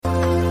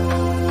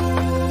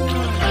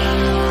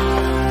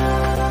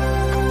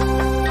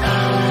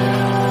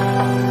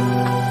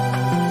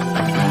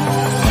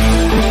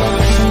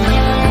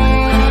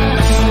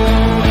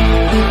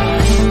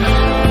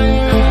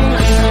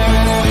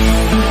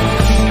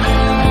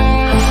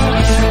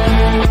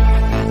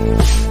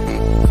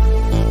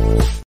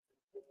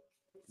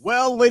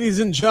ladies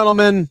and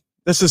gentlemen,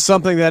 this is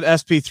something that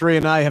SP3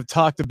 and I have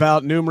talked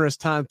about numerous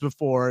times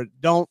before.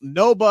 Don't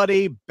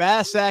nobody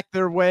bass-act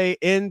their way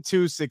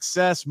into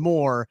success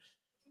more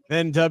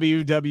than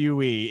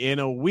WWE. In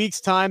a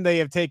week's time, they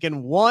have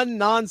taken one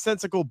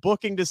nonsensical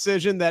booking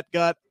decision that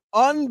got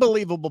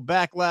unbelievable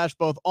backlash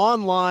both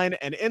online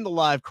and in the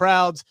live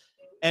crowds.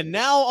 And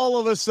now all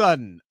of a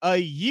sudden, a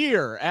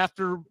year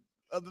after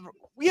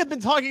we have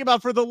been talking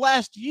about for the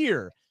last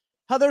year,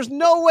 how there's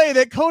no way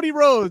that Cody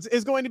Rhodes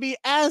is going to be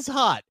as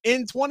hot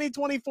in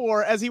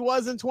 2024 as he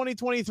was in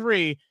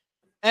 2023.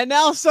 And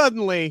now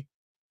suddenly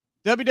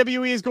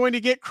WWE is going to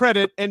get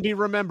credit and be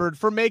remembered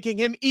for making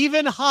him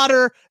even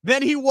hotter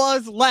than he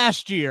was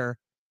last year.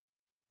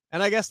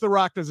 And I guess The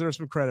Rock deserves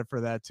some credit for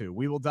that too.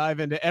 We will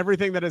dive into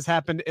everything that has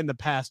happened in the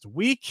past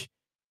week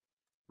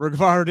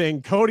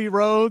regarding Cody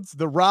Rhodes,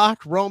 The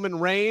Rock, Roman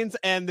Reigns,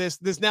 and this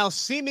now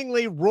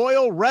seemingly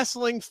royal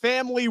wrestling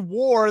family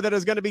war that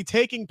is going to be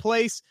taking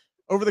place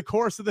over the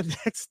course of the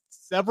next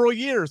several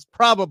years,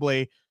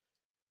 probably.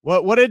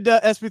 What did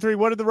SP3?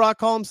 What did The Rock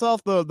call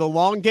himself? The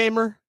long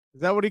gamer?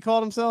 Is that what he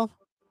called himself?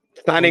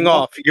 Signing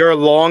off. You're a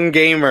long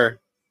gamer.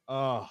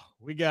 Oh,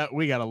 we got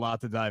a lot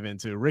to dive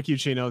into. Rick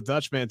Ucchino,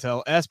 Dutch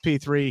Mantell,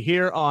 SP3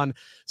 here on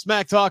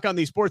Smack Talk on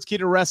the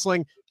Sportskeeda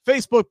Wrestling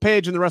Facebook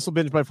page and the Wrestle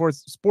Binge by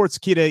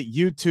Sportskeeda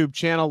YouTube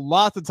channel.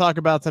 Lot to talk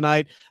about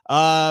tonight.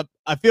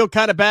 I feel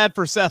kind of bad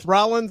for Seth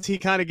Rollins. He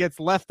kind of gets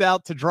left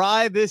out to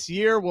dry this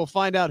year. We'll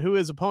find out who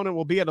his opponent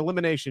will be at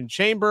Elimination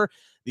Chamber.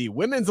 The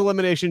women's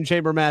Elimination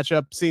Chamber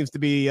matchup seems to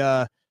be,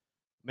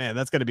 man,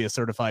 that's going to be a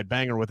certified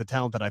banger with the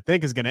talent that I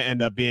think is going to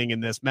end up being in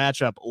this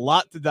matchup. A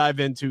lot to dive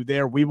into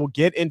there. We will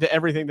get into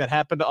everything that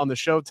happened on the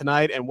show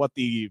tonight and what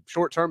the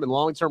short-term and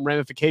long-term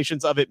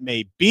ramifications of it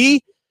may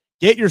be.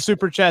 Get your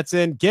super chats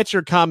in, get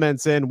your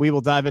comments in. We will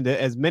dive into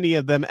as many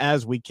of them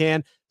as we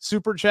can.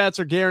 Super chats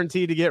are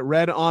guaranteed to get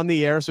read on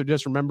the air, so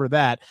just remember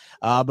that.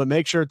 But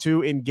make sure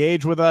to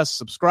engage with us,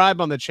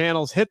 subscribe on the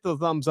channels, hit the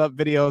thumbs up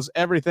videos,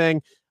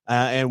 everything,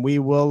 and we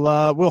will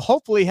we'll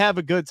hopefully have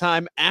a good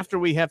time after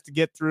we have to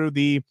get through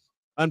the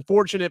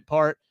unfortunate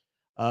part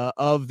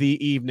of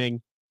the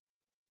evening.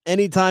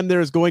 Anytime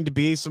there's going to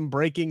be some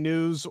breaking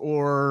news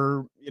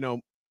or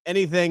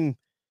anything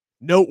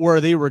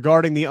noteworthy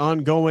regarding the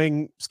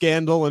ongoing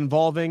scandal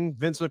involving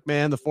Vince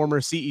McMahon, the former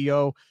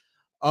CEO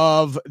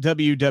of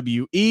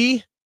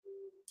WWE.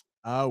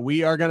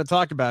 We are going to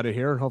talk about it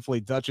here. Hopefully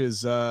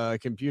Dutch's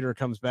computer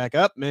comes back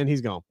up. Man,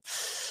 he's gone.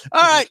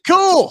 All right,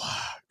 cool.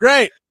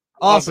 Great.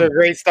 Awesome.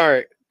 Great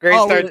start. Great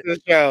start to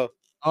the show.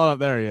 Oh,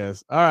 there he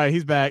is. All right,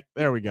 he's back.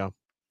 There we go.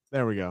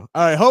 All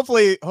right,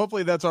 hopefully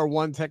that's our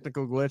one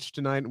technical glitch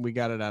tonight and we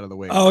got it out of the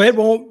way. Oh, it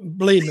won't,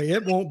 believe me,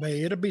 it won't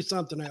be. It'll be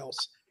something else.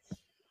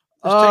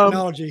 This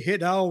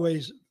technology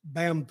always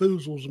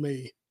bamboozles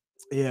me.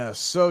 Yeah.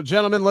 So,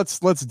 gentlemen, let's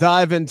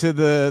dive into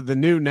the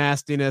new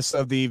nastiness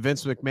of the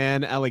Vince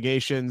McMahon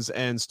allegations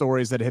and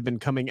stories that have been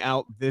coming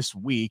out this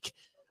week.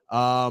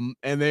 And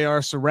they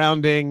are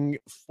surrounding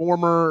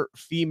former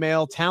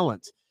female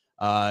talent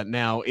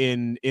now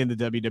in the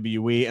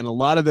WWE. And a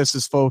lot of this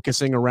is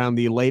focusing around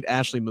the late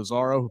Ashley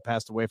Mazzaro, who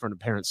passed away from an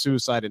apparent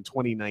suicide in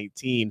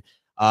 2019,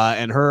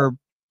 and her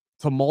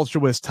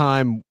tumultuous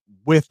time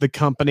with the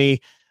company.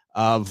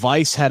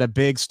 Vice had a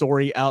big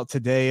story out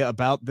today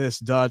about this,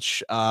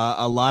 Dutch.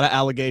 A lot of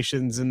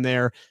allegations in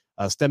there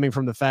stemming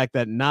from the fact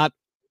that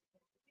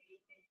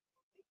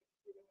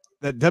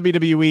that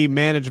WWE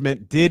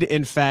management did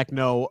in fact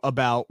know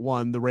about,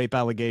 one, the rape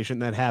allegation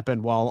that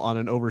happened while on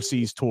an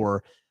overseas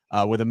tour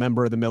with a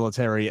member of the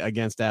military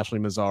against Ashley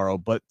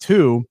Mazzaro, but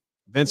two,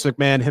 Vince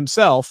McMahon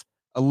himself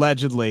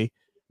allegedly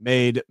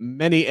made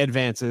many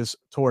advances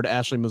toward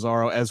Ashley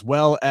Mazzaro as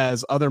well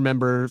as other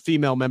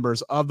female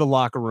members of the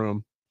locker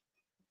room.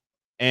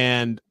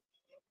 And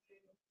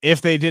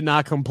if they did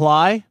not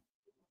comply,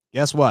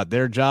 guess what?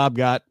 Their job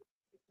got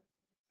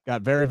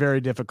very,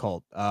 very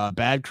difficult.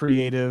 Bad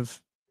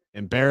creative,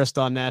 embarrassed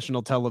on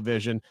national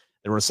television.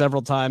 There were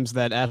several times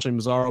that Ashley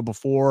Mazzaro,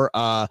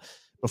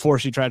 before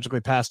she tragically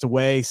passed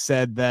away,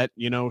 said that,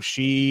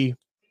 she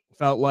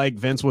felt like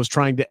Vince was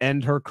trying to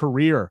end her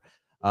career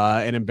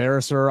and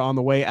embarrass her on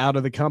the way out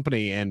of the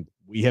company. And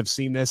we have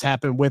seen this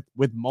happen with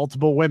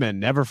multiple women.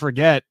 Never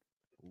forget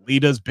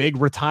Lita's big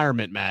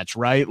retirement match,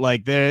 right?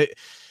 Like they're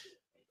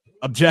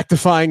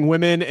objectifying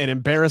women and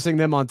embarrassing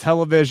them on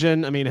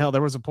television. I mean, hell,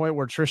 there was a point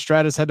where Trish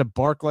Stratus had to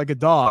bark like a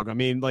dog. I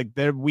mean, like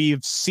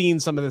we've seen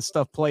some of this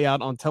stuff play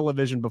out on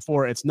television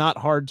before. It's not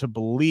hard to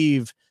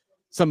believe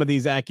some of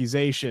these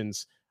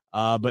accusations,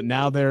 but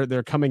now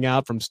they're coming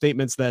out from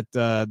statements that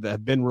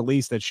have been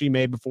released that she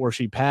made before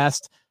she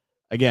passed.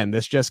 Again,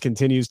 this just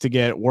continues to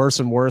get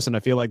worse and worse, and I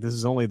feel like this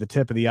is only the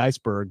tip of the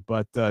iceberg.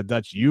 But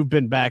Dutch, you've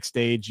been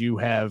backstage. You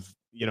have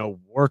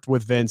worked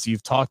with Vince.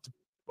 You've talked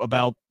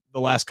about the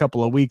last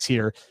couple of weeks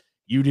here.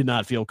 You did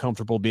not feel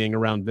comfortable being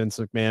around Vince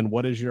McMahon.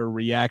 What is your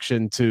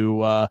reaction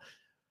to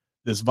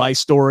this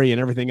Vice story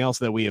and everything else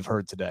that we have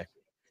heard today?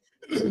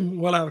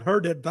 Well, I've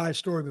heard that Vice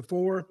story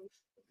before,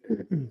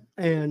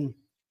 and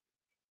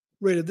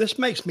really, this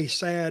makes me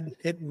sad.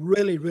 It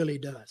really, really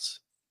does.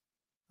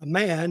 a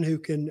man who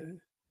can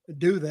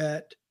do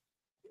that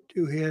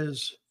to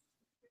his.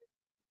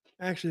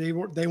 Actually,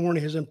 they weren't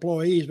his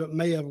employees, but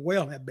may have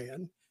well have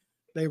been.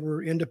 They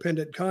were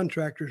independent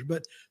contractors,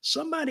 but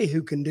somebody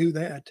who can do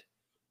that.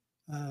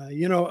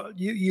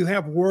 You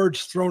have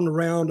words thrown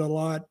around a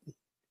lot.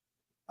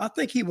 I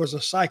think he was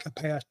a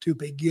psychopath to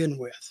begin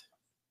with.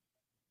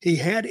 He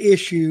had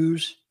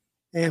issues,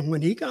 and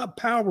when he got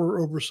power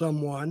over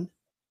someone,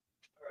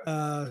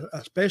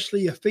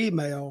 especially a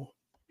female,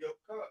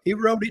 he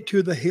rode it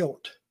to the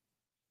hilt.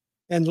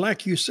 And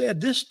like you said,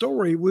 this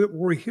story,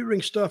 we're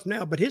hearing stuff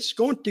now, but it's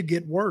going to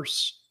get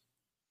worse.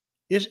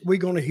 We're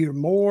going to hear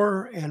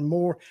more and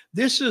more.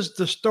 This is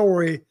the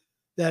story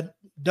that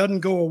doesn't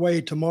go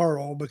away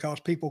tomorrow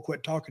because people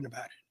quit talking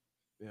about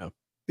it. Yeah.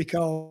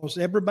 Because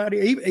everybody,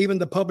 even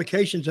the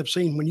publications have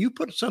seen, when you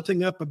put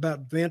something up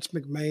about Vince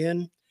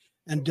McMahon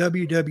and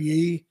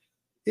WWE,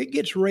 it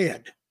gets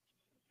read.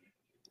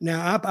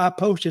 Now, I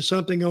posted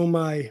something on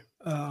my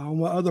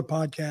other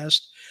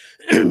podcast,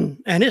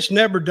 and it's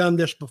never done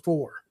this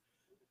before.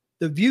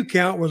 The view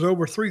count was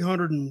over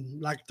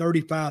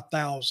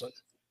 335,000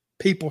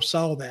 people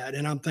saw that,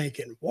 and I'm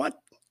thinking, what?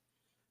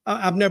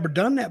 I've never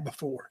done that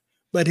before,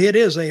 but it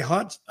is a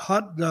hot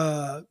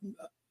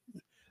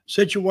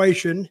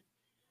situation,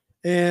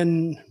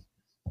 and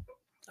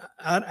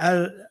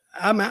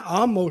I'm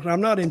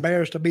not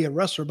embarrassed to be a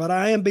wrestler, but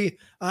I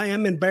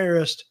am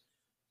embarrassed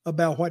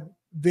about what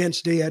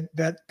Vince did,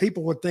 that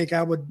people would think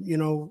I would,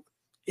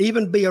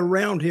 even be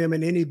around him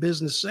in any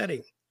business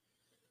setting.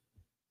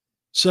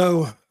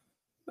 So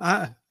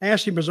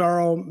Ashley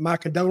Mazzaro, my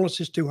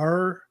condolences to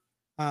her,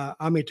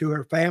 to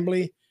her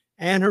family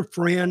and her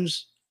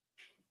friends,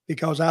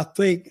 because I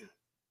think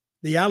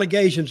the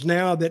allegations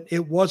now that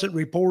it wasn't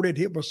reported,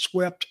 it was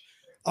swept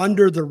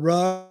under the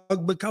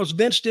rug because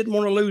Vince didn't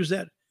want to lose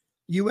that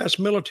U.S.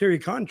 military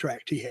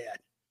contract he had.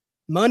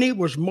 Money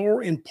was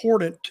more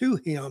important to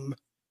him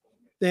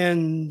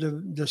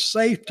than the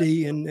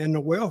safety and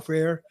the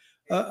welfare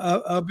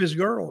of his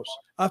girls.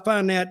 I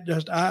find that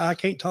I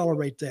can't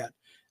tolerate that.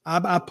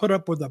 I put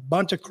up with a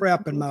bunch of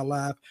crap in my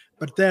life,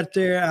 but that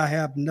there I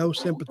have no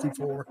sympathy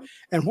for.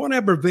 And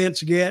whatever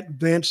Vince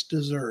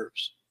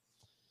deserves.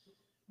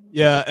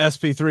 Yeah,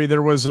 SP3,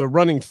 there was a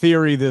running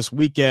theory this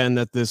weekend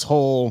that this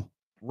whole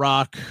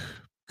Rock,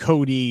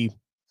 Cody,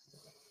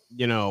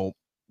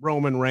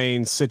 Roman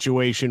Reigns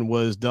situation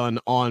was done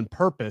on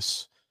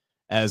purpose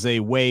as a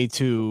way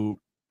to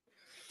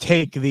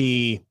take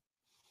Vince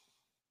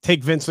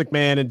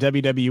McMahon and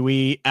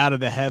WWE out of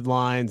the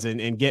headlines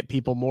and get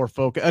people more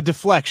focused, a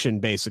deflection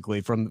basically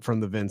from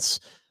the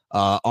Vince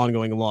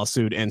ongoing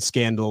lawsuit and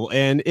scandal.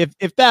 And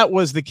if that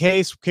was the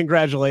case,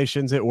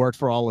 congratulations, it worked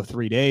for all of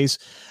 3 days.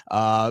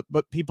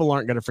 But people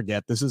aren't going to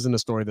forget. This isn't a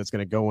story that's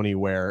going to go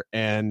anywhere.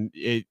 And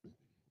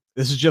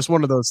this is just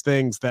one of those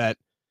things that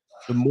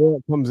the more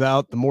it comes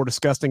out, the more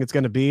disgusting it's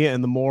going to be,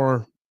 and the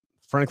more,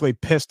 frankly,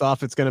 pissed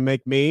off it's going to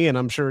make me. And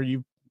I'm sure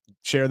you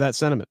share that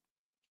sentiment.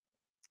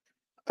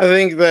 I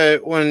think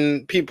that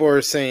when people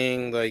are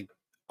saying like,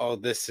 oh,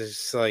 this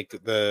is like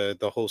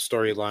the whole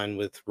storyline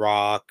with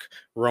Rock,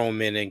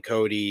 Roman, and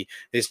Cody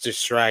is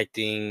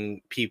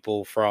distracting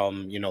people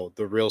from,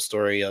 the real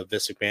story of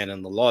Vince McMahon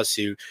and the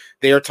lawsuit,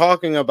 they are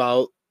talking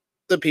about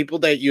the people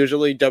that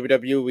usually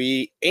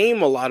WWE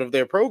aim a lot of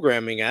their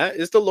programming at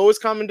is the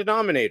lowest common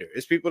denominator.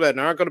 It's people that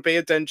aren't going to pay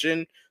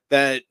attention,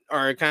 that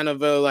are kind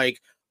of like,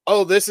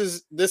 oh, this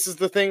is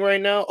the thing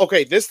right now.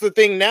 Okay, this is the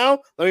thing now.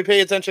 Let me pay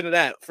attention to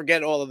that.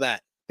 Forget all of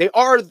that. They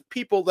are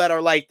people that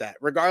are like that,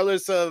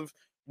 regardless of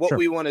what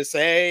we want to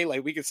say.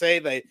 Like, we could say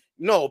that,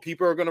 no,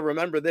 people are going to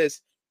remember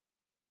this.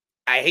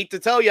 I hate to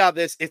tell y'all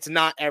this. It's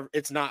not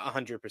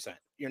 100%.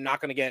 You're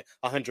not going to get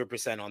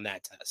 100% on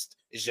that test.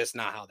 It's just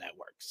not how that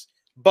works.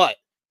 But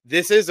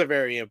this is a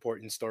very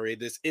important story.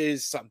 This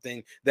is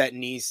something that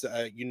needs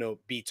to,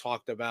 be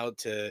talked about,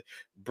 to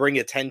bring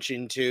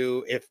attention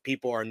to if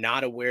people are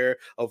not aware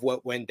of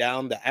what went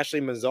down. The Ashley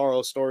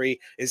Mazzaro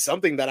story is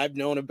something that I've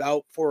known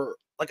about for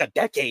like a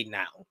decade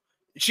now.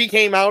 She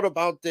came out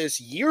about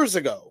this years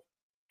ago,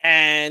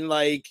 and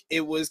like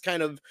it was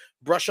kind of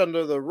brushed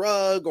under the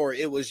rug, or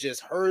it was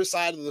just her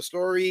side of the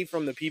story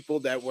from the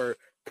people that were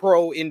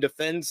pro in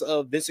defense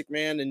of Vince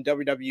McMahon and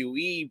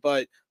WWE.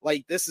 But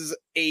like, this is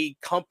a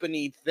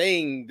company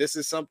thing. This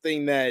is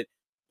something that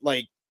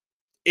like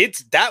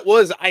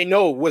I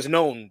know was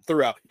known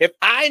throughout. If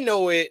I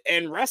know it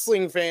and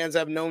wrestling fans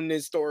have known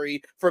this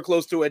story for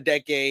close to a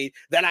decade,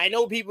 then I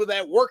know people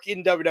that work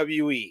in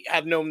WWE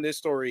have known this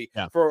story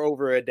for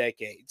over a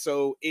decade.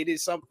 So it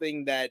is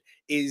something that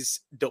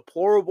is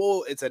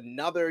deplorable. It's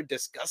another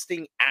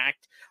disgusting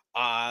act.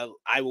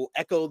 I will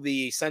echo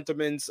the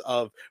sentiments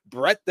of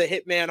Bret the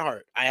Hitman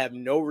Hart. I have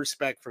no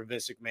respect for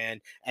Vince McMahon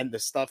and the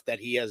stuff that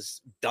he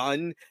has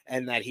done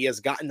and that he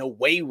has gotten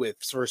away with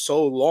for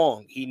so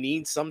long. He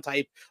needs some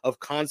type of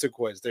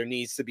consequence. There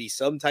needs to be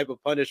some type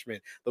of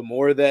punishment. The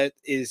more that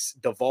is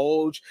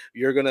divulged,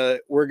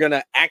 we're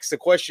gonna ask the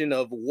question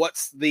of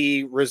what's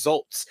the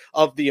results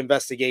of the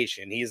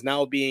investigation. He is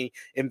now being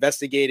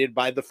investigated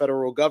by the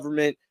federal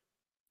government.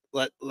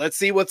 let's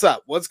see what's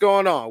up. What's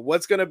going on?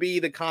 What's going to be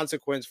the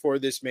consequence for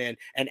this man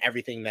and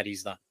everything that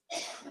he's done?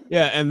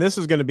 Yeah, and this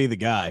is going to be the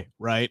guy,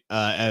 right?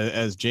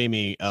 As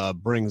Jamie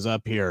brings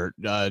up here,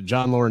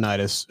 John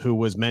Laurinaitis, who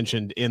was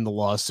mentioned in the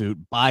lawsuit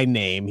by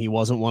name. He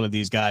wasn't one of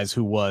these guys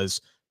who was,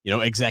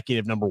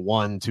 executive number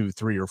 1, 2,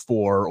 3, or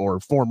 4, or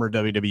former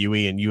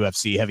WWE and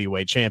UFC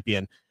heavyweight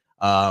champion.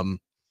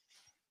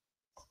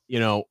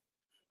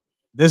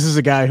 This is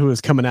a guy who is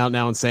coming out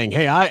now and saying,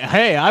 hey,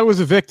 I was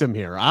a victim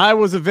here. I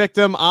was a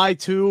victim. I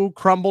too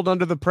crumbled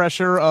under the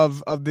pressure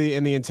of the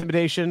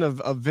intimidation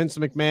of Vince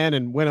McMahon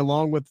and went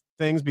along with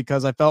things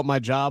because I felt my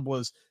job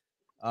would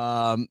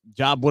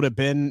have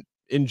been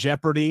in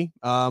jeopardy,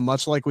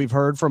 much like we've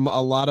heard from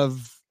a lot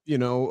of,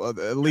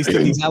 at least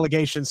in these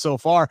allegations so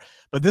far.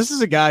 But this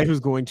is a guy who's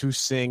going to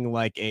sing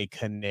like a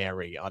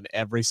canary on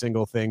every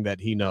single thing that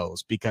he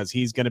knows, because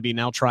he's going to be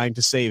now trying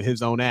to save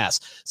his own ass.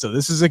 So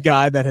this is a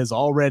guy that has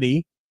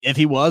already, if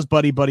he was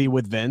buddy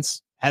with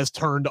Vince, has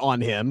turned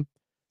on him.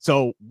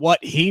 So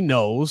what he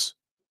knows,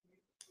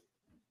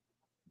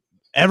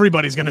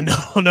 everybody's going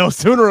to know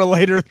sooner or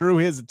later through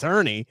his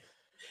attorney.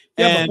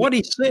 Yeah, but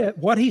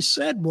what he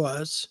said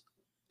was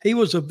he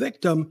was a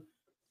victim,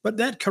 but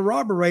that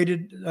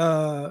corroborated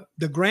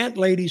the Grant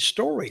lady's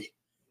story.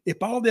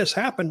 If all this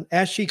happened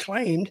as she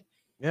claimed,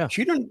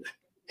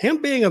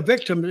 him being a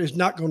victim is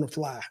not going to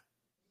fly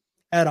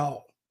at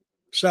all.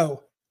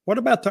 So what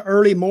about the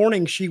early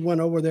morning she went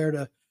over there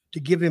to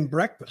give him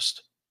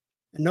breakfast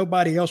and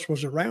nobody else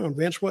was around?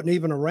 Vince wasn't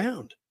even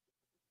around.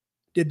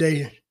 Did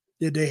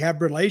they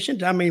have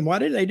relations? I mean, why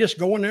didn't they just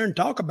go in there and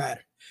talk about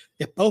it?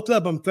 If both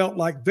of them felt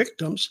like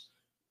victims,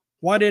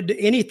 why did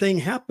anything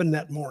happen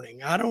that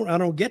morning? I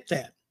don't get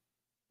that.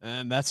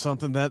 And that's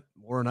something that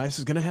Laurinaitis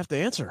is going to have to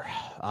answer.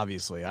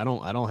 Obviously, I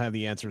don't have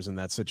the answers in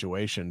that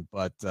situation,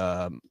 but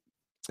I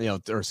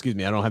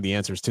don't have the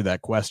answers to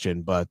that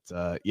question. But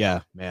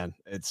yeah, man,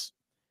 it's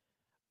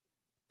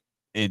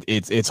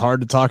hard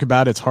to talk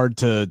about. It's hard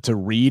to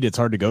read. It's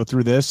hard to go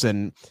through this.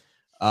 And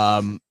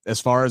as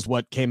far as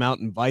what came out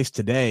in Vice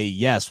today,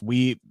 yes,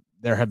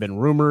 there have been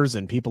rumors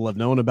and people have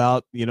known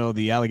about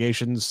the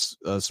allegations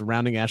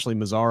surrounding Ashley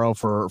Mazzaro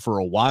for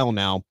a while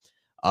now.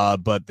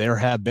 But there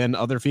have been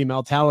other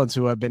female talents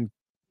who have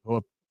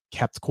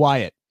kept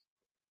quiet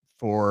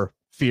for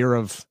fear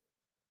of,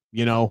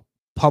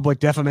 public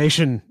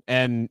defamation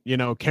and,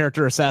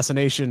 character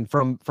assassination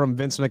from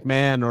Vince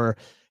McMahon, or,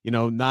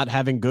 not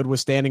having good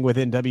withstanding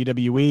within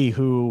WWE,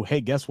 who,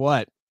 hey, guess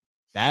what?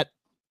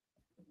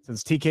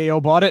 Since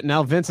TKO bought it and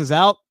now Vince is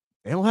out,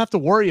 they don't have to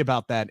worry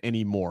about that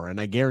anymore.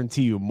 And I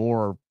guarantee you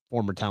more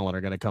former talent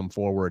are going to come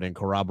forward and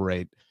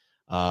corroborate,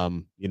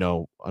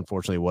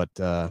 unfortunately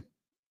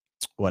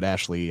what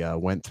Ashley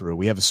went through.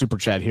 We have a super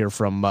chat here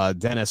from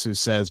Dennis, who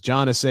says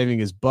John is saving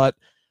his butt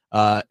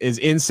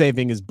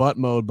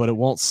mode, but it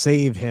won't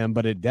save him,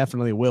 but it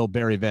definitely will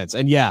bury Vince.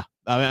 And yeah,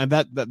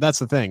 that's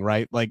the thing,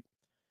 right? Like,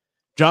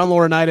 John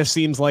Laurinaitis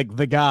seems like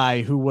the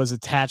guy who was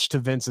attached to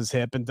Vince's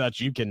hip, and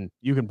Dutch, you can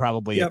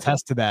probably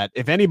attest to that.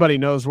 If anybody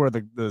knows where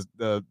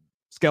the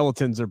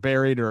skeletons are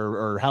buried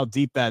or how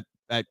deep that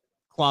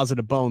closet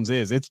of bones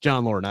is, it's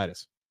John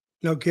Laurinaitis.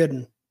 No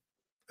kidding.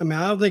 I mean,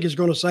 I don't think it's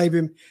going to save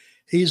him.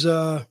 He's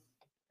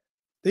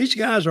these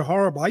guys are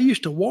horrible. I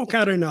used to walk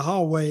out in the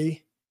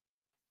hallway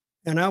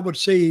and I would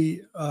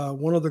see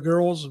one of the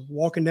girls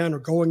walking down or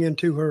going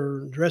into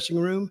her dressing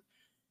room,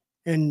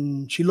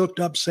 and she looked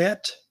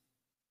upset.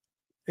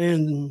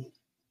 And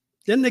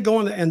then they go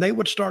in and they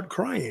would start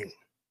crying.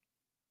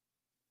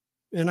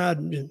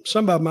 And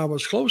some of them I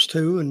was close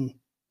to,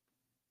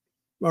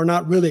 or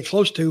not really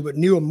close to, but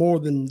knew them more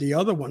than the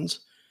other ones.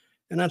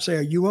 And I'd say,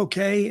 "Are you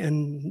okay?"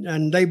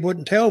 And they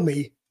wouldn't tell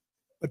me,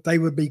 but they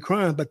would be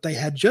crying. But they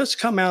had just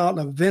come out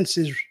of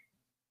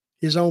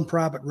his own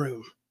private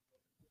room.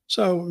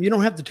 So you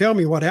don't have to tell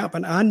me what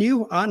happened. I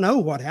know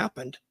what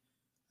happened,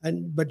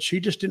 but she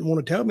just didn't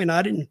want to tell me, and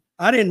I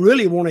didn't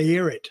really want to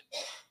hear it.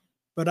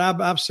 But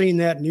I've seen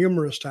that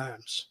numerous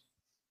times,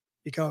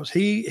 because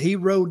he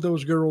rode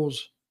those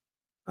girls,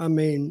 I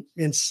mean,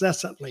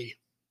 incessantly.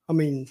 I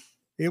mean,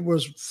 it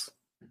was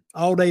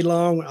all day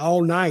long,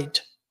 all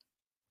night.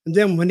 And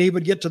then when he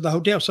would get to the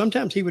hotel,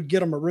 sometimes he would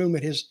get him a room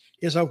at his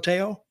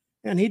hotel,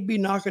 and he'd be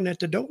knocking at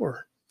the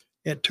door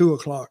at 2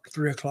 o'clock,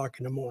 3 o'clock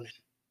in the morning.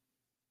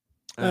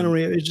 I don't know.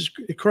 It's just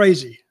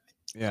crazy.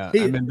 Yeah.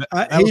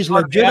 He's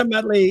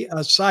legitimately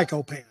a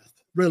psychopath,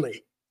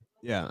 really.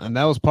 Yeah, and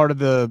that was part of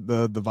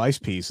the Vice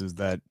piece, is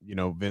that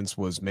Vince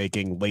was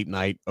making late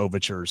night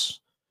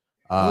overtures,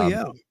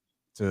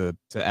 to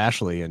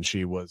Ashley, and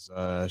she was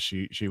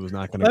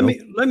not going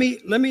to.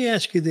 Let me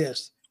ask you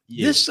this.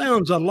 Yeah. This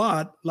sounds a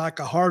lot like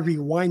a Harvey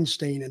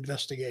Weinstein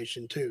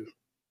investigation too.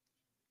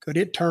 Could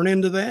it turn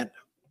into that?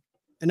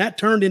 And that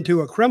turned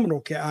into a criminal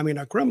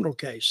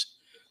case.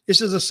 This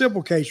is a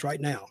civil case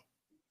right now.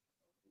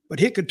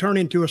 But it could turn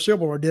into a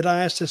civil. Or did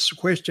I ask this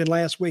question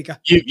last week?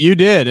 You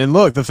did. And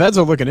look, the feds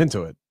are looking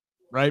into it,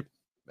 right?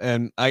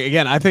 And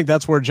I think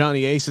that's where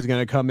Johnny Ace is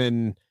going to come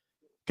in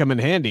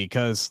handy,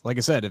 because, like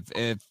I said,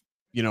 if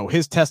you know,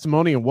 his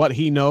testimony and what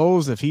he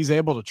knows, if he's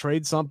able to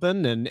trade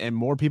something and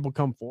more people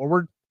come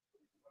forward.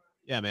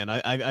 Yeah, man,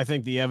 I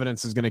think the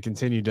evidence is going to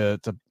continue to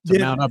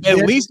mount up, at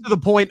least to the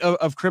point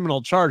of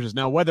criminal charges.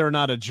 Now, whether or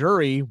not a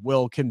jury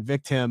will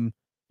convict him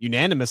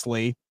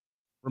unanimously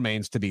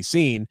remains to be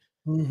seen.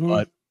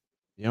 But,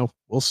 you know,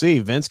 we'll see.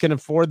 Vince can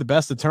afford the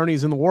best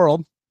attorneys in the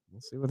world.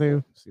 We'll see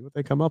what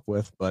they come up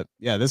with. But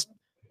yeah, this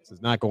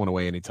is not going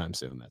away anytime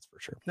soon. That's for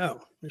sure. No,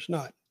 it's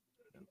not.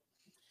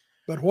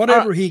 But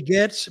whatever he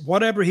gets,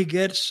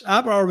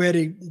 I've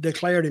already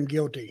declared him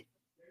guilty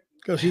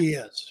because he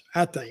is,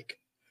 I think.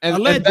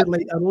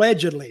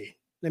 Allegedly,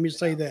 let me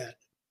say that.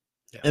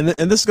 And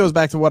this goes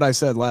back to what I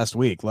said last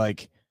week.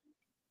 Like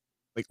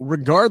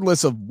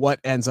regardless of what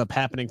ends up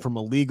happening from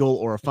a legal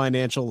or a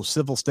financial,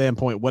 civil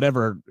standpoint,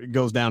 whatever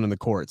goes down in the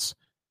courts,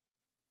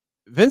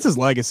 Vince's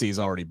legacy is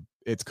already,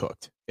 it's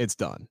cooked. It's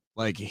done.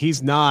 Like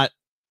he's not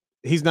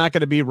going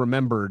to be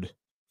remembered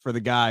for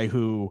the guy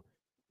who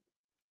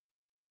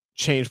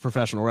changed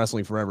professional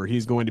wrestling forever.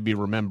 He's going to be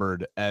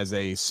remembered as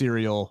a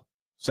serial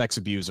sex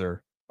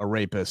abuser, a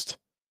rapist,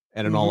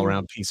 and an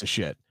all-around piece of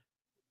shit.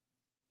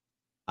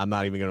 I'm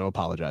not even going to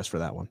apologize for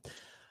that one.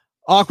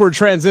 Awkward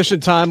transition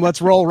time. Let's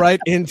roll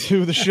right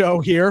into the show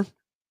here.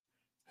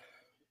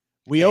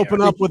 We open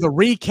up with a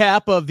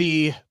recap of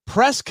the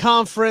press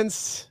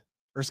conference,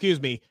 or excuse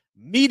me,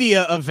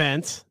 media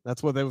event.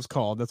 That's what it was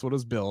called. That's what it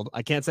was billed.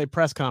 I can't say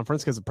press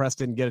conference because the press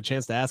didn't get a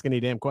chance to ask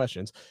any damn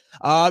questions.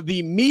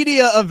 The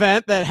media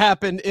event that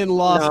happened in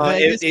Las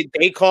Vegas.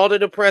 They called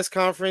it a press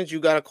conference.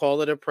 You got to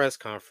call it a press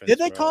conference. Did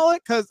they call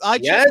it? Because I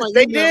yes,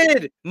 they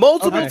did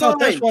multiple times.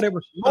 That's what it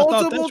was.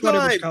 Multiple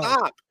times.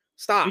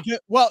 Stop.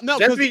 Well, no.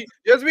 Just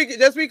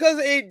because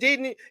it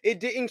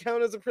didn't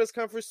count as a press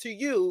conference to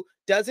you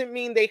doesn't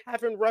mean they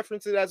haven't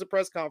referenced it as a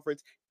press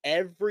conference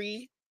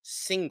every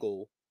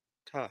single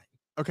time.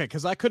 Okay,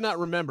 because I could not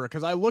remember,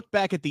 because I looked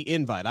back at the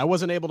invite. I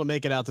wasn't able to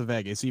make it out to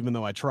Vegas, even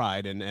though I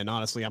tried, and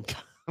honestly, I'm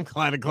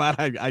glad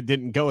I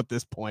didn't go at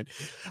this point.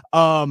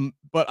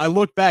 But I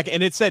looked back,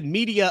 and it said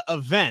media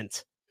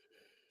event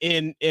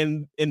in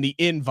the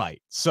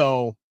invite.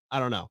 So I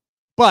don't know.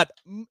 But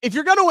if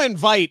you're going to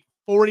invite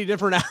 40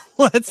 different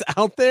outlets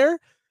out there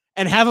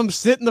and have them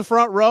sit in the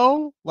front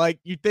row, like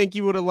you think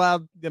you would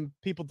allow them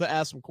people to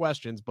ask some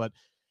questions, but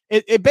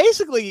it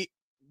basically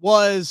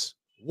was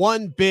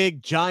one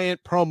big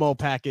giant promo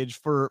package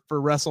for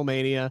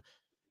WrestleMania.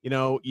 You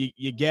know,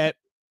 you get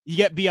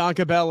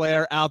Bianca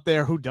Belair out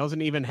there who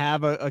doesn't even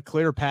have a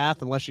clear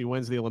path unless she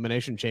wins the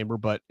Elimination Chamber.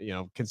 But, you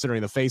know,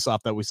 considering the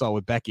face-off that we saw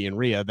with Becky and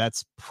Rhea,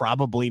 that's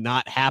probably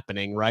not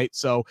happening, right?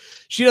 So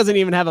she doesn't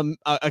even have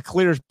a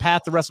clear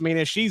path to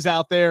WrestleMania. She's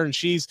out there and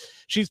she's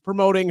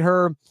promoting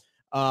her,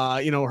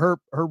 her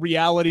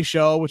reality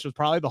show, which was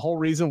probably the whole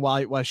reason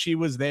why she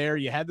was there.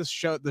 You had the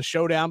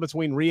showdown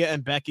between Rhea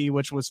and Becky,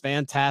 which was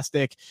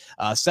fantastic.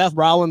 Seth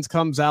Rollins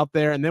comes out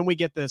there, and then we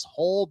get this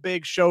whole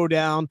big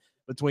showdown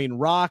between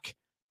Rock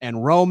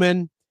and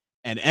Roman,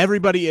 and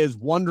everybody is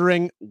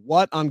wondering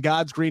what on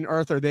God's green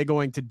earth are they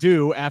going to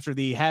do after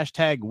the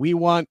hashtag We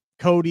Want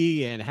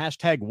Cody and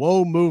hashtag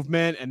Whoa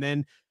movement. And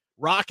then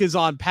Rock is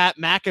on Pat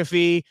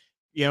McAfee,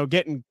 you know,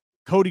 getting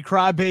Cody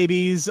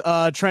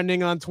crybabies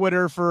trending on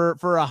Twitter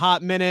for a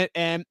hot minute.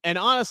 And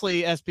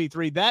honestly,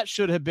 SP3, that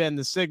should have been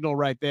the signal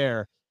right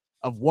there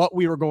of what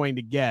we were going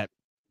to get,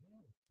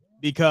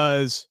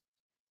 because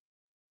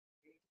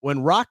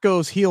when Rock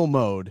goes heel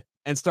mode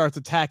and starts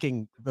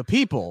attacking the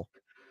people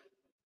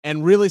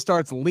and really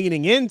starts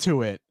leaning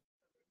into it,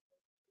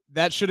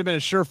 that should have been a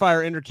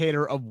surefire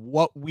indicator of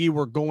what we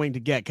were going to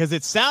get, because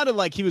it sounded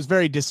like he was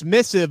very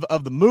dismissive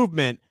of the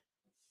movement.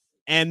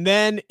 And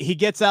then he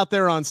gets out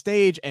there on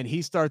stage and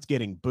he starts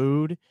getting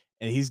booed,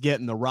 and he's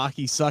getting the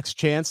Rocky sucks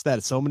chants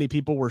that so many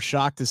people were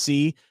shocked to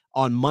see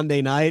on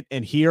Monday night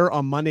and here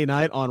on Monday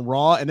night on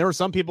Raw. And there were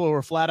some people who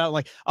were flat out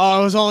like,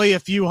 oh, it was only a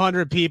few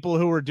hundred people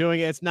who were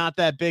doing it. It's not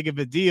that big of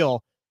a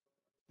deal.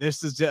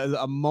 This is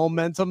a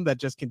momentum that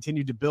just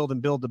continued to build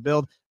and build to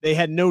build. They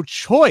had no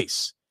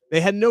choice.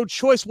 They had no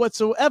choice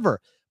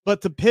whatsoever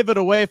but to pivot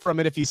away from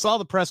it. If you saw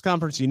the press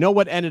conference, you know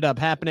what ended up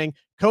happening.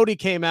 Cody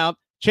came out,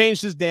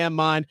 changed his damn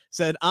mind,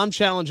 said, I'm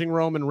challenging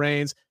Roman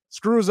Reigns,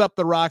 screws up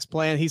The Rock's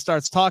plan. He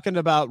starts talking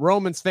about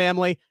Roman's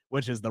family,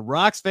 which is The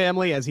Rock's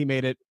family, as he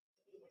made it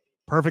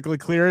perfectly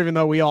clear, even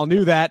though we all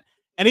knew that.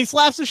 And he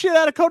slaps the shit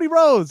out of Cody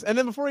Rhodes. And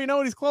then before you know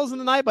it, he's closing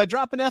the night by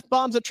dropping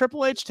F-bombs at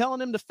Triple H, telling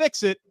him to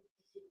fix it.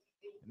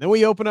 And then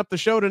we open up the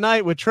show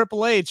tonight with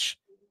Triple H,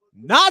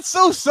 not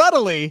so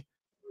subtly,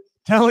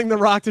 telling The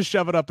Rock to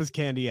shove it up his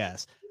candy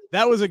ass.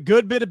 That was a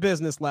good bit of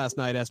business last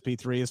night,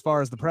 SP3, as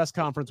far as the press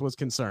conference was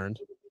concerned.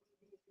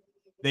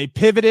 They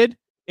pivoted.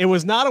 It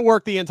was not a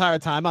work the entire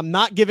time. I'm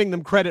not giving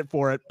them credit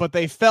for it, but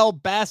they fell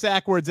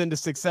backwards into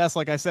success,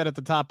 like I said at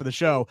the top of the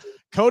show.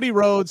 Cody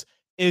Rhodes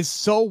is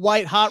so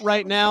white hot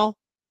right now,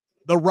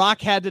 The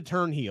Rock had to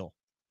turn heel.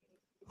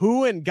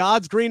 Who in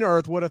God's green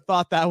earth would have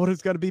thought that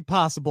was going to be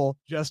possible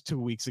just 2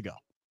 weeks ago?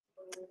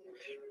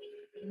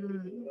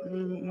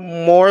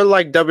 More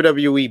like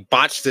WWE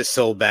botched it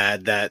so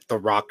bad that The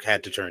Rock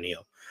had to turn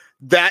heel.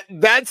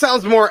 That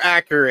sounds more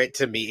accurate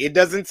to me. It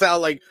doesn't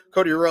sound like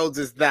Cody Rhodes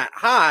is that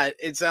hot.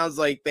 It sounds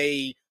like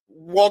they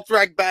walked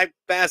right back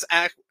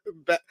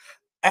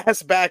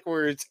ass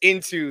backwards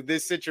into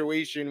this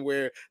situation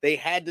where they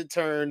had to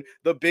turn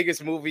the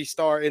biggest movie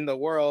star in the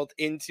world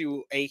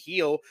into a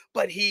heel,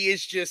 but he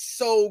is just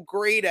so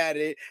great at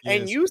it.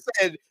 And you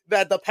said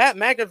that the Pat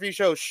McAfee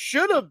show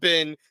should have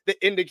been the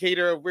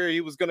indicator of where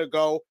he was going to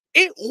go.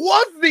 It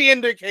was the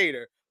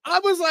indicator. I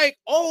was like,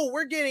 oh,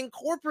 we're getting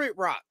corporate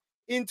Rock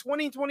in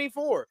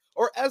 2024.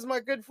 Or as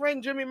my good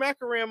friend Jimmy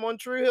Macaram on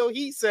True Hill,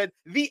 he said,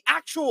 the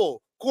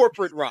actual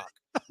corporate Rock.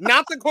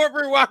 Not the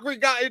corporate Rock we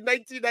got in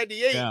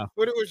 1998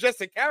 when it was just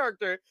a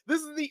character.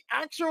 This is the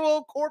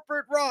actual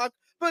corporate Rock.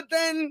 But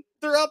then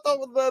throughout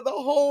the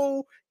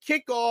whole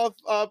kickoff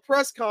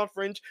press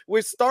conference,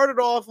 which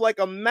started off like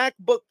a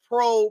MacBook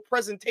Pro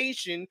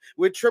presentation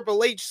with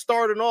Triple H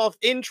starting off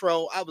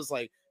intro, I was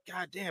like,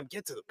 God damn,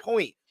 get to the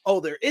point. Oh,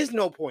 there is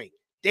no point.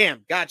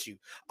 Damn, got you.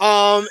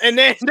 And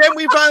then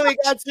we finally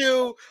got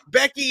to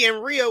Becky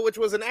and Rhea, which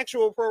was an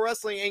actual pro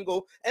wrestling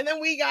angle. And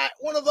then we got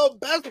one of the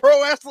best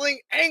pro wrestling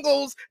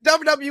angles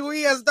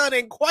WWE has done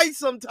in quite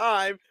some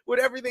time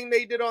with everything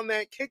they did on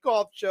that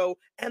kickoff show.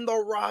 And The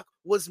Rock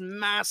was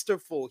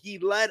masterful. He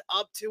led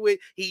up to it.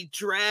 He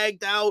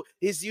dragged out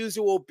his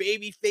usual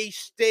babyface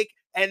shtick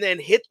and then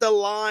hit the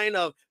line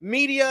of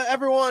media,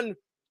 everyone,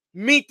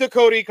 meet the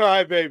Cody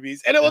Crybabies.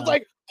 And it was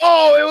like,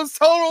 oh, it was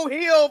total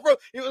heel, bro.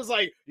 It was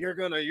like, you're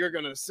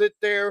gonna sit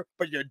there,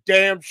 but you're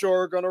damn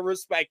sure gonna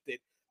respect it.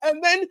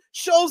 And then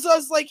shows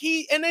us like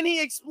he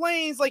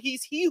explains like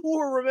he's He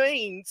Who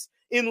Remains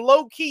in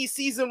Low Key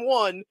season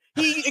 1.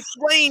 He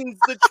explains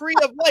the Tree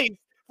of Life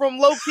from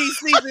Low Key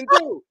season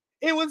 2.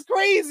 It was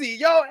crazy,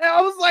 yo. And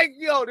I was like,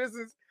 yo,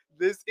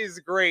 this is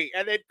great.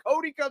 And then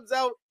Cody comes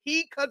out,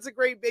 he cuts a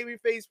great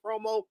babyface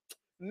promo.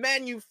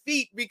 Man, you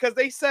feet, because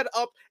they set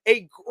up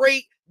a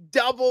great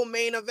double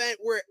main event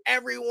where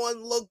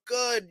everyone looked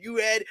good. You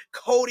had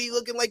Cody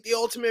looking like the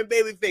ultimate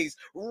babyface,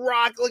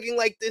 Rock looking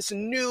like this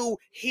new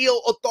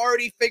heel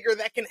authority figure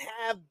that can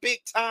have big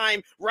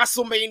time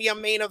WrestleMania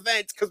main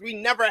events, because we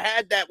never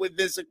had that with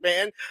Vince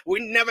McMahon. We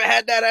never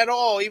had that at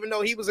all, even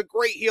though he was a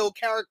great heel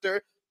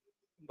character,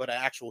 but an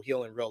actual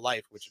heel in real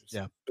life, which is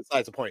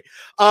besides the point.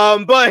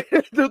 But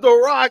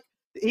the Rock,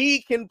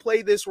 he can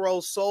play this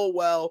role so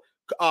well.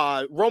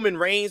 Roman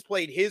Reigns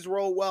played his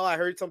role well. I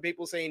heard some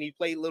people saying he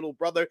played little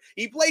brother.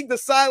 He played the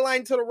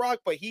sideline to The Rock,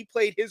 but he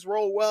played his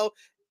role well.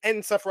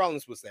 And Seth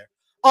Rollins was there.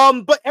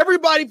 But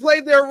everybody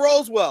played their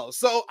roles well.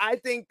 So I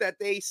think that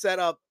they set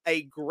up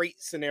a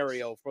great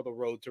scenario for the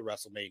road to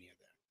WrestleMania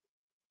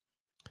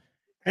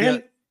there.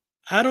 And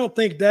I don't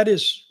think that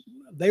is,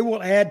 they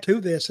will add to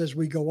this as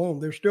we go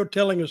on. They're still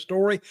telling a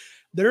story.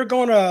 They're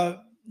going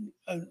to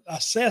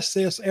assess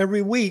this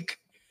every week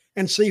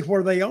and see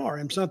where they are.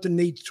 And something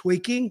needs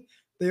tweaking,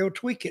 they'll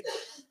tweak it.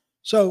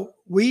 So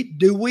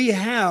we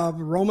have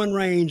Roman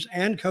Reigns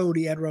and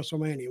Cody at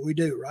WrestleMania. We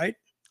do, right?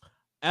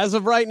 As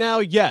of right now,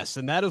 yes.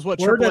 And that is what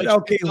where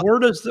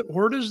does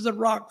the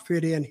Rock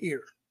fit in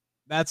here?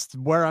 That's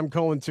where I'm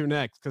going to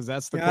next, because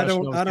that's the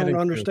question. I don't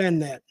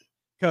understand that.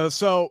 Because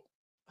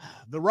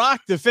The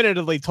Rock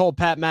definitively told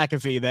Pat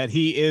McAfee that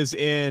he is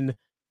in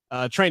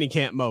training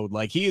camp mode.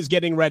 Like, he is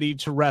getting ready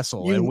to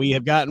wrestle. And we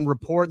have gotten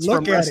reports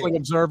from Wrestling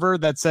Observer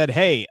that said,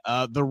 hey,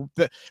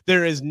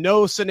 there is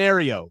no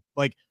scenario.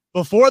 Like,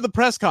 before the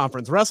press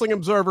conference, Wrestling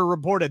Observer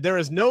reported there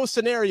is no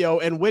scenario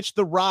in which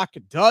The Rock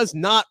does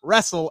not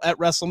wrestle at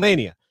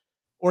WrestleMania,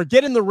 or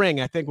get in the ring,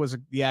 I think was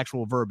the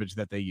actual verbiage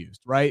that they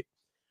used, right?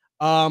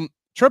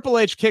 Triple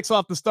H kicks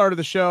off the start of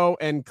the show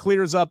and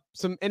clears up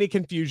any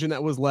confusion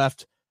that was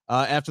left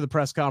after the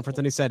press conference.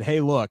 And he said, hey,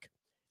 look,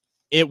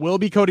 it will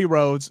be Cody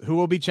Rhodes who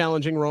will be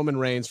challenging Roman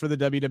Reigns for the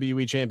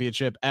WWE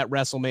Championship at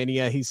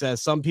WrestleMania. He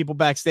says some people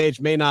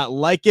backstage may not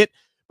like it,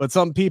 but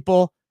some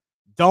people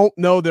don't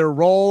know their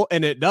role,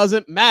 and it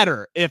doesn't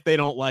matter if they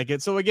don't like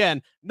it. So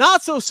again,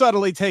 not so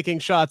subtly taking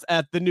shots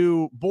at the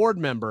new board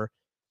member.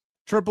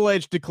 Triple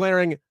H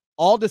declaring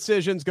all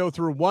decisions go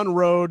through one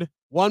road,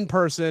 one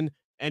person,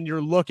 and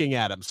you're looking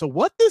at him. So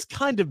what this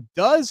kind of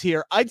does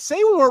here, I'd say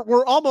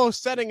we're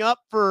almost setting up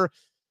for,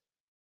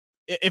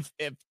 if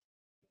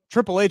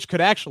Triple H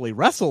could actually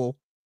wrestle,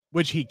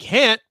 which he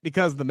can't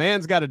because the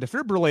man's got a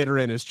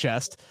defibrillator in his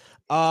chest,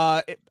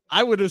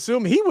 I would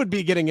assume he would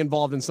be getting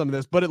involved in some of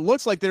this, but it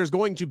looks like there's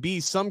going to be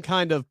some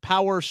kind of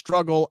power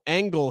struggle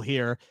angle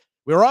here.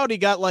 We've already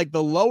got like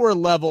the lower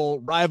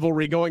level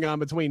rivalry going on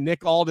between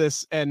Nick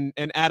Aldis and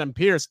Adam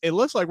Pearce. It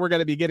looks like we're going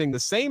to be getting the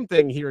same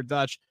thing here,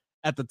 Dutch,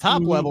 at the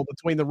top level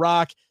between The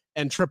Rock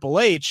and Triple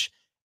H.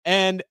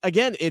 And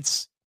again,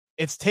 it's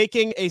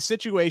taking a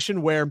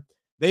situation where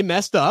they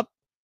messed up,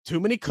 too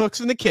many cooks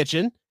in the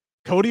kitchen.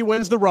 Cody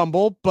wins the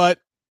Rumble, but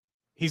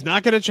he's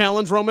not going to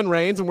challenge Roman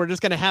Reigns, and we're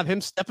just going to have him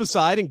step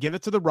aside and give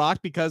it to The Rock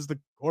because the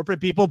corporate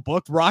people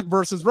booked Rock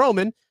versus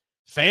Roman.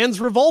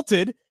 Fans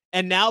revolted,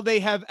 and now they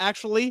have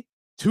actually,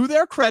 to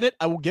their credit,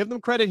 I will give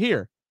them credit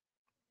here,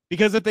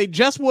 because if they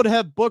just would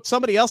have booked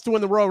somebody else to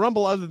win the Royal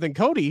Rumble other than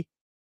Cody,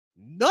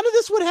 none of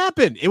this would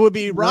happen. It would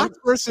be Rock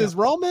versus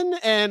Yeah. Roman,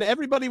 and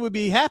everybody would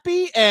be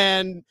happy.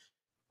 And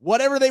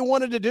whatever they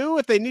wanted to do,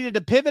 if they needed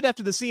to pivot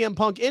after the CM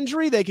Punk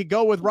injury, they could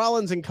go with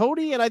Rollins and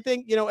Cody. And I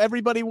think,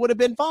 everybody would have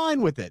been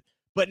fine with it.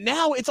 But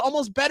now it's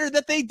almost better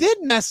that they did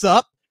mess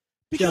up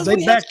because they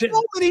we have backed it.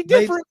 so many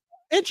different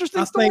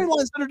interesting I think-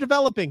 storylines that are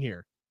developing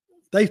here.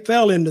 They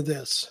fell into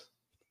this.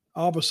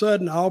 All of a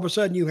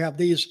sudden, you have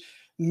these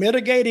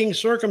mitigating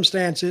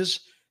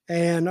circumstances,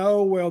 and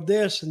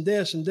this and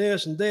this and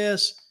this and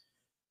this.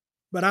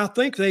 But I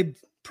think they've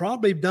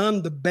probably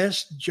done the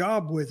best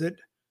job with it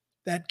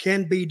that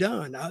can be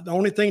done. The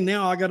only thing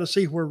now, I got to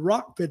see where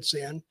Rock fits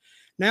in.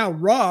 Now,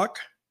 Rock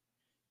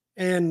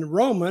and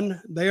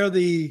Roman, they're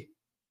the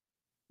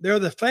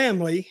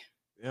family.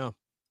 Yeah.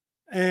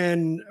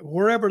 And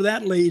wherever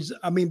that leads,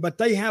 but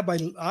they have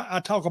I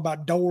talk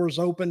about doors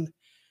open.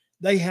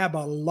 They have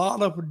a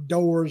lot of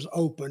doors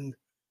open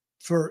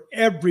for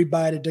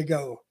everybody to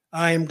go.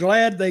 I am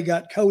glad they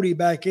got Cody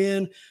back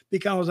in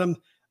because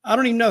I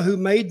don't even know who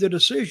made the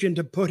decision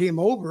to put him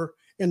over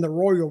in the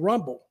Royal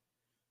Rumble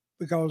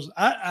because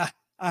I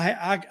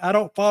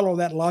don't follow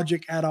that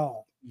logic at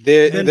all.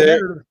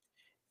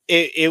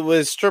 It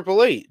was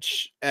Triple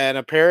H, and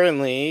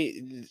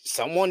apparently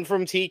someone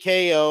from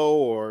TKO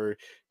or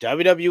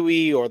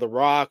WWE or The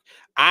Rock.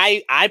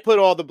 I put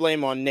all the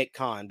blame on Nick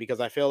Khan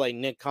because I feel like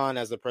Nick Khan,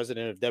 as the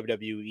president of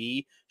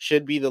WWE,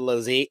 should be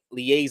the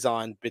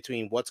liaison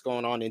between what's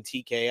going on in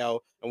TKO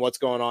and what's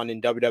going on in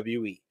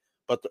WWE.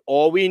 But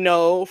all we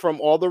know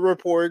from all the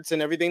reports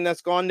and everything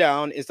that's gone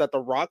down is that The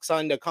Rock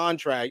signed a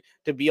contract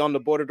to be on the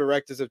board of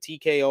directors of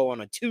TKO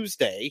on a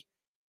Tuesday.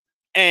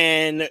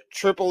 And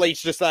Triple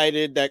H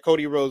decided that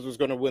Cody Rhodes was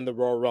going to win the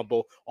Royal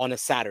Rumble on a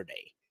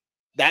Saturday.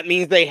 That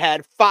means they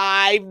had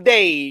 5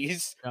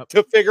 days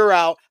to figure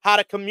out how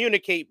to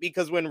communicate,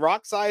 because when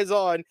Rock signs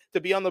on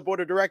to be on the board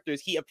of directors,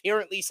 he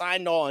apparently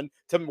signed on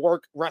to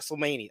work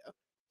WrestleMania.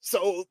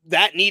 So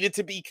that needed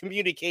to be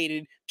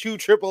communicated to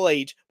Triple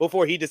H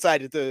before he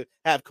decided to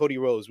have Cody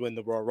Rhodes win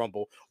the Royal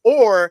Rumble.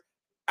 Or,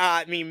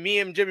 me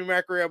and Jimmy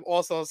McRae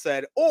also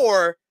said,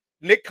 or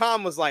Nick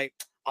Khan was like,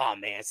 oh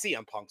man,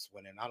 CM Punk's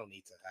winning. I don't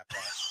need to have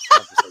that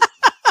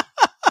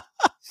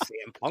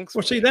CM Punk's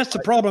Well, see, that's the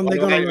problem they're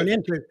going to run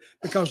into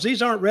because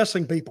these aren't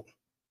wrestling people.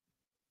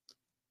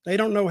 They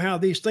don't know how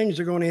these things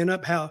are going to end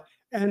up,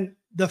 and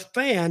the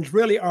fans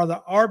really are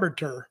the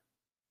arbiter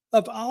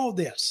of all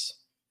this.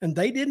 And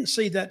they didn't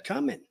see that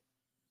coming.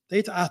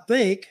 I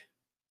think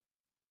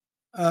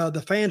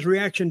the fans'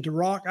 reaction to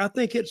Rock, I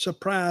think it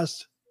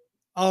surprised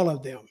all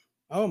of them.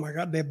 Oh my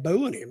God, they're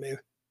booing him.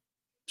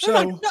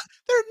 So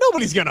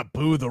nobody's gonna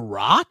boo The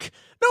Rock.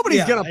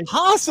 Nobody's gonna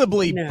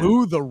possibly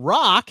boo The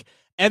Rock.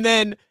 And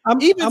then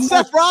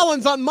Seth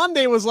Rollins on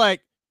Monday was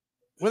like,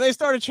 when they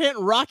started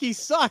chanting "Rocky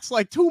sucks,"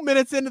 like 2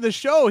 minutes into the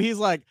show, he's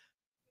like,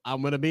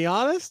 "I'm gonna be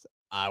honest,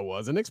 I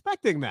wasn't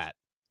expecting that."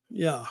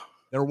 Yeah,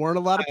 there weren't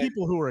a lot of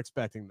people who were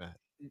expecting that.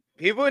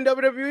 People in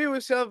WWE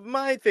was of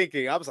my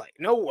thinking. I was like,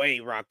 no way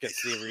Rock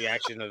gets the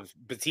reaction of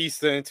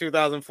Batista in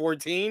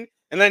 2014.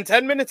 And then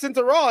 10 minutes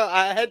into Raw,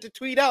 I had to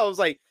tweet out. I was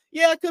like,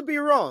 yeah, I could be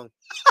wrong.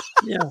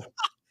 Yeah.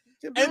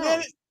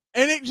 And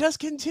it just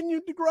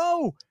continued to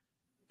grow.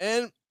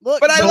 And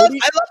look, but I love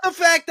the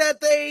fact that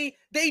they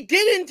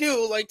didn't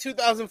do like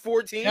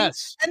 2014.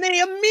 Yes. And they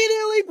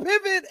immediately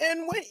pivot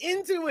and went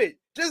into it.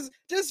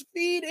 Just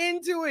feed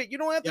into it. You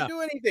don't have to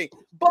do anything.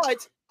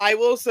 But I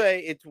will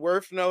say it's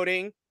worth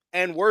noting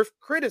and worth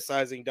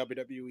criticizing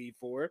WWE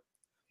for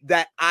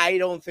that I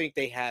don't think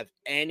they have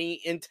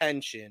any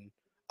intention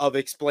of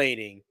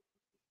explaining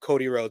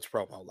Cody Rhodes'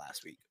 promo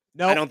last week.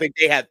 No, I don't think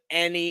they have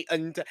any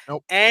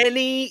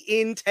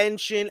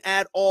intention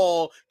at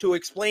all to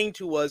explain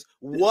to us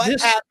what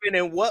happened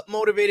and what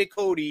motivated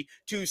Cody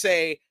to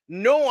say,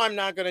 no, I'm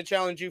not going to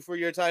challenge you for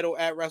your title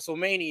at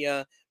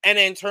WrestleMania, and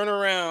then turn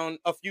around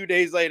a few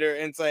days later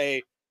and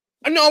say,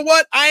 you know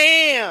what, I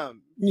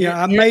am.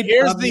 Yeah,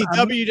 here's the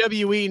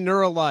WWE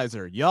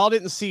neuralizer. Y'all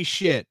didn't see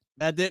shit.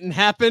 That didn't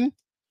happen.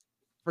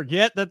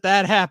 Forget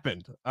that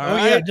happened. All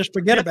right? Yeah, just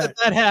forget about it.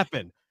 That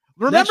happened.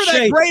 Remember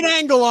that great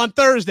angle on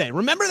Thursday.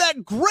 Remember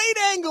that great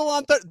angle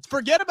on Thursday.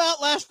 Forget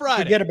about last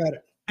Friday. Forget about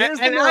it. Here's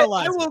the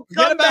neuralizer. I will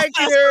come back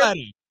here.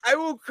 I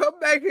will come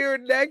back here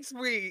next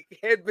week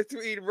and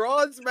between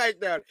Raw and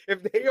SmackDown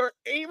if they are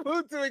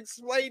able to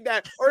explain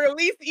that, or at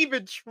least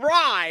even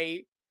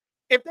try.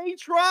 If they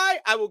try,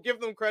 I will give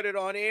them credit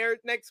on air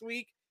next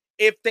week.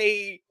 If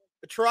they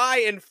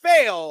try and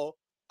fail,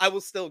 I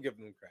will still give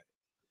them credit.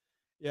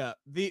 Yeah.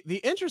 The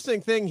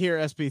interesting thing here,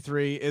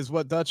 SP3, is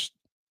what Dutch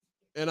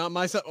and on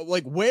myself,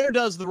 like, where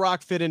does The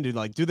Rock fit into?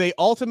 Like, do they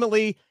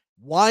ultimately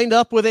wind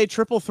up with a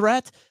triple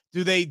threat?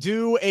 Do they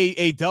do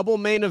a double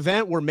main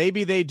event where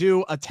maybe they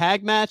do a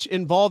tag match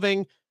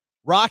involving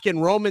Rock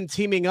and Roman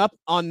teaming up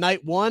on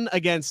night one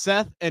against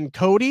Seth and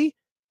Cody?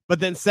 But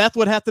then Seth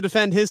would have to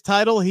defend his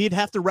title. He'd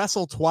have to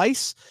wrestle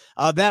twice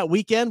that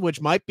weekend,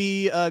 which might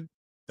be a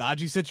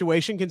dodgy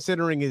situation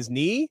considering his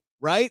knee,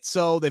 right?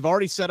 So they've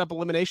already set up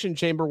Elimination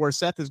Chamber where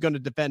Seth is going to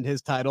defend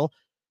his title.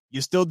 You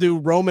still do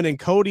Roman and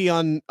Cody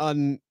on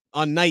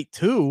on night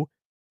 2,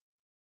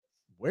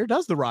 where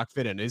does The Rock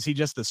fit in? Is he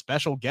just the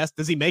special guest?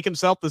 Does he make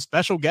himself the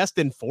special guest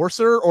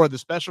enforcer or the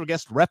special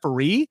guest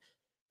referee?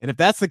 And if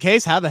that's the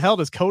case, how the hell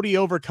does Cody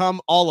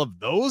overcome all of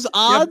those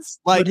odds?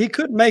 Yeah, but he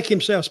couldn't make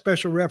himself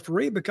special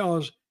referee,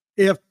 because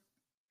if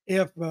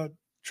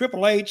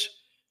Triple H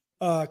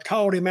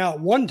called him out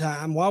one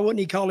time, why wouldn't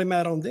he call him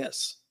out on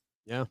this?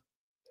 Yeah.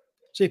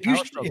 So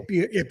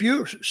if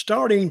you're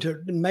starting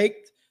to make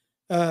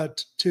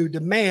to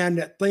demand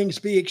that things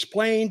be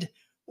explained,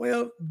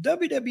 well,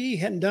 WWE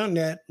hadn't done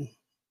that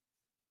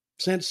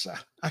since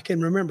I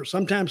can remember.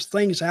 Sometimes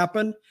things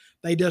happen.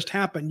 They just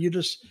happen.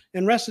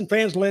 And wrestling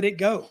fans let it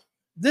go.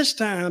 This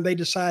time they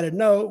decided,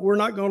 no, we're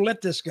not going to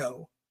let this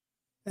go.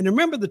 And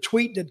remember the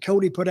tweet that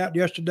Cody put out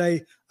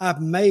yesterday,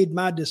 "I've made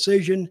my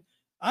decision."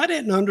 I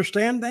didn't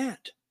understand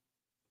that.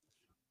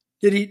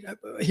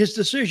 His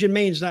decision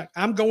means that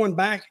I'm going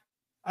back.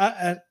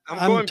 I'm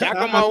going back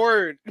on my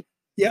word.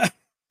 Yeah.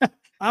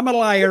 I'm a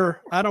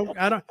liar.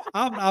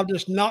 I'll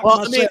just knock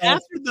myself. I mean,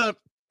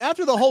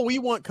 after the whole "we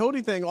want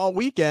Cody" thing all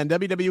weekend,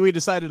 WWE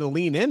decided to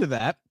lean into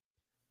that.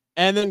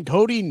 And then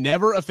Cody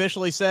never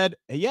officially said,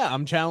 hey, yeah,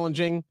 I'm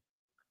challenging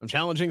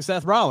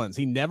Seth Rollins.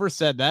 He never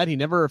said that. He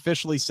never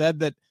officially said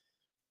that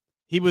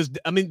he was.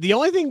 I mean, the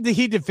only thing that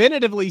he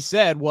definitively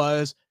said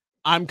was,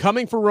 I'm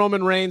coming for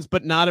Roman Reigns,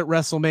 but not at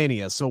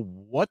WrestleMania. So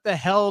what the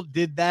hell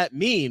did that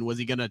mean? Was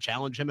he going to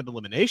challenge him at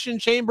Elimination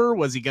Chamber?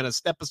 Was he going to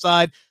step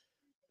aside?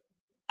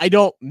 I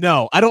don't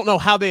know. I don't know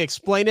how they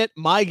explain it.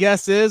 My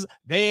guess is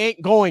they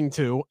ain't going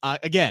to.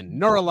 Again,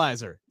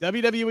 Neuralizer.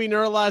 WWE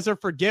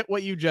Neuralizer, forget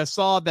what you just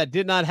saw. That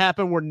did not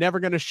happen. We're never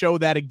going to show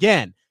that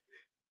again.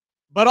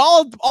 But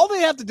all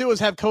they have to do is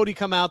have Cody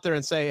come out there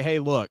and say, hey,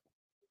 look,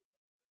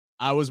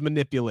 I was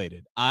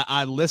manipulated.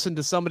 I listened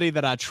to somebody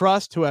that I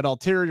trust who had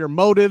ulterior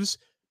motives,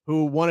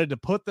 who wanted to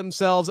put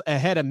themselves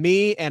ahead of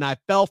me, and I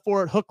fell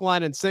for it hook,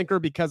 line, and sinker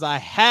because I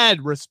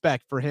had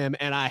respect for him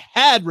and I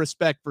had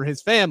respect for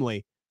his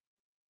family.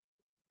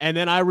 And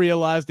then I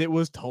realized it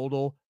was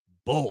total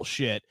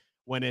bullshit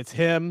when it's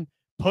him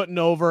putting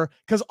over,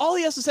 because all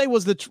he has to say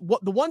was the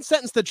one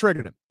sentence that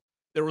triggered him.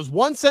 There was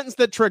one sentence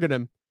that triggered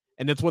him,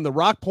 and it's when The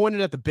Rock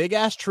pointed at the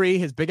big-ass tree,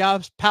 his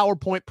big-ass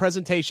PowerPoint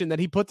presentation that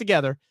he put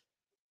together,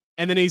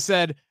 and then he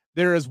said,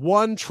 there is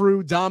one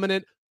true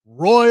dominant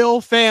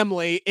royal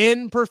family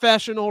in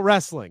professional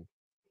wrestling.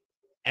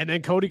 And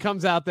then Cody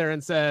comes out there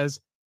and says,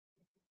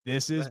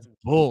 this is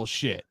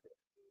bullshit.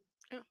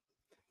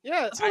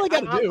 Yeah, that's all I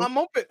got to do. I'm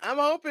hoping.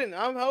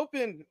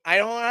 I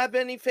don't have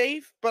any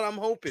faith, but I'm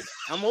hoping.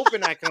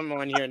 I come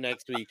on here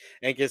next week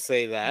and can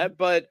say that.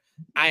 But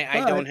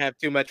I don't have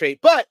too much faith.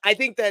 But I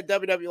think that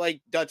WWE,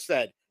 like Dutch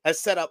said, has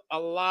set up a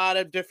lot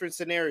of different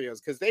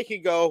scenarios, because they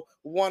could go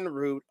one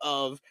route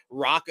of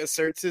Rock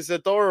asserts his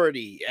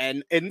authority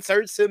and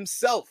inserts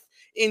himself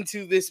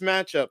into this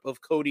matchup of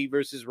Cody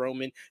versus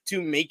Roman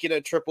to make it a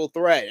triple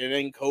threat. And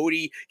then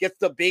Cody gets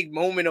the big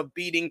moment of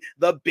beating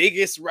the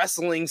biggest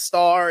wrestling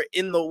star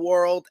in the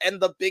world and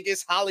the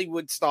biggest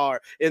Hollywood star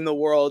in the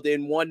world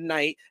in one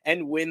night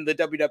and win the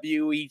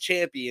WWE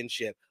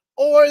Championship.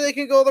 Or they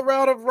can go the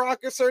route of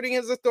Rock asserting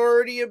his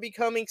authority and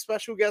becoming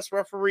special guest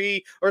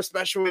referee or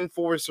special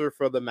enforcer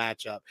for the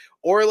matchup.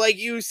 Or like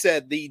you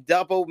said, the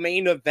double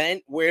main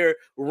event where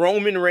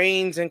Roman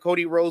Reigns and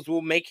Cody Rhodes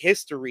will make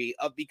history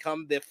of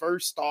become the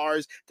first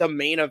stars to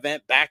main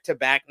event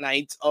back-to-back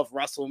nights of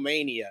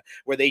WrestleMania,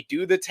 where they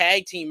do the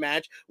tag team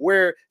match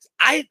where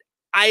I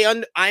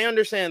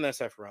understand that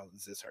Seth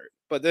Rollins is hurt,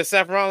 but the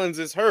Seth Rollins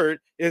is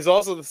hurt is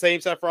also the same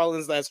Seth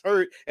Rollins that's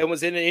hurt and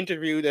was in an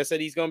interview that said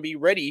he's going to be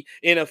ready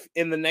in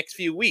the next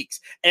few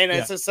weeks. And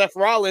it's a Seth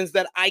Rollins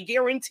that I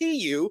guarantee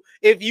you,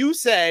 if you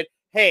said,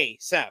 hey,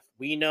 Seth,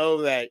 we know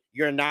that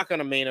you're not going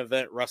to main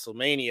event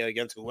WrestleMania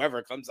against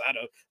whoever comes out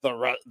of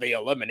the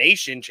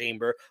Elimination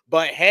Chamber,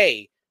 but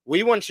hey,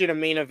 we want you to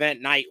main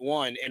event night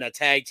one in a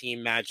tag team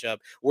matchup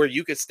where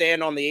you could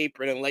stand on the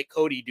apron and let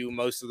Cody do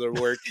most of the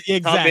work,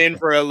 come in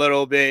for a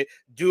little bit,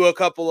 do a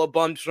couple of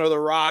bumps for The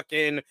Rock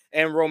and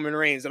Roman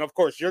Reigns. And of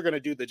course, you're going to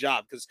do the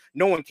job because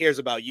no one cares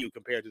about you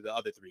compared to the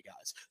other three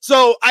guys.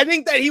 So I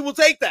think that he will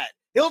take that.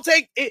 He'll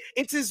take it.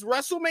 It's his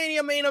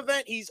WrestleMania main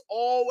event he's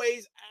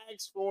always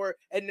asked for,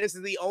 and this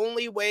is the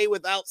only way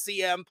without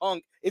CM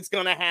Punk it's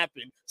going to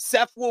happen.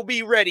 Seth will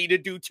be ready to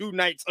do 2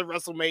 nights of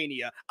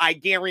WrestleMania. I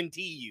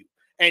guarantee you.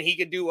 And he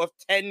can do a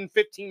 10,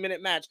 15-minute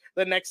match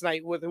the next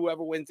night with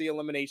whoever wins the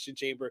Elimination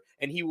Chamber,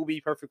 and he will be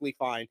perfectly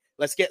fine.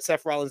 Let's get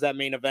Seth Rollins that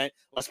main event.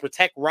 Let's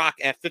protect Rock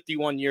at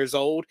 51 years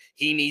old.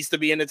 He needs to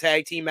be in the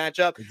tag team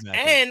matchup. Exactly.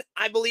 And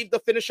I believe the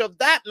finish of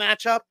that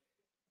matchup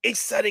is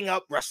setting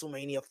up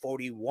WrestleMania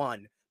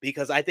 41,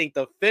 because I think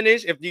the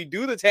finish, if you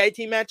do the tag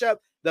team matchup,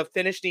 the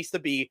finish needs to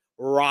be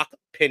Rock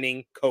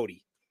pinning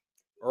Cody.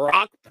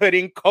 Rock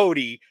putting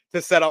Cody to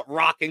set up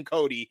Rock and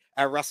Cody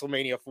at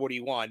WrestleMania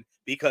 41,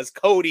 because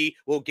Cody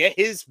will get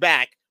his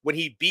back when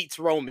he beats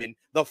Roman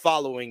the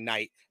following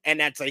night. And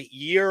that's a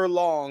year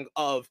long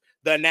of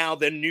the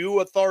new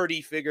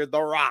authority figure, The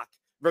Rock,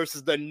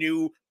 versus the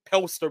new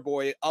poster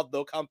boy of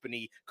the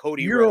company,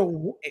 Cody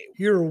Rhodes.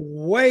 You're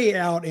way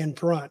out in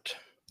front.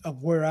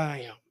 of where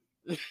I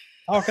am.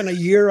 Talking a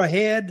year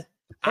ahead.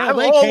 Hell,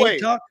 They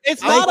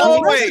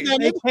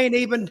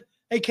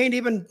can't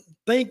even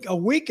think a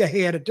week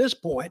ahead at this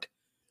point.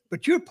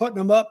 But you're putting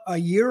them up a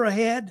year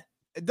ahead.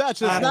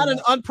 Dutch, it's not an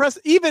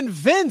unprecedented.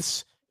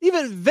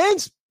 Even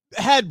Vince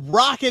had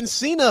Rock and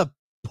Cena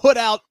put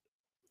out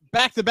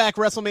back-to-back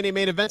WrestleMania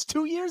main events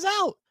 2 years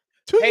out.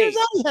 2 years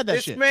out, he had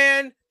that shit.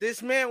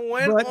 This man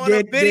went on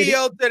a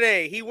video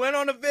today. He went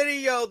on a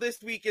video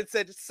this week and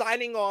said,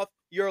 signing off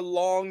your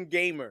long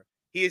gamer.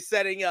 He is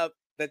setting up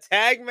the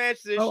tag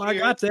match this year. I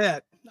got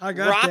that.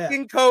 Rock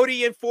and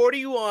Cody in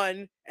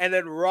 41, and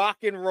then Rock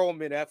and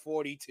Roman at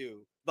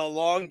 42. The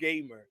long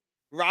gamer.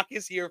 Rock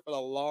is here for the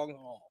long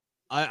haul.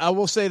 I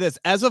will say this,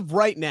 as of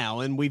right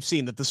now, and we've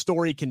seen that the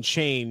story can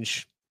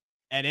change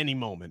at any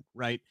moment,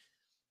 right?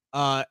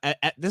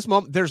 At this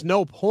moment, there's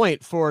no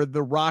point for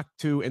The Rock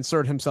to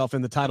insert himself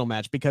in the title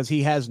match because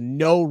he has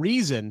no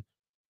reason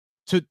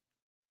to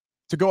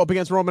go up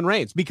against Roman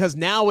Reigns, because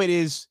now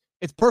it's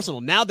personal.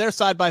 Now they're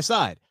side by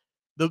side.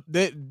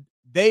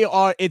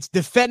 It's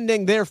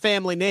defending their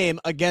family name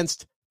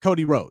against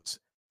Cody Rhodes.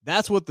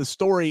 That's what the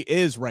story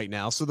is right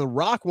now. So The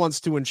Rock wants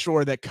to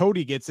ensure that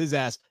Cody gets his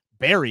ass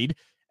buried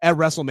at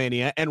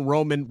WrestleMania and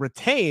Roman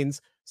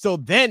retains, so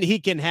then he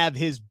can have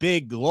his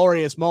big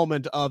glorious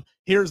moment of,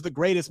 here's the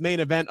greatest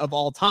main event of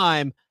all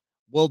time.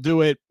 We'll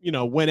do it,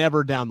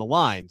 whenever down the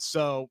line.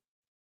 So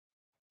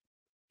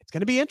it's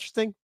going to be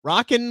interesting.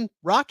 Rock and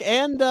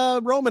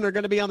Roman are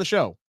going to be on the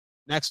show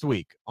next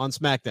week on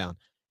SmackDown,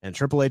 and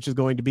Triple H is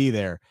going to be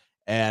there.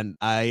 And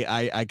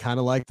I kind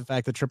of like the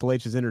fact that Triple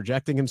H is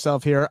interjecting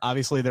himself here.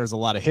 Obviously, there's a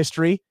lot of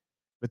history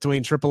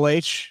between Triple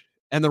H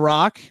and The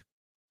Rock.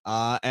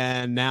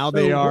 And now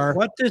they are.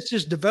 What this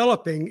is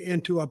developing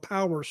into a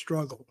power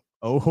struggle.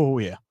 Oh,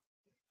 yeah.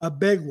 A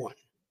big one.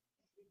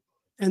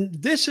 And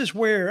this is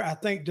where I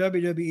think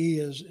WWE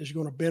is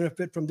going to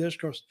benefit from this,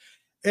 because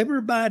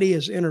everybody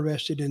is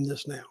interested in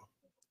this now,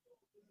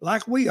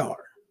 like we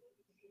are.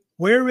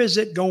 Where is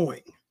it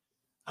going?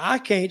 I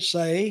can't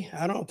say.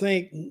 I don't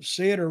think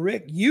Sid or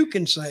Rick, you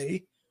can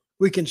say.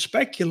 We can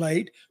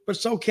speculate, but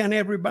so can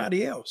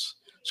everybody else.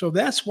 So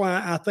that's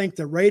why I think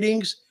the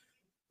ratings,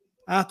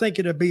 I think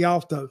it'll be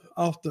off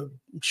the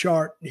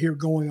chart here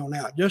going on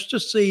out, just to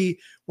see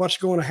what's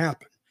going to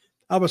happen.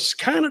 I was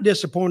kind of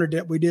disappointed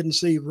that we didn't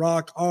see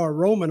Rock or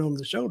Roman on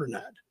the show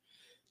tonight,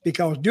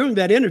 because during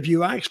that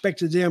interview, I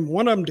expected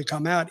one of them to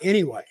come out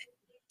anyway.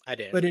 I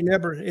did, but it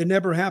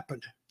never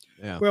happened.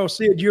 Yeah. Well,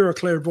 Sid, you're a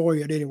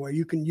clairvoyant anyway.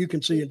 You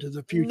can see into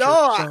the future.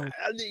 No, so.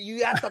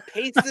 You have to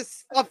pace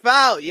this stuff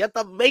out. You have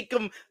to make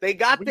them. They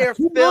got their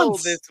fill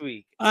this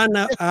week. I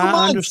know.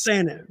 I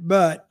understand it,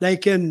 but they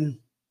can.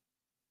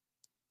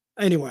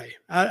 Anyway,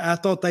 I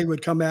thought they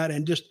would come out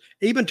and just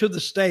even to the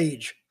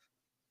stage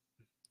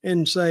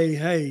and say,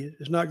 hey,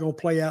 it's not going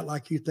to play out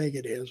like you think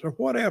it is, or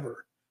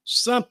whatever.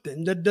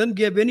 Something that doesn't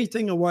give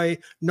anything away.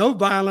 No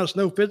violence,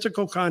 no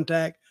physical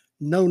contact,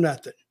 no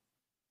nothing.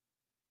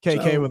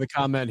 KK with a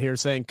comment here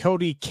saying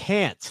Cody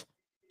can't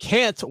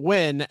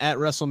win at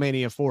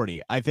WrestleMania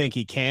 40. I think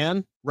he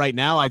can. Right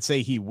now, I'd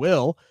say he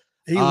will.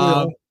 He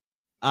will.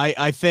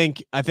 I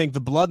think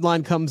the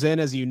bloodline comes in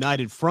as a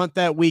united front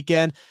that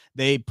weekend.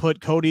 They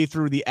put Cody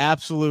through the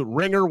absolute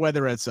ringer,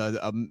 whether it's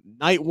a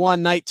night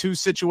 1, night 2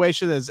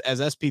 situation as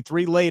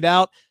SP3 laid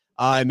out.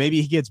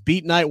 Maybe he gets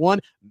beat night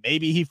 1.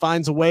 Maybe he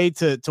finds a way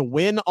to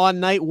win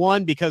on night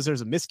 1 because there's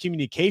a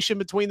miscommunication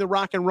between The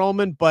Rock and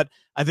Roman. But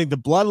I think the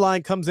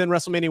bloodline comes in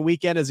WrestleMania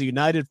weekend as a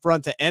united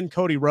front to end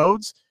Cody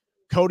Rhodes.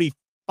 Cody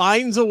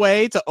finds a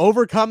way to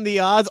overcome the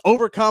odds,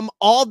 overcome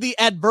all the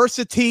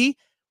adversity,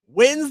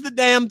 wins the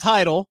damn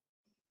title,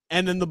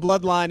 and then the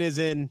bloodline is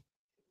in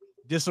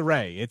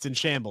disarray. It's in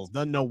shambles.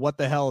 Doesn't know what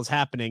the hell is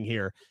happening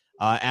here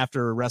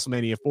after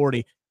WrestleMania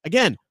 40.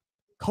 Again,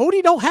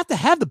 Cody don't have to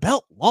have the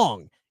belt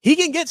long. He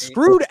can get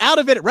screwed out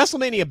of it at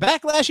WrestleMania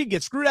Backlash. He can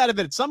get screwed out of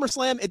it at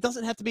SummerSlam. It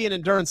doesn't have to be an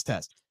endurance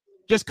test.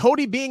 Just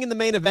Cody being in the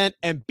main event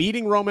and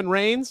beating Roman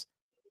Reigns.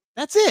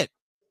 That's it.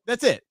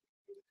 That's it.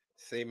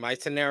 See, my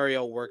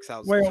scenario works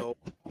out so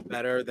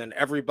better than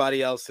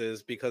everybody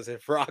else's, because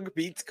if Rock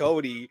beats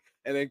Cody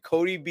and then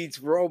Cody beats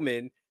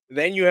Roman,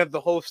 then you have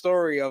the whole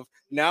story of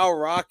now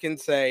Rock can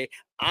say,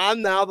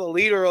 I'm now the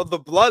leader of the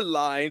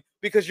bloodline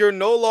because you're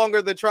no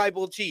longer the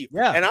tribal chief.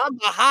 Yeah. And I'm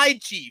the high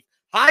chief.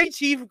 High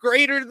chief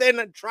greater than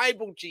a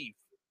tribal chief.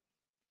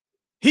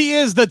 He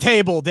is the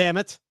table, damn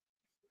it.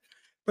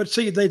 But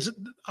see,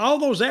 all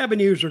those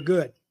avenues are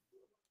good.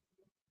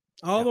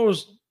 All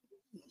those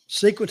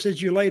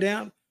sequences you laid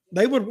out,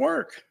 they would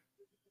work,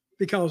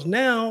 because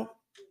now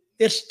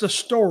it's the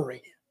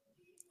story.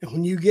 And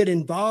when you get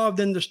involved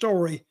in the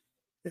story,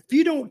 if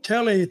you don't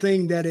tell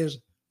anything that is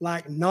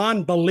like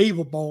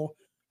non-believable,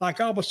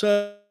 like all of a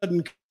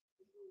sudden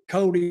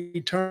Cody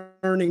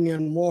turning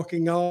and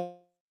walking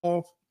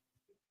off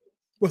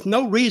with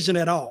no reason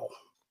at all.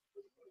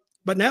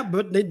 But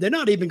they're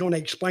not even going to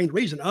explain the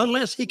reason,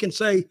 unless he can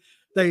say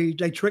they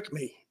tricked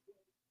me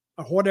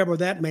or whatever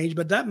that means.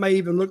 But that may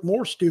even look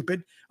more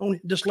stupid.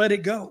 Just let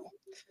it go.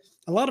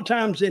 A lot of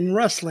times in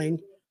wrestling,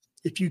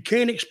 If you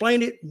can't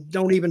explain it,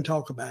 don't even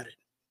talk about it.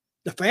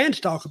 The fans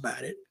talk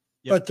about it,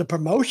 but the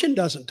promotion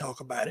doesn't talk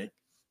about it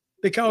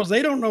because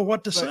they don't know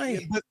what to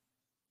say.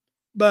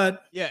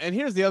 But yeah, and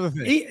here's the other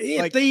thing: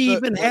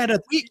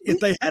 if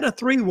they had a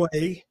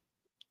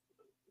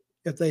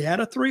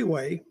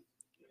three-way,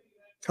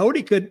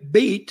 Cody could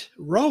beat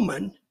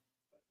Roman.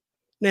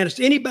 Now it's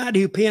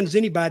anybody who pins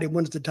anybody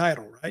wins the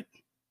title, right?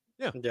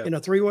 Yeah. In a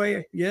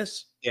three-way,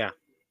 yes. Yeah.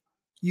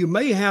 You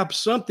may have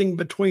something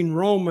between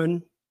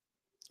Roman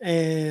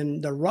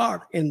and The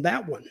Rock in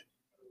that one.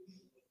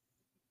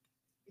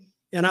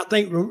 And I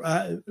think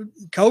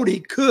Cody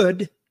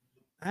could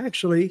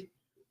actually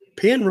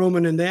pin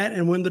Roman in that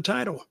and win the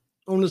title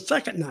on the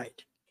second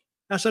night.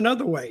 That's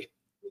another way.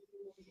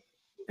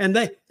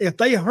 And if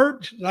they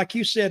hurt, like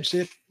you said,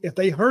 Sid, if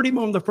they hurt him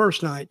on the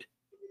first night,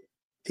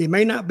 he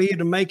may not be able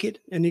to make it.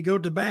 And he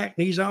goes to back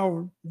and he's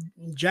all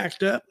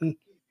jacked up. And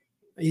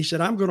he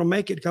said, I'm going to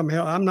make it come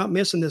hell. I'm not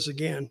missing this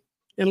again.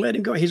 And let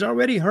him go. He's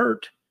already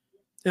hurt.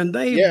 And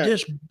they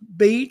just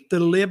beat the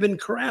living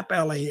crap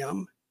out of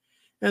him.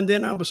 And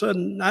then all of a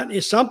sudden,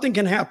 if something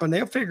can happen,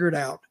 they'll figure it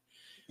out.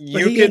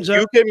 You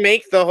can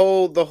make the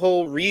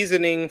whole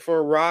reasoning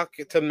for Rock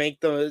to make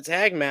the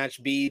tag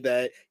match be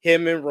that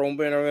him and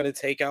Roman are going to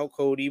take out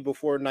Cody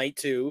before night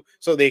 2,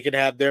 so they could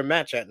have their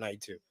match at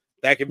night 2.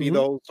 That could be the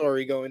whole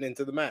story going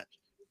into the match.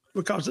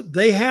 Because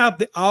they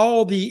have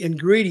all the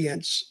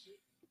ingredients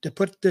to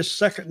put this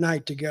second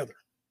night together.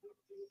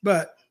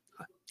 But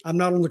I'm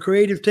not on the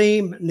creative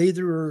team,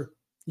 neither are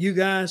you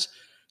guys.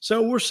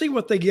 So we'll see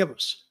what they give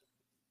us.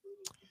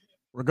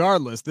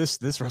 Regardless, this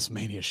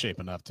WrestleMania is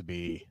shaping up to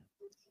be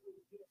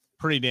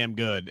pretty damn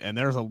good. And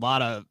there's a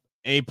lot of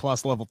A+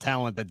 level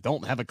talent that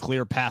don't have a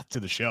clear path to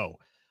the show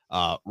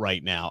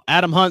right now.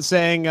 Adam Hunt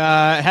saying,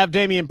 have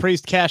Damian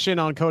Priest cash in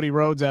on Cody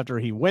Rhodes after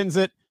he wins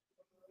it.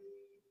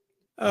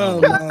 Oh,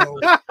 no.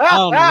 I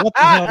don't know what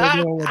the hell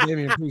they're doing with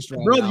Damian Priest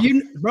right now.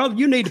 Brother,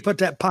 you need to put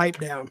that pipe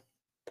down.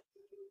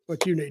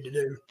 What you need to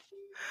do.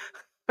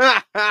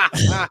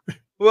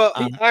 Well,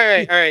 all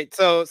right.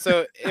 So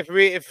if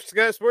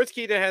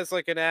Sportskeeda has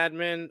like an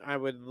admin, I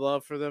would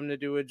love for them to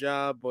do a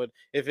job. But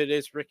if it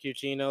is Rick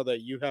Ucchino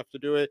that you have to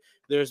do it,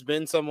 there's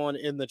been someone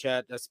in the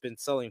chat that's been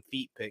selling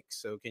feet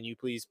pics. So can you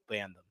please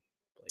ban them,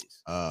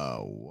 please?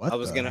 What?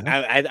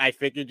 I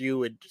figured you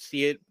would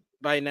see it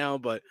by now,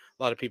 but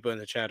a lot of people in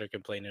the chat are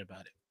complaining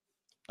about it.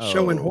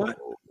 Showing what?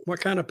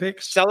 What kind of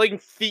pics? Selling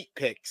feet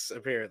pics.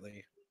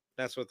 Apparently,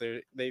 that's what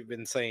they've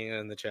been saying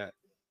in the chat.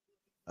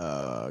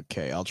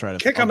 Okay, I'll try to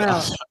kick them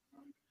out.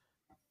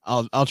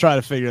 I'll try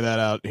to figure that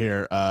out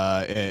here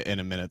in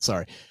a minute.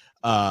 Sorry.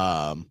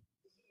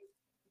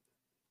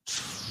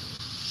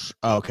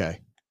 Okay.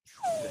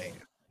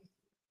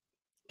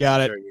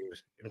 Got it.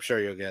 I'm sure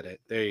you'll get it.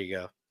 There you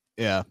go.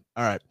 Yeah.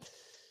 All right.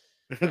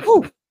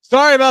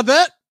 Sorry about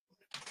that.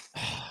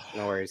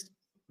 No worries.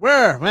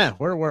 Where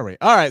were we?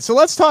 All right, so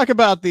let's talk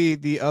about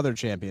the other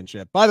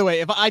championship. By the way,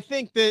 if I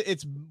think that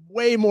it's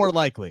way more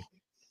likely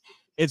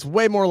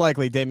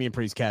Damian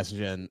Priest cashes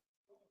in,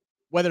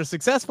 whether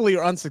successfully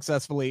or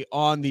unsuccessfully,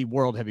 on the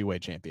World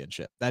Heavyweight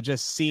Championship. That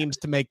just seems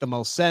to make the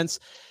most sense.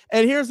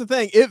 And here's the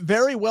thing. It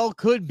very well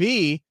could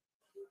be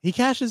he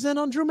cashes in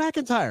on Drew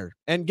McIntyre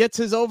and gets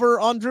his over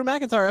on Drew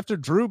McIntyre after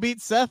Drew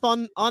beats Seth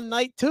on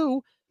night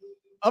 2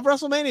 of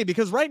WrestleMania.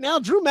 Because right now,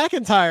 Drew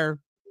McIntyre,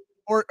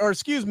 or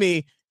excuse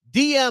me,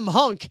 DM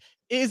Hunk,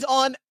 is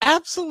on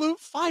absolute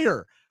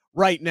fire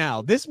right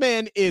now. This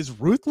man is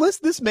ruthless.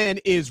 This man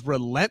is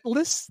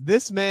relentless.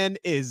 This man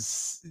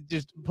is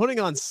just putting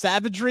on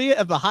savagery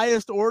of the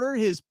highest order.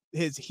 His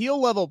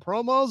heel level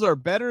promos are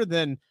better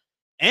than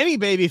any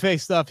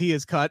babyface stuff he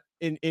has cut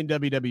in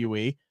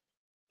WWE.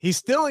 He's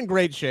still in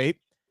great shape.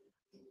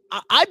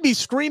 I'd be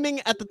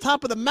screaming at the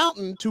top of the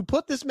mountain to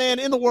put this man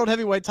in the World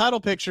Heavyweight title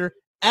picture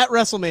at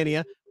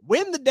WrestleMania,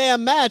 win the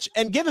damn match,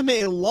 and give him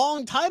a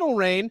long title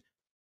reign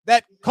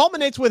that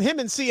culminates with him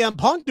and CM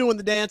Punk doing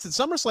the dance at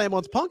SummerSlam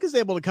once Punk is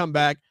able to come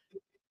back.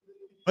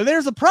 But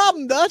there's a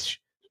problem,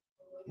 Dutch.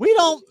 We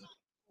don't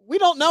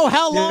know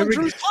how long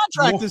Drew's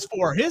contract is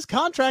for. His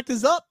contract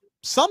is up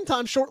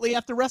sometime shortly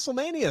after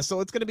WrestleMania,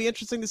 so it's going to be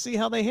interesting to see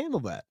how they handle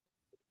that.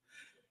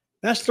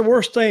 That's the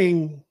worst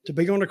thing, to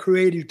be on a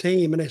creative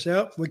team and they say,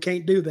 oh, we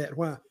can't do that.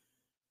 Why?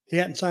 He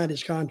hadn't signed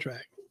his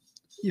contract.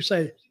 You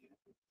say,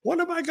 what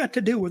have I got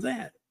to do with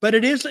that? But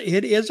it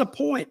is a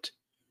point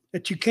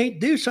that you can't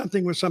do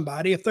something with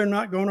somebody if they're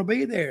not going to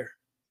be there.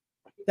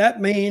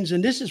 That means,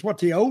 and this is what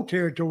the old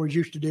territories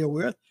used to deal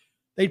with,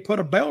 they'd put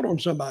a belt on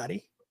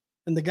somebody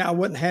and the guy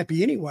wasn't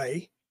happy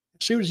anyway.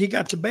 As soon as he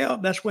got the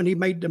belt, that's when he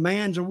made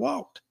demands and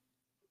walked.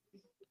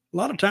 A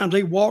lot of times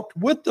they walked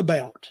with the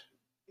belt.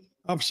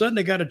 All of a sudden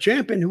they got a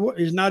champion who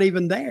is not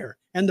even there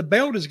and the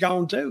belt is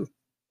gone too.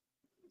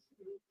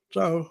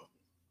 So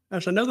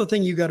that's another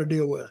thing you got to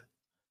deal with.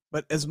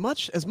 But as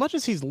much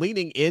as he's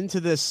leaning into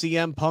this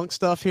CM Punk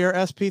stuff here,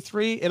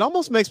 SP3, it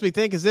almost makes me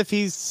think as if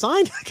he's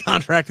signed a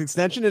contract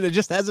extension and it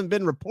just hasn't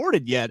been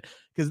reported yet,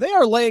 because they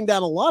are laying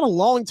down a lot of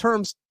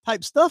long-term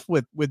type stuff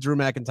with Drew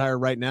McIntyre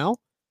right now.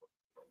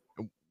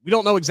 we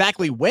don't know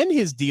exactly when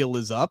his deal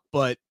is up,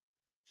 but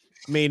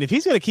I mean, if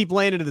he's going to keep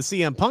laying into the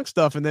CM Punk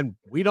stuff and then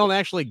we don't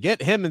actually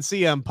get him and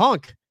CM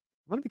Punk,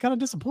 I'm going to be kind of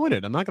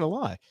disappointed. I'm not going to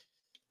lie.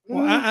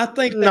 Well, I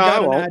think they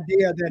got an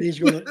idea that he's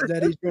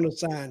gonna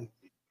sign.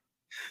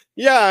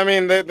 Yeah, I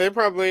mean they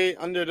probably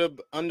under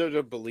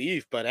the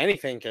belief, but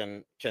anything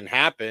can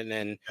happen.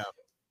 And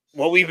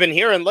what we've been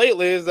hearing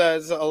lately is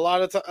that a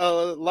lot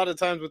of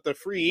times with the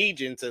free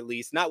agents, at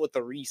least not with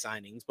the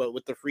re-signings, but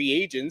with the free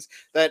agents,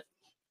 that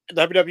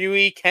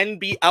WWE can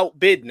be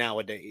outbid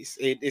nowadays.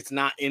 It's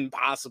not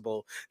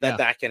impossible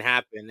that can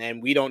happen.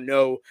 And we don't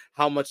know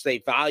how much they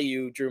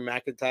value Drew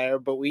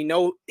McIntyre, but we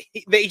know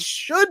they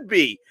should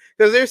be,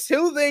 because there's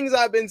two things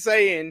I've been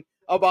saying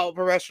about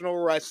professional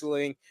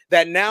wrestling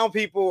that now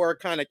people are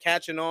kind of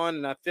catching on.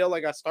 And I feel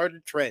like I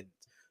started trends.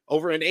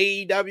 Over in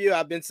AEW,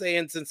 I've been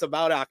saying since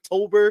about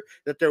October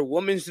that their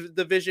women's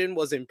division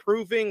was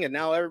improving, and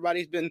now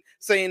everybody's been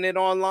saying it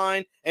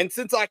online. And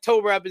since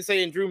October, I've been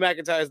saying Drew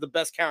McIntyre is the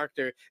best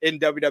character in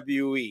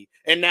WWE,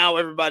 and now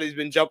everybody's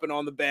been jumping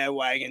on the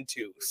bandwagon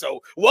too.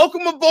 So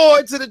welcome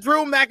aboard to the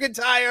Drew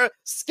McIntyre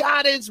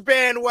Scottish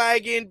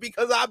bandwagon,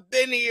 because I've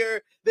been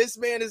here. This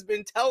man has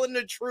been telling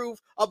the truth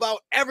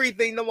about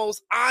everything, the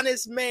most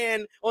honest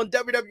man on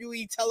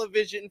WWE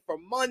television for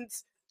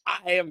months.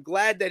 I am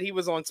glad that he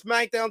was on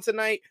SmackDown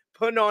tonight,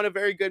 putting on a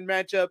very good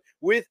matchup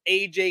with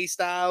AJ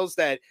Styles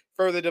that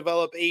further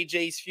developed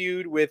AJ's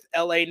feud with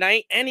LA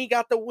Knight, and he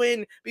got the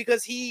win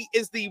because he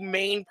is the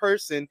main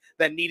person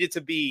that needed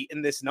to be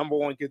in this number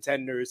one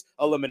contenders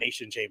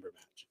Elimination Chamber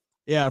match.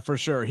 Yeah, for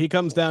sure. He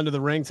comes down to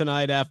the ring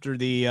tonight after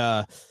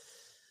the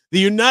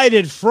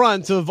united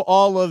front of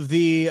all of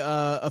the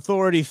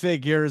authority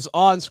figures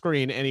on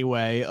screen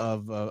anyway,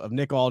 of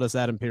Nick Aldis,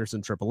 Adam Pearce,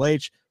 and Triple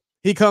H.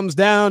 He comes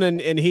down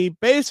and he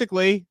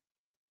basically,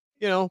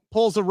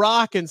 pulls a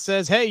rock and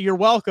says, hey, you're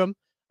welcome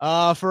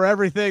for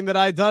everything that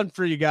I've done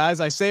for you guys.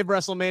 I saved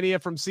WrestleMania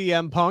from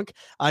CM Punk.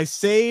 I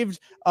saved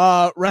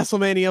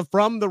WrestleMania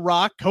from The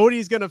Rock.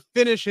 Cody's going to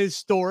finish his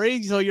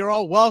story, so you're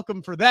all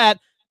welcome for that.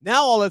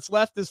 Now all that's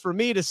left is for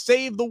me to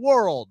save the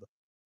world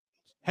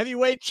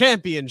heavyweight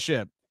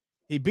championship.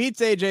 He beats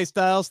AJ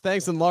Styles,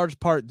 thanks in large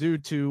part due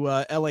to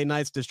LA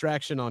Knight's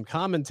distraction on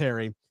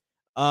commentary.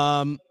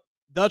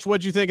 Dutch,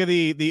 what'd you think of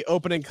the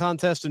opening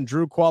contest and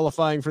Drew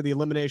qualifying for the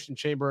Elimination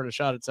Chamber and a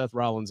shot at Seth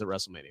Rollins at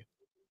WrestleMania?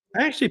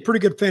 Actually, pretty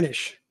good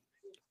finish.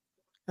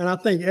 And I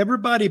think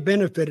everybody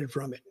benefited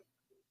from it.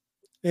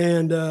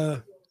 And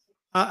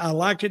I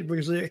liked it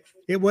because it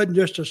wasn't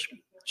just a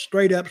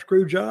straight up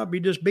screw job. He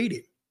just beat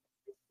him.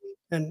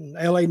 And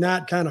LA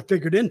Knight kind of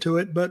figured into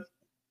it, but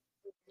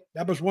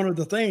that was one of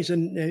the things.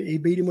 And he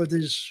beat him with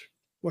his,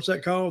 what's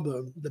that called?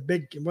 The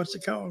big, what's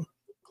it called?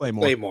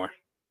 Claymore.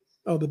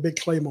 Oh, the big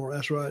Claymore.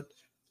 That's right.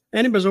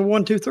 And it was a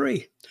 1, 2,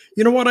 3.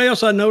 You know what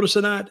else I noticed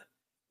tonight?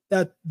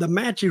 That the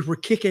matches were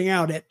kicking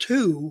out at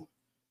 2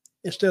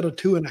 instead of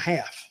 2.5.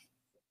 I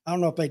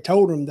don't know if they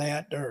told him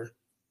that,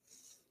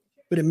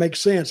 but it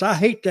makes sense. I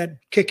hate that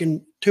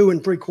kicking 2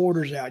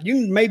 3/4 out. You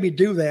can maybe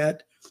do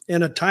that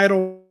in a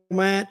title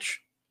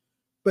match,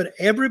 but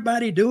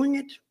everybody doing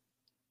it,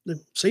 they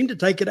seem to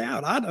take it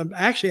out. I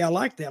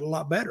like that a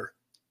lot better.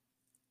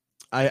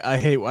 I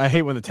hate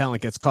when the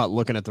talent gets caught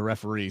looking at the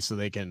referee so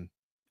they can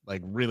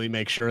really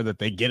make sure that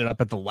they get it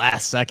up at the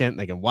last second.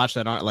 They can watch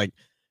that on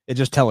it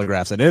just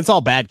telegraphs it. And it's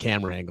all bad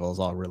camera angles,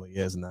 all it really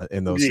is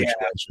in those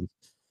situations.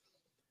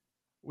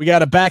 We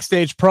got a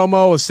backstage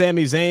promo with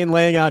Sami Zayn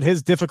laying out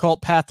his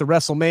difficult path to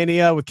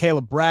WrestleMania with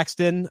Caleb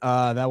Braxton.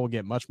 That will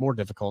get much more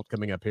difficult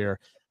coming up here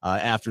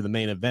after the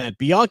main event.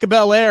 Bianca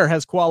Belair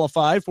has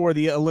qualified for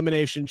the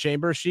Elimination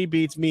Chamber. She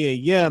beats Mia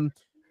Yim.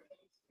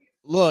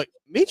 Look,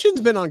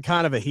 Michin's been on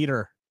kind of a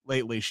heater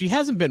lately. She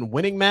hasn't been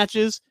winning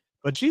matches,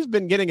 but she's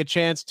been getting a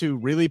chance to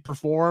really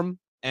perform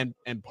and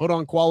put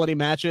on quality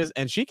matches,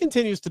 and she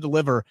continues to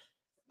deliver.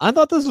 I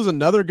thought this was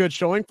another good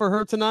showing for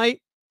her tonight.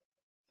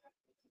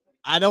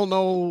 I don't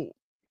know,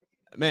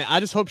 man. I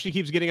just hope she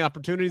keeps getting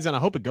opportunities, and I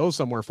hope it goes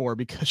somewhere for her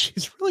because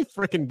she's really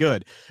freaking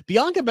good.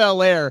 Bianca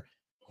Belair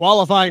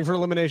qualifying for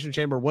Elimination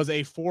Chamber was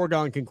a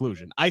foregone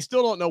conclusion. I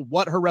still don't know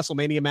what her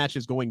WrestleMania match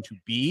is going to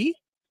be.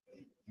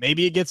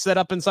 Maybe it gets set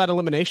up inside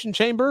Elimination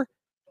Chamber.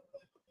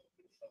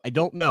 I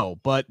don't know,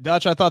 but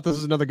Dutch, I thought this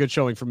was another good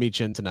showing for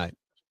Michin tonight.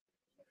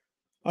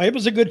 Oh, it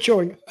was a good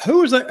showing.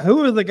 Who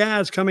are the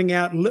guys coming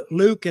out?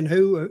 Luke and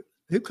who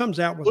comes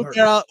out with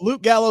her?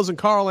 Luke Gallows and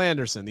Carl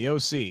Anderson, the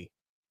OC.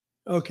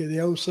 Okay, the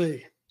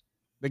OC.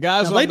 The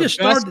guys now, on the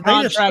best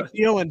contract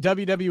deal in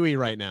WWE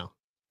right now.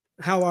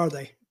 How are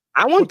they?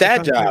 I want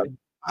that job.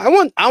 I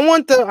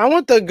want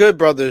the Good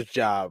Brothers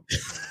job.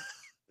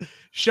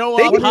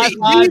 Show up, high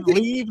five,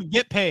 leave,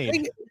 get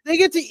paid. They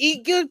get to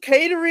eat good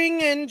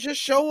catering and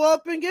just show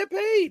up and get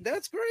paid.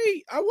 That's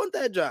great. I want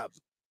that job.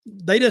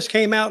 They just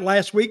came out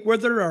last week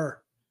with her,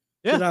 or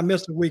did I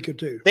miss a week or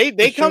two?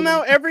 They come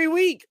out every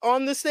week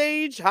on the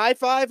stage, high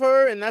five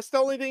her, and that's the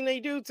only thing they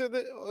do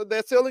to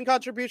that's the only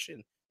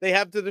contribution they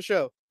have to the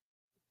show.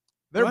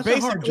 They're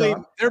basically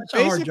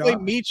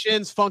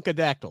Michin's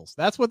Funkadactyls.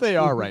 That's what they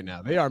are right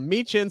now. They are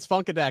Michin's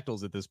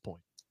Funkadactyls at this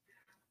point.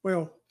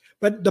 Well,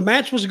 but the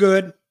match was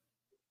good,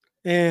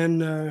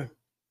 and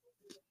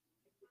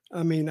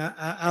I mean,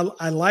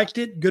 I liked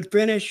it. Good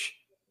finish.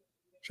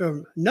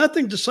 So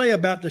nothing to say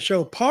about the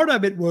show. Part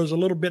of it was a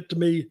little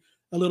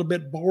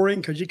bit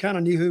boring because you kind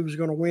of knew who was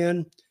going to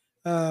win.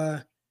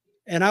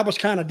 And I was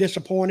kind of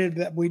disappointed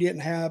that we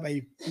didn't have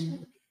a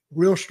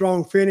real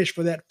strong finish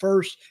for that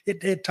first.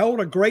 It told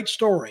a great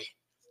story.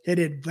 It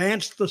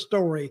advanced the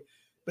story,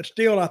 but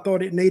still I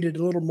thought it needed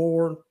a little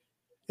more.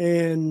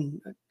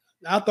 And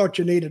I thought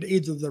you needed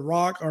either The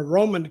Rock or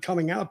Roman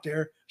coming out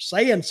there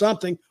saying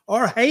something,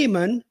 or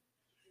Heyman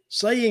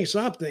saying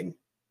something.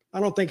 I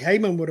don't think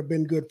Heyman would have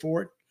been good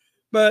for it,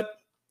 but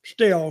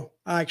still,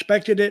 I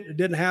expected it. It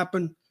didn't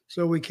happen,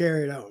 so we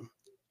carried on.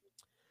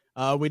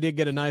 We did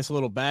get a nice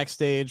little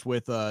backstage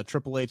with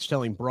Triple H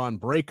telling Braun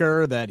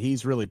Breaker that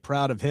he's really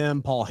proud of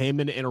him. Paul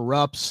Heyman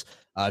interrupts.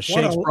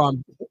 Shakes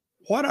Braun.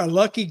 What a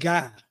lucky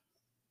guy.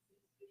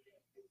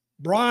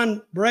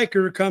 Braun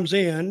Breaker comes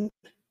in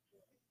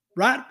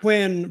right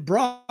when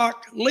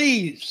Brock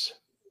leaves.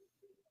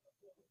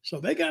 So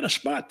they got a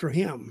spot for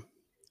him.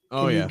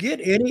 Oh, Can yeah. you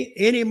get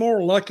any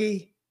more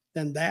lucky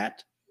than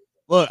that?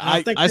 Look,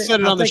 I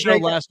said it on the show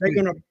last week.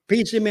 They're going to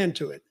piece him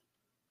into it.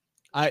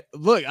 I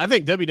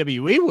think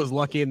WWE was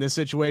lucky in this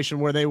situation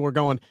where they were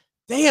going,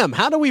 damn,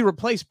 how do we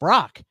replace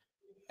Brock?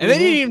 And they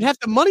didn't even have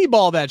to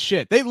moneyball that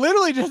shit. They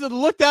literally just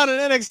look down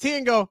at NXT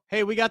and go,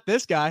 hey, we got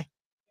this guy.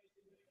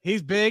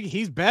 He's big.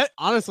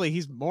 Honestly,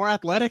 he's more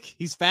athletic.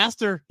 He's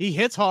faster. He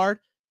hits hard.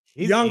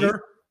 He's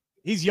younger.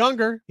 He's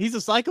younger. He's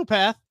a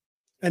psychopath.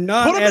 And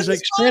not as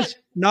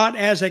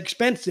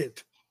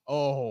expensive.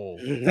 Oh,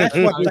 that's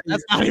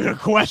not even a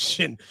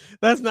question.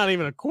 That's not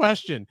even a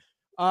question.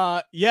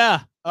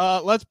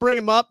 Let's bring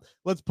him up.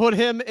 Let's put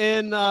him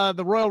in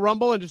the Royal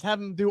Rumble and just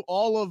have him do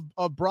all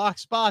of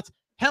Brock's spots.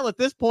 Hell, at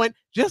this point,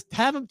 just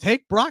have him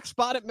take Brock's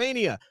spot at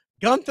Mania.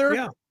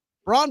 Gunther,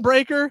 Braun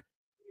Breaker,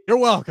 you're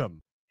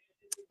welcome.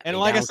 And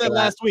like I said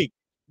last week,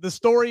 the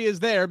story is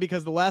there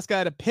because the last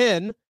guy to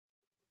pin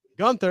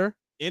Gunther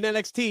in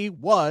NXT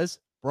was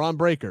Braun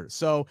Breaker.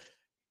 So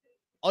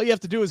all you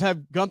have to do is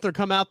have Gunther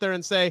come out there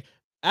and say,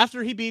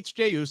 after he beats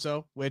Jey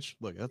Uso, which,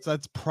 look,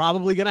 that's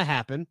probably going to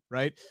happen,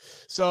 right?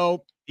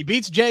 So he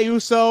beats Jey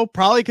Uso,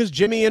 probably because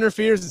Jimmy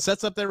interferes and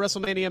sets up their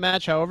WrestleMania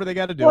match, however they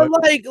got to do it.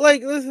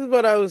 Like this is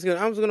what I was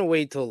gonna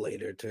wait till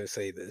later to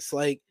say this.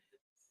 Like,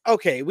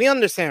 okay, we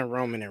understand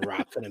Roman and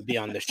Rock couldn't be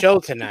on the show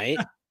tonight.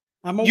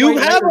 You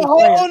have a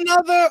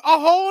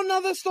whole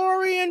nother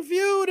story and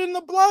feud in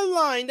the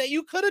bloodline that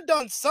you could have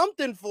done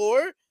something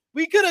for.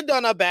 We could have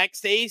done a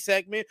backstage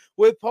segment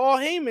with Paul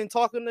Heyman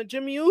talking to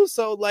Jimmy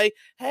Uso, like,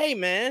 hey,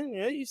 man,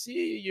 you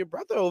see your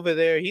brother over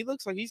there. He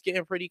looks like he's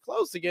getting pretty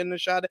close to getting a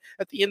shot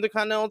at the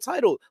Intercontinental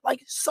title.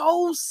 Like,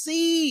 sow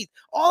seed.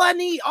 All I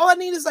need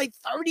is like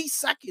 30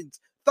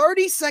 seconds.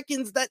 30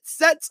 seconds that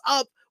sets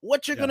up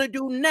what you're going to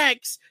do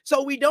next.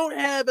 So we don't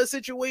have a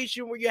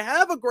situation where you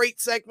have a great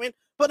segment,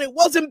 but it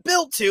wasn't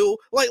built to,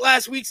 like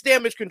last week's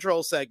Damage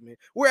Control segment,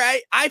 where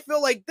I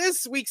feel like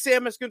this week's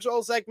Damage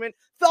Control segment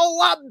felt a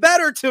lot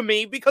better to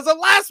me because of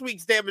last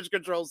week's Damage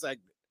Control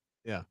segment.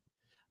 Yeah.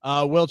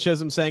 Will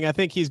Chisholm saying, I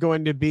think he's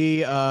going to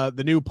be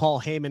the new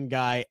Paul Heyman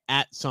guy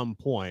at some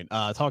point.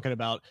 Talking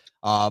about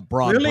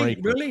Braun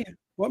Breaker. Really?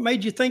 What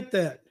made you think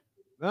that?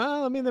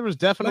 I mean, there was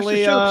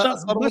definitely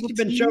must have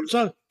been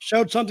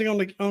showed something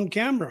on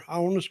camera,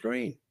 on the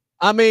screen.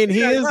 I mean,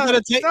 he is going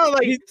to take.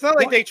 It's not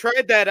like they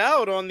tried that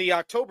out on the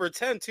October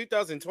 10,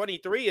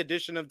 2023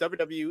 edition of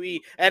WWE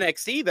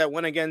NXT that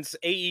went against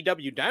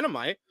AEW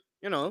Dynamite.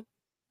 You know,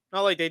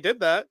 not like they did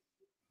that.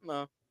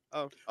 No.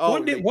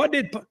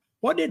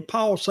 What did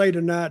Paul say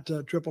tonight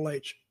to Triple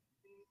H?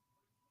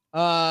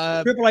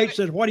 Triple H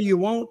said, "What do you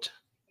want?"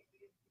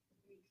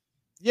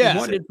 Yeah.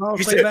 What did Paul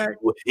say back?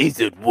 He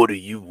said, "What do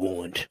you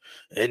want?"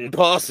 And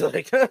Paul's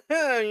like, you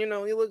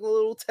look a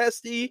little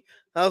testy.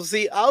 I'll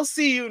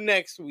see you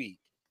next week.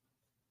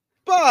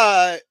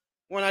 But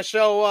when I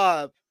show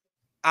up,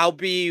 I'll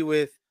be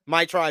with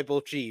my tribal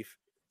chief,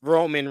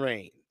 Roman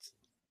Reigns.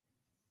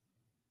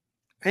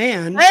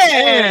 And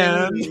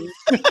The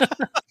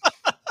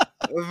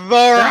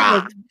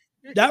Rock.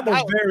 That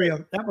was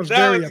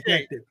very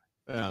effective.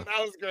 Yeah. That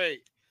was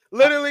great.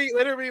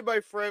 Literally, my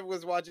friend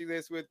was watching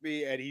this with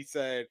me, and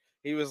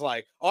he was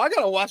like, "Oh, I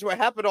gotta watch what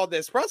happened on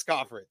this press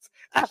conference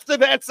after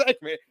that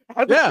segment."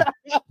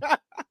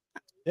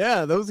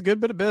 Yeah, that was a good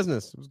bit of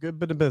business. It was a good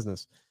bit of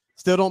business.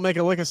 Still don't make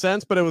a lick of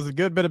sense, but it was a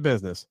good bit of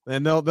business,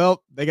 and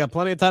they got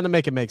plenty of time to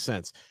make it make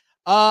sense.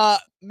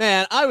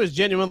 Man, I was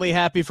genuinely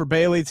happy for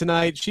Bayley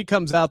tonight. She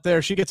comes out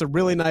there, she gets a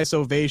really nice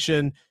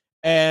ovation,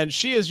 and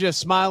she is just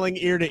smiling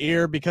ear to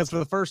ear because for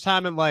the first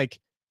time in like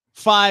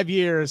 5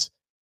 years,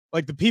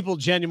 like the people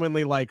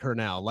genuinely like her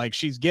now. Like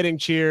she's getting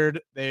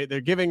cheered.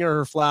 They're giving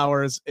her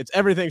flowers. It's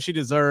everything she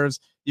deserves.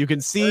 You can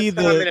see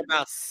in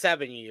about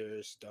 7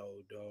 years, though,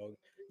 dog.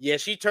 Yeah,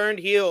 she turned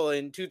heel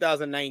in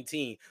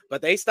 2019,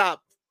 but they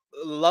stopped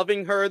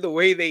loving her the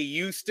way they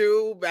used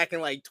to back in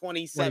like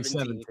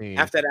 2017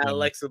 after that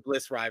Alexa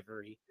Bliss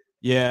rivalry.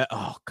 Yeah.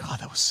 Oh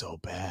God, that was so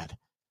bad.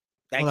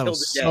 That that killed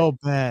was it dead. so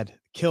bad.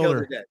 Killed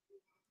her. It dead.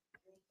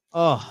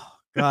 Oh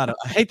God,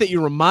 I hate that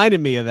you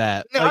reminded me of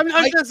that. No, Like,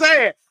 I'm just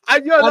saying. I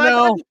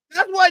know.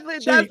 That's why.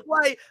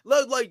 See-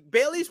 Look, like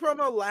Bailey's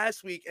promo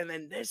last week, and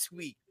then this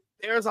week,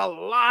 there's a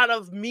lot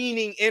of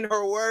meaning in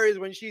her words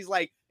when she's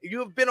like,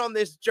 "You've been on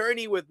this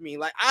journey with me."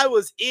 Like I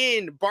was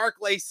in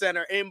Barclays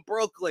Center in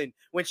Brooklyn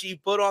when she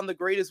put on the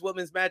greatest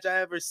women's match I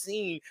ever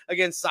seen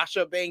against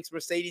Sasha Banks,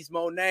 Mercedes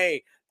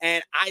Moné.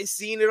 And I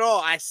seen it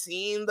all. I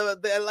seen the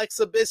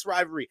Alexa Bliss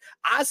rivalry.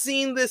 I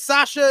seen the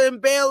Sasha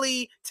and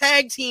Bailey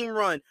tag team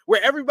run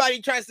where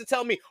everybody tries to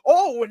tell me,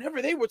 oh,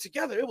 whenever they were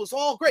together, it was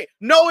all great.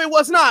 No, it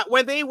was not.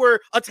 When they were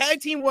a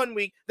tag team one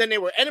week, then they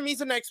were enemies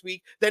the next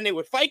week, then they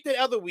would fight the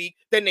other week,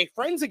 then they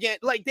friends again.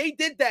 Like they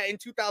did that in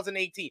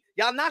 2018.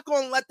 Y'all not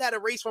going to let that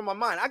erase from my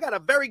mind. I got a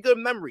very good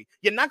memory.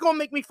 You're not going to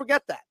make me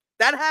forget that.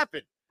 That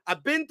happened.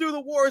 I've been through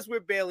the wars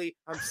with Bailey.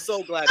 I'm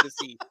so glad to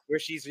see where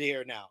she's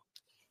here now.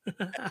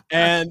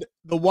 And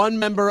the one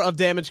member of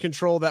Damage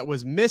Control that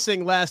was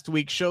missing last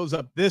week shows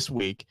up this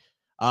week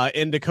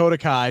in Dakota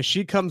Kai.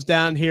 She comes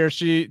down here,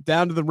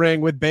 down to the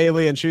ring with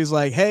Bailey, and she's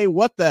like, hey,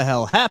 what the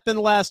hell happened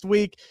last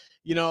week?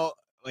 You know,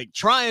 like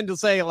trying to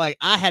say, like,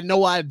 I had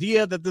no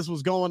idea that this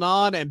was going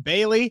on. And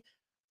Bailey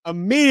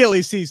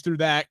immediately sees through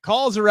that,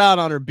 calls her out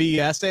on her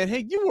BS, saying,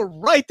 hey, you were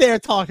right there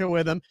talking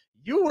with him.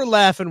 You were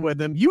laughing with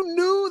him. You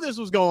knew this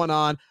was going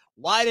on.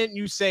 Why didn't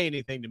you say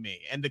anything to me?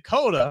 And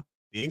Dakota,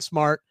 being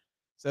smart,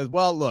 says,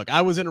 well, look,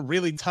 I was in a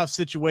really tough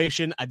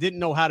situation. I didn't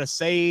know how to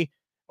say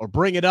or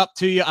bring it up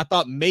to you. I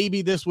thought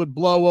maybe this would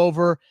blow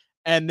over.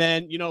 And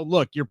then, you know,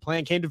 look, your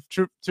plan came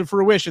to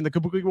fruition. The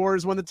Kabuki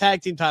Warriors won the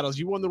tag team titles.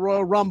 You won the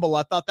Royal Rumble.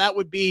 I thought that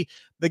would be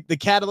the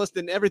catalyst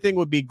and everything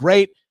would be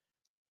great.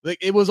 Like,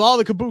 it was all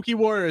the Kabuki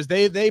Warriors.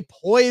 They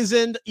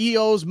poisoned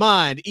EO's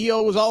mind.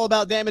 EO was all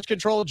about Damage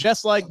Control,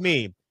 just like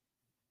me.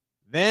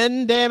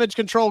 Then Damage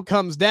Control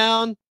comes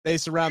down. They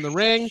surround the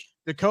ring.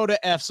 Dakota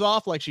F's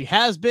off like she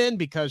has been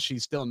because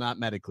she's still not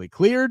medically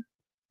cleared.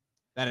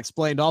 That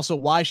explained also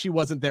why she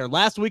wasn't there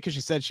last week, because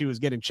she said she was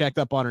getting checked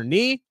up on her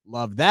knee.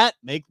 Love that.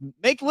 Make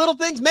little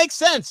things make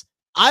sense.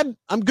 I'm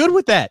good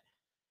with that.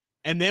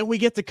 And then we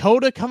get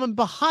Dakota coming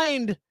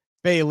behind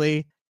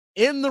Bailey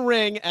in the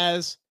ring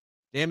as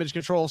Damage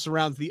Control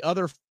surrounds the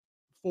other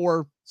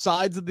three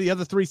sides of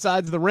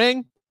the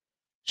ring.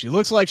 She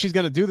looks like she's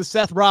going to do the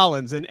Seth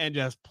Rollins and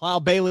just plow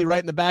Bailey right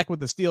in the back with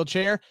the steel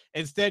chair.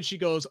 Instead, she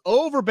goes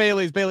over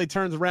Bailey's. Bailey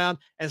turns around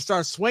and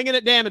starts swinging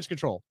at Damage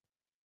Control.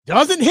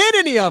 Doesn't hit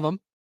any of them.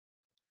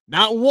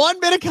 Not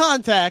one bit of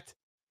contact.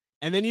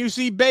 And then you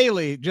see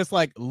Bailey just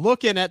like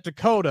looking at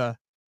Dakota,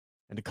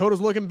 and Dakota's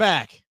looking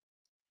back.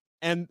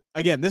 And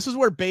again, this is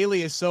where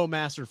Bailey is so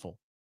masterful.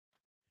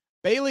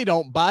 Bailey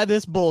don't buy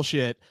this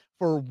bullshit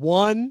for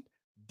one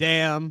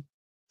damn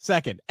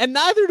second. And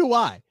neither do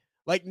I.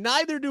 Like,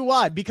 neither do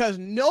I, because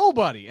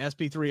nobody,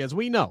 SP3, as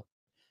we know,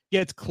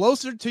 gets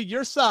closer to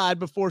your side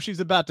before she's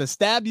about to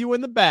stab you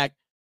in the back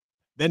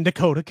than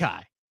Dakota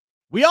Kai.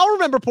 We all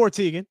remember poor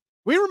Tegan.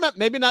 We remember,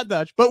 maybe not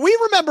Dutch, but we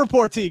remember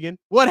poor Tegan,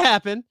 what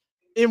happened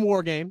in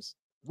War Games.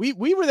 We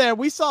were there.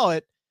 We saw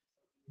it.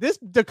 This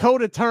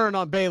Dakota turn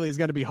on Bailey is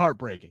going to be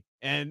heartbreaking.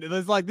 And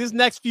it's like this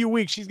next few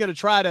weeks, she's going to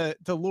try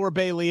to lure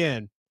Bailey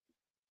in.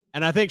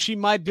 And I think she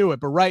might do it.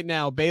 But right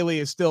now, Bailey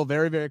is still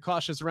very, very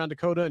cautious around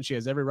Dakota, and she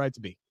has every right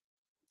to be.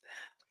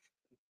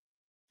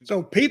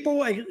 So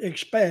people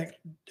expect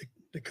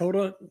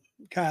Dakota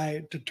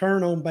Kai to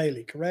turn on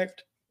Bailey,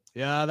 correct?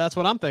 Yeah, that's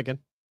what I'm thinking.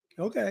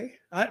 Okay.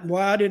 I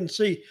didn't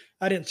see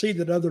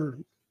that other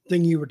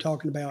thing you were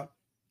talking about.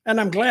 And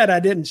I'm glad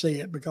I didn't see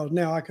it, because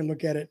now I can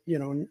look at it,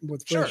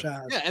 with fresh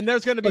eyes. Yeah, and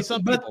there's going to be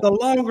some people. But the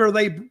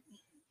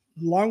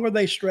longer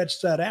they stretch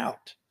that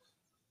out,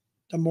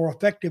 the more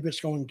effective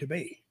it's going to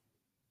be.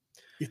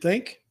 You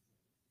think?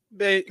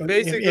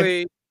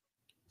 Basically,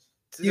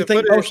 you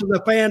think most of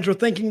the fans are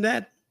thinking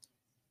that?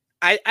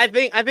 I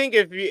think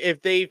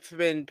if they've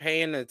been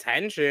paying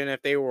attention,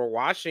 if they were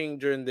watching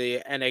during the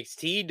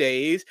NXT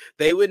days,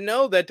 they would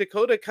know that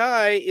Dakota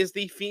Kai is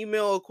the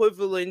female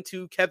equivalent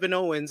to Kevin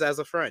Owens as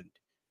a friend.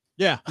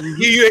 Yeah.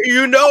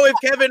 You know, if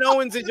Kevin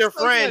Owens is your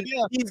friend,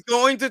 he's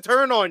going to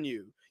turn on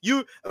you.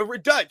 You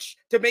Dutch,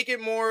 to make it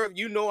more,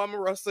 I'm a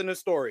wrestling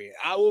historian.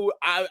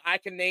 I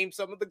can name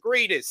some of the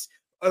greatest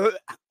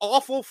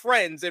awful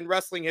friends in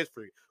wrestling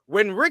history.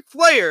 When Ric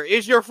Flair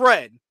is your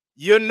friend,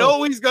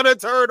 he's gonna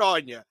turn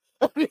on you.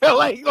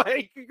 like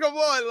come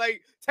on,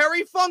 like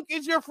Terry Funk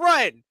is your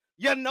friend.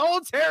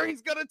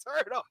 Terry's gonna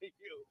turn on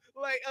you.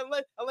 Like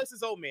unless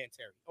it's old man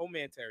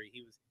Terry.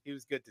 He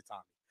was good to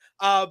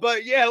Tommy.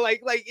 But yeah,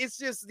 like it's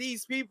just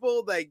these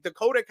people. Like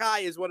Dakota Kai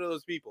is one of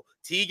those people.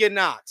 Tegan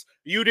Knox.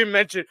 You didn't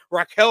mention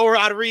Raquel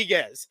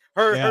Rodriguez.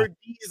 Her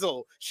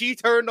Diesel. She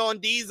turned on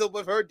Diesel,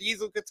 but her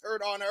Diesel could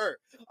turn on her.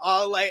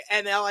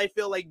 And now I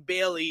feel like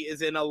Bailey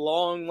is in a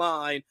long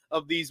line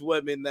of these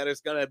women that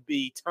is gonna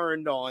be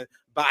turned on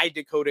by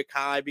Dakota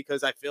Kai,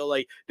 because I feel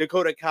like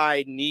Dakota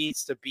Kai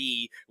needs to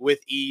be with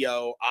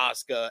Io,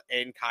 Asuka,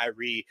 and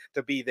Kairi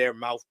to be their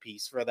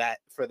mouthpiece for that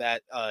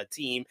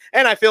team.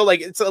 And I feel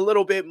like it's a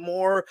little bit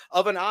more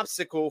of an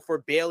obstacle for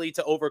Bayley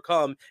to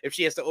overcome if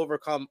she has to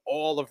overcome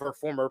all of her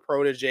former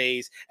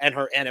proteges and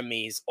her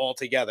enemies all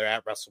together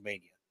at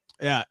WrestleMania.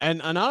 Yeah,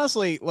 and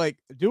honestly, like,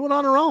 do it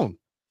on her own.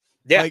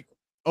 Yeah. Like,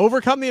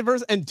 overcome the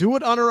adversity and do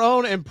it on her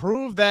own and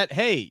prove that,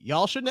 hey,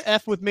 y'all shouldn't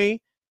have F with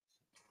me.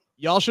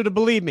 Y'all should have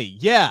believed me.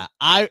 Yeah,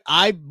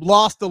 I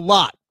lost a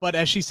lot, but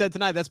as she said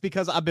tonight, that's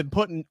because I've been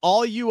putting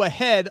all you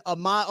ahead of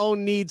my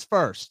own needs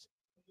first.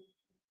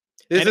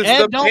 This is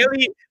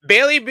the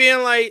Bayley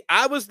being like,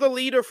 I was the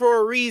leader for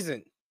a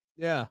reason.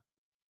 Yeah.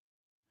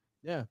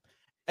 Yeah.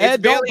 It's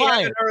Ed, don't Bayley buy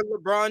having it. her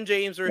LeBron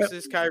James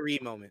versus Kyrie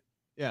moment.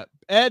 Yeah.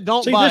 Ed,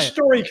 don't See, buy this it.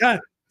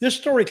 This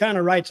story kind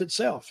of writes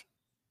itself.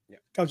 Yeah.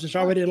 Because it's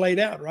already laid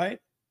out, right?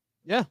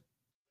 Yeah.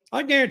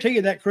 I guarantee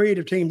you that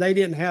creative team, they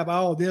didn't have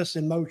all this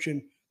in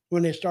motion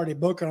when they started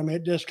booking them.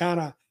 It just kind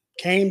of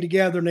came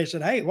together and they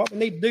said, hey, what we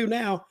need to do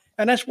now.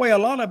 And that's the way a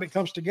lot of it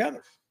comes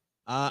together.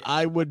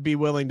 I would be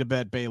willing to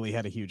bet Bayley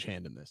had a huge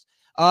hand in this.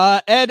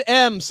 Ed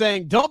M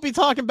saying, don't be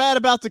talking bad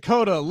about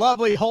Dakota.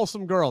 Lovely,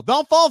 wholesome girl.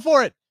 Don't fall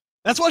for it.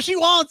 That's what she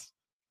wants.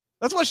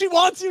 That's what she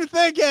wants you to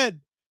think, Ed.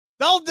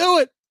 Don't do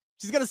it.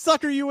 She's going to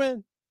sucker you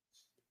in.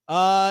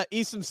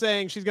 Easton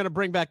saying she's going to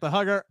bring back the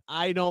hugger.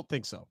 I don't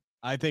think so.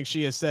 I think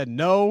she has said,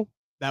 no,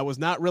 that was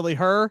not really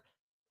her.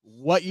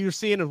 What you're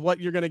seeing is what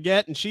you're going to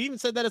get. And she even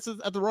said that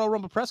at the Royal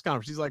Rumble press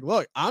conference. She's like,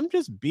 look, I'm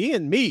just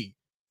being me.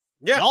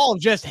 Yeah. Y'all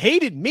just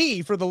hated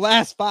me for the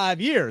last 5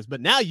 years,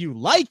 but now you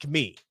like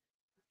me.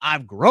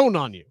 I've grown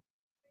on you.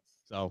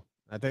 So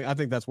I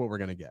think that's what we're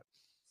going to get.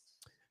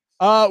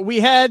 We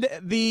had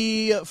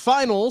the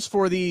finals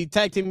for the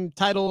tag team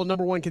title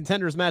 #1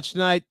 contenders match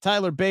tonight.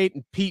 Tyler Bate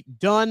and Pete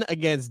Dunne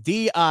against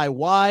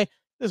DIY.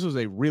 This was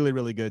a really,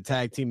 really good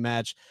tag team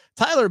match.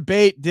 Tyler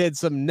Bate did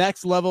some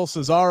next level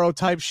Cesaro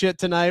type shit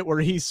tonight where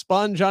he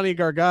spun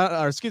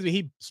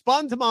he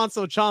spun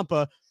Tommaso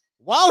Ciampa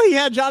while he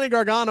had Johnny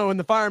Gargano in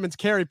the fireman's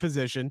carry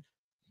position.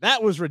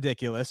 That was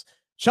ridiculous.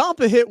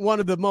 Ciampa hit one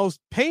of the most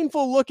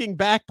painful looking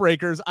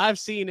backbreakers I've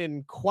seen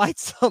in quite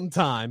some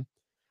time.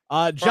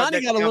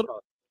 Johnny got a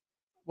little.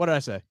 What did I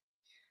say?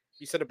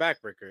 You said a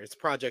backbreaker. It's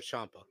Project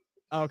Ciampa.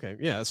 Okay,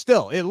 yeah,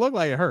 still, it looked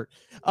like it hurt.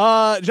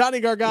 Johnny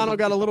Gargano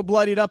got a little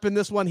bloodied up in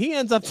this one. He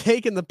ends up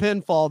taking the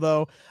pinfall,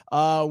 though,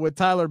 with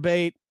Tyler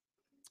Bate.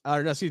 No,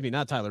 excuse me,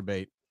 not Tyler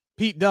Bate.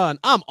 Pete Dunne.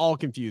 I'm all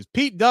confused.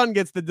 Pete Dunne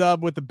gets the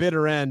dub with the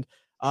bitter end.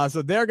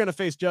 So they're going to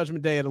face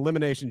Judgment Day at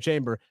Elimination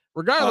Chamber.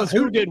 Regardless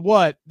who did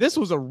what, this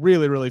was a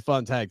really, really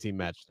fun tag team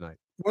match tonight.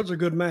 It was a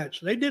good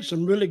match. They did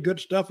some really good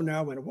stuff, and I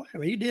went, wow,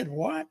 he did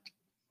what?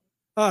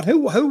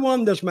 Who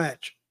won this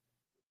match?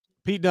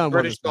 Pete Dunne.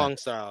 British Strong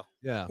Style.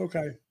 Yeah.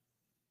 Okay.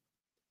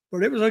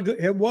 But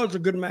it was a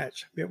good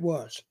match. It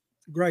was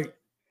great.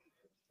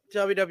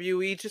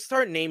 WWE, just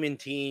start naming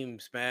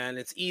teams, man.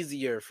 It's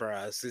easier for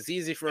us. It's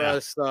easy for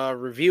us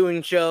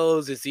reviewing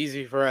shows. It's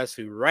easy for us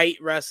who write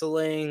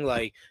wrestling.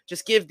 Like,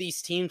 just give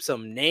these teams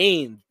some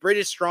names.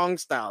 British Strong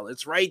Style.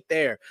 It's right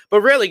there.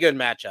 But really good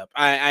matchup.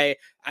 I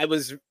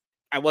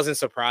wasn't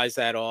surprised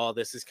at all.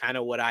 This is kind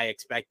of what I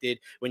expected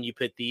when you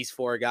put these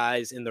four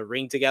guys in the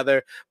ring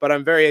together. But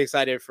I'm very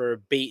excited for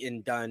Bate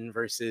and Dunne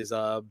versus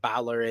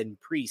Balor and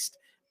Priest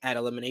at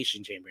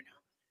Elimination Chamber now.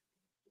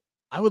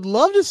 I would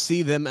love to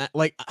see them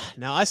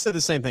now. I said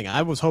the same thing.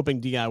 I was hoping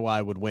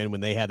DIY would win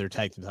when they had their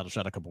tag team title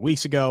shot a couple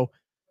weeks ago.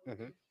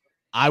 Mm-hmm.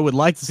 I would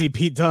like to see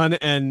Pete Dunne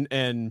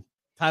and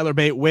Tyler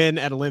Bate win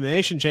at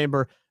Elimination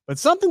Chamber, but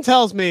something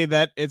tells me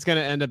that it's going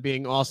to end up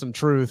being Awesome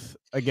Truth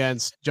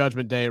against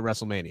Judgment Day at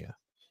WrestleMania.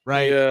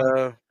 Right?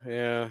 Yeah.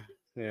 But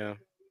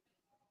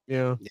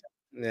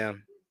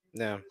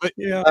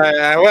yeah.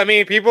 I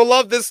mean, people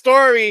love this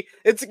story.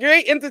 It's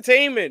great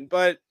entertainment,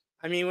 but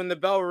I mean, when the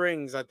bell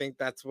rings, I think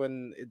that's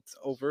when it's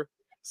over.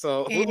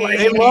 So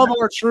they love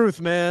our truth,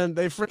 man.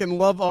 They freaking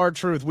love our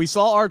truth. We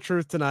saw our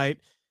truth tonight.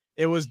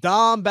 It was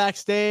Dom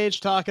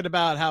backstage talking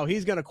about how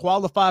he's going to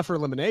qualify for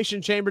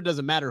Elimination Chamber.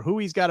 Doesn't matter who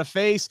he's got to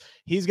face.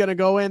 He's going to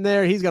go in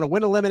there. He's going to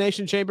win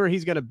Elimination Chamber.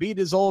 He's going to beat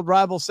his old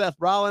rival Seth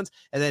Rollins.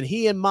 And then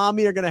he and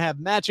Mommy are going to have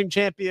matching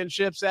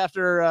championships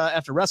after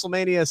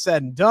WrestleMania is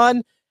said and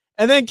done.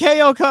 And then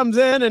KO comes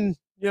in and,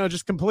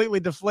 just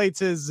completely deflates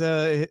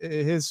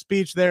his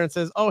speech there and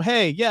says, oh,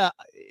 hey, yeah,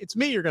 it's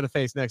me you're going to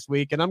face next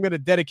week. And I'm going to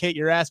dedicate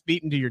your ass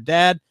beating to your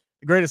dad,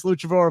 the greatest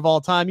luchador of all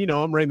time. You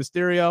know him, Rey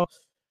Mysterio.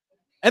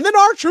 And then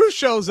R-Truth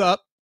shows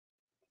up,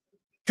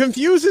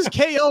 confuses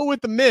KO with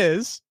The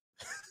Miz,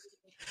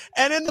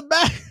 and in the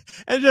back,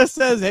 and just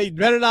says, hey, you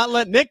better not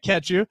let Nick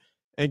catch you.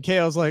 And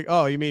KO's like,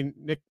 oh, you mean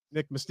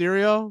Nick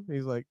Mysterio?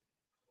 He's like,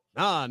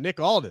 nah, Nick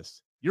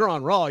Aldis. You're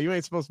on Raw. You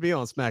ain't supposed to be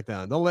on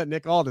SmackDown. Don't let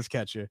Nick Aldis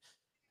catch you.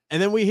 And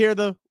then we hear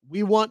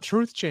we want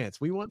truth chants.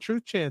 We want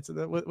truth chants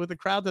with the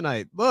crowd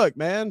tonight. Look,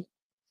 man,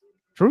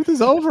 Truth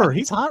is over.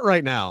 He's hot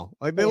right now.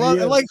 Like they love,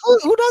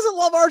 who doesn't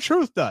love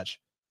R-Truth, Dutch?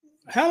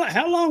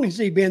 How long has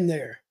he been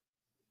there?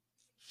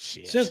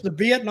 Shit. Since the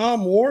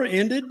Vietnam War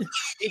ended,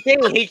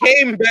 He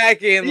came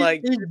back in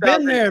like he's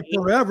been there 2008,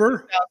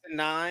 forever.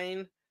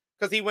 2009,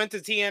 because he went to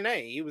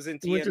TNA. He was in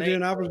He went to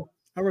TNA.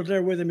 I was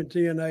there with him in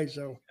TNA,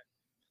 so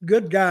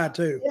good guy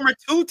too. Former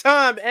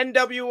two-time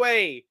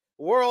NWA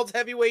World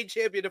Heavyweight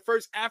Champion, the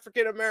first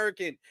African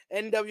American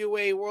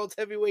NWA World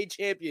Heavyweight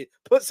Champion.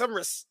 Put some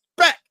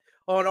respect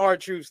on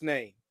R-Truth's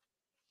name.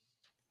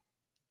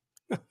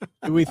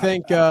 Do we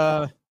think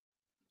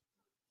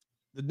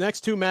the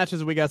next two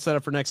matches we got set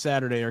up for next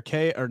Saturday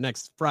or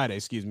next Friday,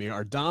 excuse me,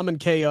 are Dom and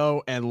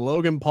KO and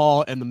Logan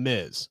Paul and The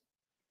Miz?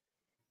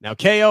 Now,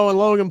 KO and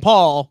Logan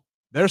Paul,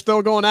 they're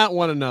still going at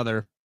one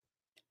another.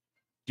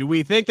 Do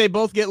we think they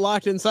both get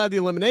locked inside the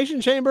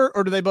Elimination Chamber,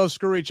 or do they both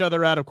screw each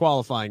other out of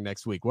qualifying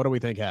next week? What do we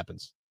think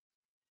happens?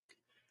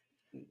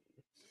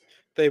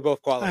 They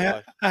both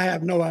qualify. I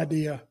have no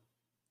idea.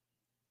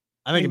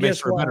 I think it makes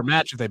for a better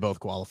match if they both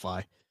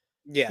qualify.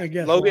 Yeah,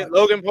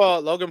 Logan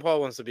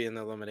Paul wants to be in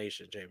the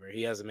Elimination Chamber.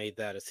 He hasn't made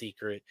that a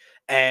secret,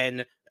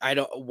 and I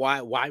don't.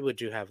 Why would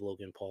you have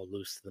Logan Paul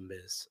lose to The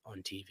Miz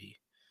on TV?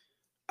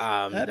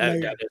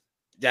 That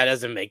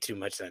doesn't make too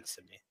much sense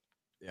to me.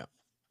 Yeah.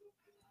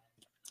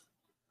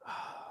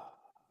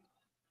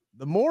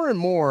 The more and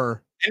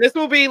more, and this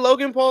will be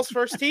Logan Paul's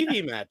first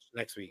TV match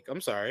next week.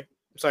 I'm sorry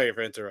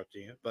for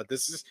interrupting you, but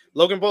this is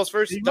Logan Paul's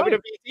first WWE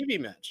TV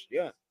match.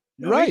 Yeah,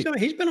 right.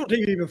 He's been on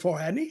TV before,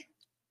 hasn't he?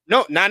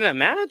 No, not in a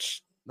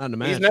match. Not in a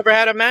match. He's never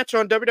had a match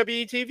on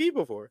WWE TV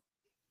before.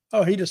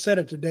 Oh, he just sat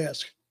at the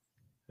desk.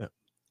 Yeah.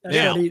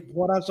 That's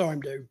what I saw him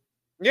do.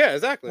 Yeah,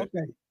 exactly.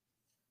 Okay.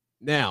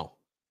 Now,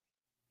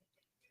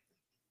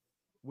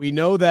 we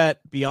know that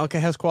Bianca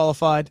has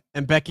qualified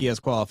and Becky has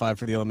qualified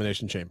for the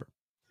Elimination Chamber.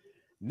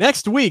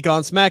 Next week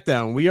on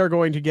SmackDown, we are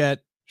going to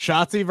get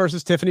Shotzi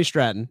versus Tiffany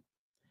Stratton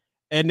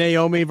and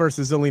Naomi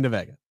versus Zelina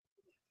Vega.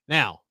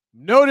 Now,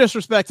 no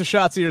disrespect to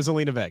Shotzi or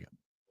Zelina Vega,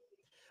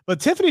 but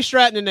Tiffany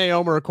Stratton and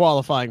Naomi are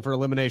qualifying for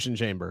Elimination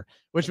Chamber,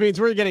 which means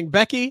we're getting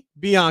Becky,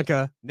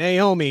 Bianca,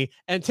 Naomi,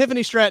 and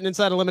Tiffany Stratton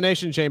inside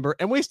Elimination Chamber,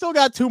 and we still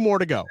got two more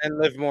to go. And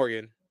Liv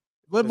Morgan.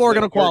 Liv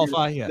Morgan will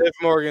qualify. Yeah. Liv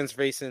Morgan's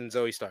facing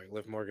Zoe Stark.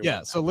 Liv Morgan.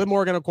 Yeah, so Liv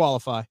Morgan will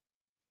qualify.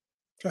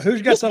 So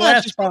who's got the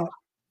last spot?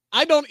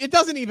 It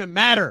doesn't even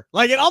matter.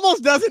 Like, it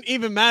almost doesn't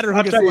even matter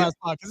who gets the last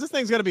spot, because this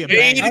thing's going to be a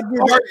banger.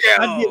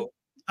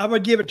 I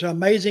would give it to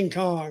Amazing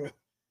Kong.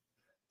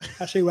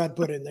 I see what I'd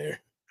put in there.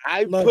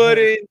 I put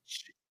in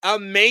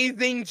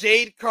Amazing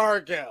Jade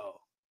Cargill.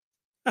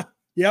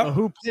 Yep. So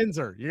who pins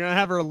her? You're going to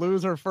have her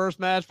lose her first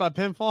match by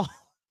pinfall?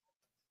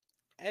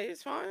 Hey,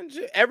 it's fine.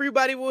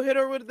 Everybody will hit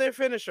her with their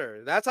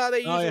finisher. That's how they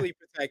usually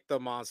protect the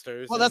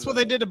monsters. Well, that's what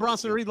they did to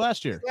Bronson Reed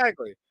last year.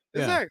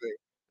 Exactly.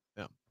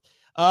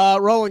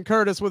 Roland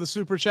Curtis with a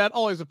super chat.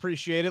 Always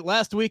appreciate it.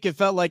 Last week, it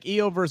felt like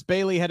Io versus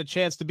Bayley had a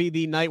chance to be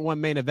the night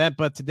one main event,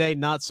 but today,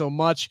 not so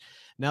much.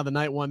 Now the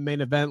night one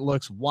main event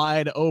looks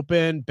wide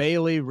open.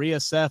 Bayley, Rhea,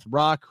 Seth,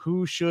 Rock,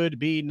 who should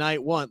be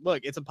night one?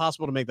 Look, it's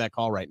impossible to make that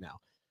call right now.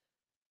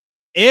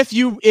 If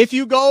you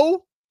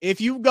go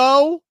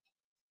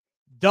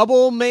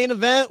double main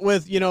event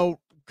with,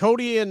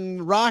 Cody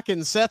and Rock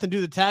and Seth and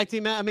do the tag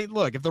team match. I mean,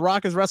 look, if The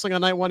Rock is wrestling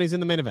on night one, he's in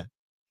the main event.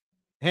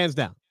 Hands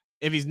down.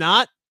 If he's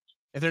not,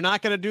 if they're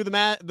not going to do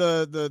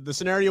the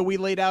scenario we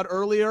laid out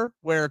earlier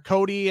where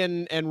Cody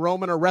and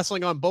Roman are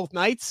wrestling on both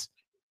nights,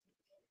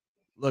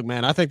 look,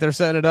 man, I think they're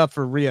setting it up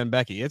for Rhea and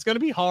Becky. It's going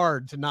to be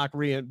hard to knock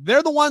Rhea.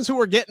 They're the ones who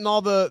were getting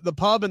all the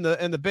pub and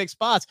the big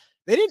spots.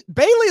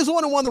 Bayley is the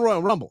one who won the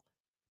Royal Rumble.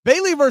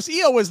 Bayley versus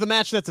Io is the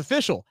match that's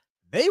official.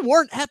 They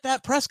weren't at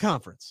that press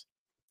conference.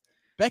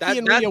 Becky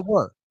and Rhea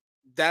were.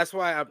 That's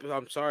why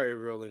I'm sorry,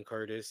 Roland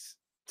Curtis.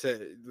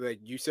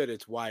 You said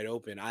it's wide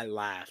open. I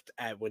laughed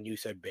at when you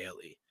said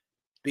Bayley.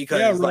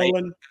 Because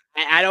Roland.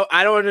 I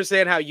don't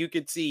understand how you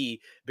could see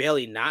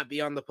Bayley not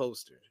be on the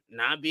poster,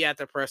 not be at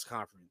the press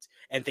conference,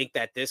 and think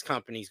that this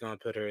company's going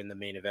to put her in the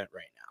main event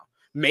right now.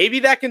 Maybe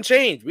that can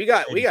change. We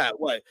got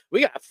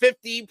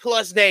 50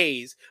 plus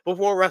days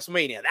before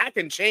WrestleMania. That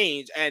can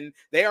change, and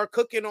they are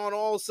cooking on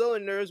all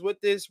cylinders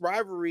with this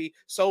rivalry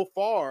so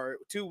far,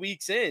 2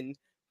 weeks in.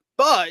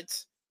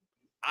 But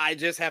I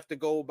just have to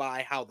go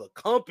by how the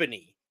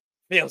company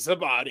feels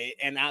about it,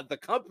 and the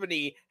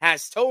company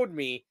has told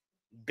me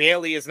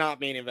Bayley is not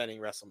main eventing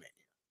WrestleMania.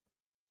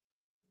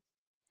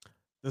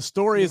 The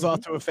story is off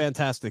to a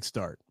fantastic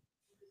start,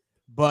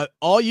 but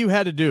all you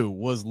had to do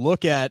was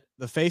look at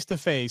the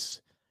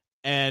face-to-face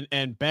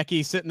and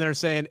Becky sitting there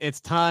saying, "It's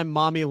time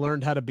mommy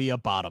learned how to be a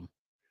bottom."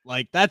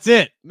 Like, that's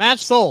it. Match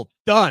sold.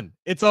 Done.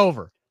 It's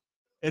over.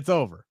 It's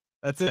over.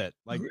 That's it.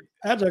 Like,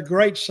 that's a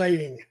great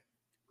saying.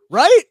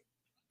 Right?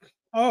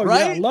 Oh,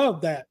 right? Yeah, I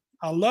love that.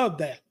 I love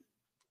that.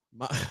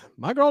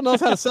 My girl knows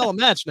how to sell a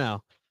match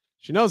now.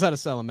 She knows how to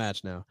sell a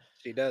match now.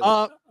 She does.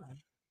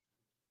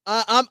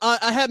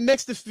 I have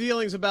mixed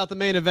feelings about the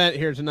main event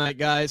here tonight,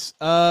 guys.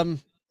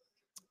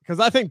 Because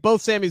I think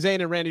both Sami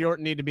Zayn and Randy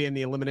Orton need to be in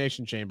the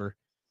Elimination Chamber.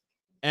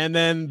 And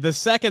then the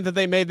second that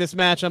they made this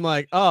match, I'm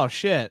like, oh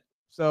shit,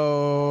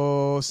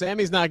 So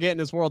Sammy's not getting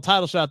his world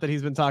title shot that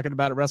he's been talking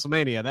about at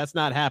WrestleMania. That's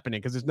not happening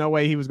because there's no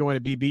way he was going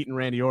to be beating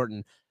Randy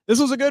Orton. This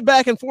was a good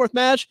back and forth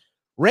match.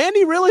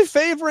 Randy really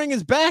favoring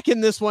his back in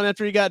this one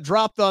after he got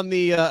dropped on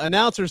the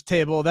announcer's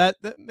table.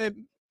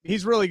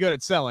 He's really good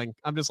at selling.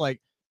 I'm just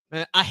like,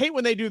 man, I hate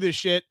when they do this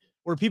shit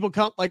where people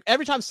come, like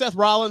every time Seth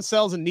Rollins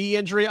sells a knee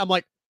injury, I'm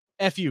like,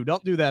 F you,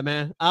 don't do that,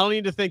 man. I don't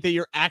need to think that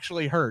you're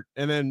actually hurt.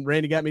 And then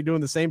Randy got me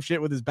doing the same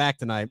shit with his back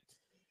tonight.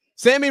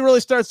 Sammy really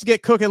starts to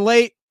get cooking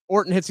late.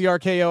 Orton hits the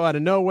RKO out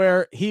of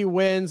nowhere. He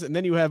wins. And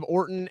then you have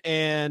Orton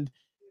and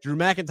Drew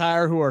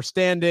McIntyre who are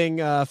standing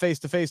face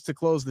to face to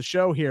close the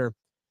show here.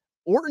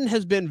 Orton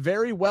has been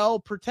very well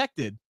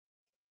protected.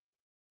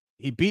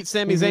 He beat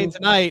Sami Zayn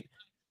tonight.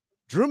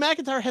 Drew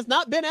McIntyre has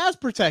not been as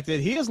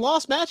protected. He has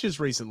lost matches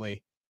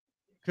recently.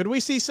 Could we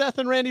see Seth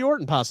and Randy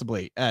Orton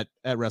possibly at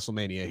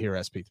WrestleMania here,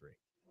 SP3?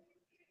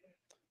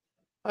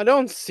 I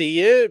don't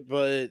see it,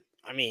 but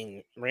I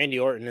mean, Randy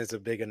Orton is a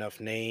big enough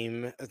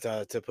name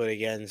to put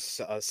against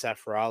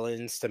Seth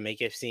Rollins to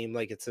make it seem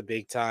like it's a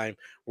big time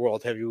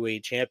World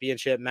Heavyweight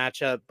Championship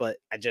matchup, but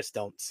I just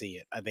don't see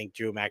it. I think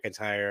Drew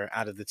McIntyre,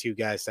 out of the two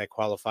guys that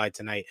qualified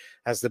tonight,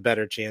 has the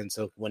better chance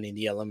of winning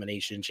the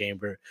Elimination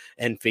Chamber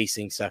and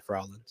facing Seth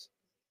Rollins.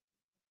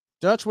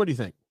 Dutch, what do you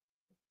think?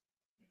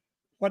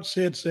 What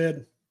Sid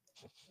said.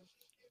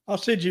 I'll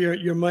send you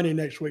your money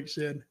next week,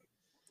 Sid.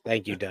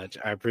 Thank you, Dutch.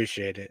 I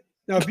appreciate it.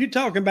 Now, if you're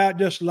talking about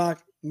just like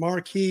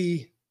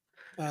marquee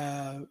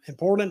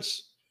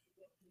importance,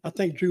 I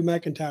think Drew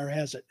McIntyre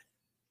has it.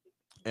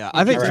 Yeah,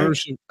 I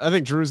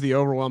think Drew's the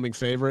overwhelming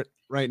favorite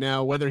right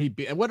now. Whether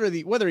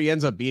he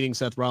ends up beating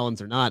Seth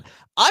Rollins or not,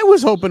 I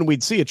was hoping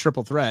we'd see a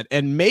triple threat,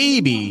 and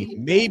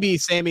maybe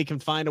Sammy can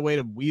find a way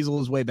to weasel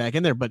his way back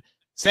in there. But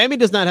Sammy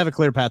does not have a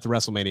clear path to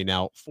WrestleMania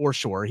now, for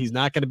sure. He's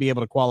not going to be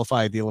able to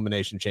qualify at the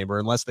Elimination Chamber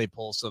unless they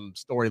pull some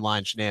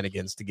storyline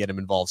shenanigans to get him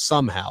involved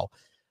somehow.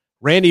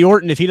 Randy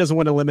Orton, if he doesn't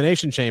win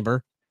Elimination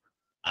Chamber,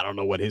 I don't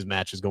know what his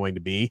match is going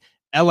to be.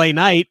 LA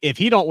Knight, if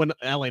he don't win,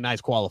 LA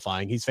Knight's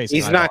qualifying. He's facing.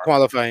 He's not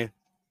qualifying.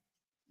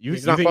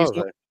 He's not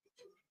qualifying.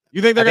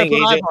 You think they're going to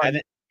put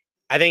Ivar?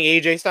 I think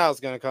AJ Styles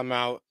is going to come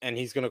out and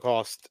he's going to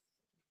cost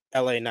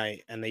LA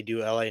Knight, and they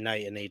do LA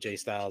Knight and AJ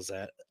Styles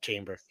at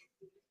Chamber.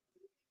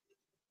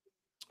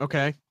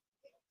 Okay.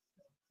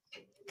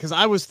 Because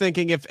I was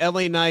thinking if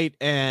LA Knight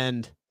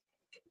and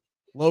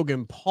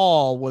Logan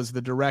Paul was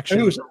the direction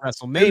for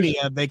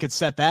WrestleMania, they could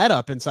set that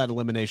up inside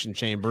Elimination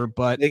Chamber,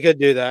 but they could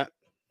do that.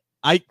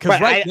 I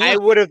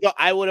would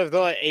have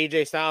thought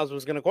AJ Styles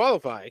was going to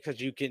qualify because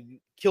you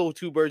can kill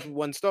two birds with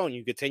one stone.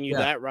 You continue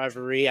that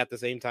rivalry at the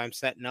same time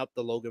setting up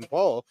the Logan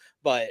Paul,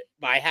 but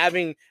by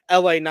having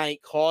LA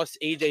Knight cost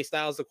AJ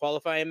Styles the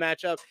qualifying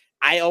matchup,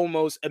 I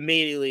almost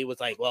immediately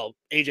was like, well,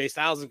 AJ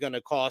Styles is going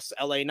to cost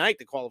LA Knight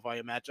the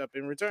qualifying matchup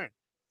in return.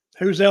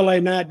 Who's LA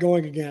Knight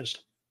going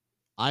against?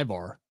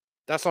 Ivar.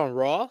 That's on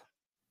Raw?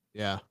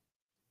 Yeah.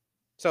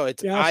 So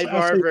it's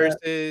Ivar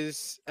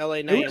versus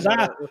LA Knight. Who's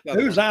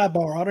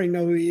Ivar? I don't even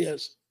know who he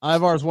is.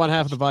 Ivar's one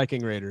half of the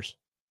Viking Raiders.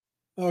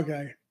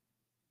 Okay.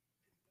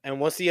 And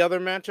what's the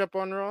other matchup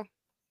on Raw?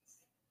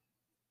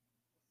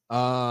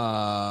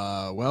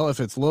 Well, if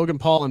it's Logan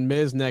Paul and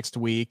Miz next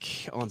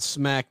week on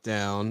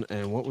SmackDown,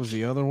 and what was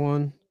the other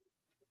one?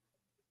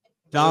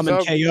 Dom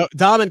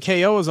and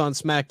KO is on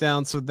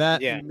SmackDown, so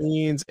that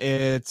means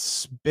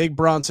it's Big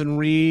Bronson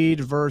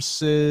Reed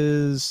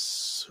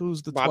versus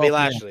who's the Bobby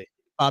Lashley. Man?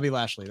 Bobby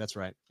Lashley, that's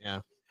right. Yeah.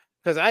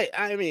 Because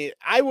I mean,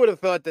 I would have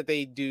thought that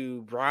they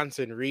do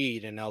Bronson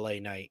Reed and LA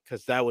Knight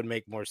because that would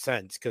make more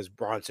sense. Because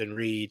Bronson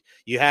Reed,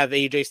 you have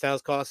AJ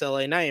Styles cost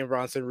LA Knight, and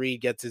Bronson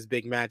Reed gets his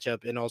big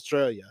matchup in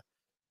Australia.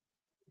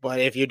 But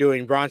if you're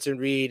doing Bronson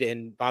Reed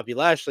and Bobby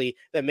Lashley,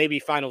 then maybe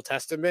Final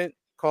Testament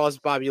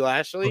caused Bobby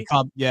Lashley.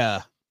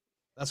 Yeah,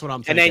 that's what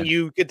I'm thinking. And then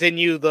you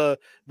continue the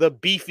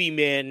beefy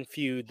man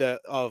feud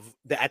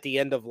at the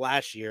end of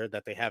last year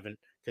that they haven't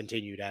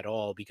continued at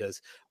all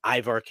because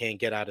Ivar can't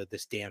get out of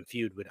this damn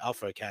feud with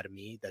Alpha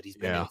Academy that he's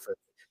been in for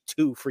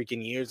 2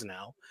 freaking years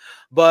now.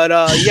 But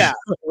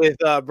with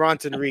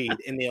Bronson Reed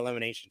in the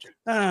Elimination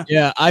Chamber.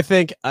 Yeah, I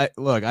think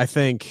LA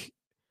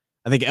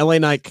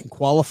Knight can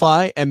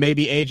qualify, and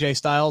maybe AJ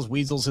Styles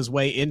weasels his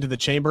way into the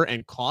chamber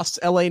and costs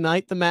LA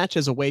Knight the match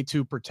as a way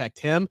to protect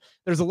him.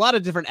 There's a lot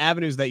of different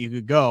avenues that you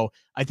could go.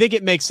 I think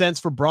it makes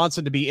sense for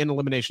Bronson to be in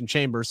Elimination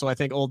Chamber. So I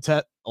think Old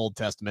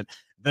Testament,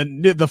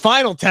 the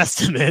Final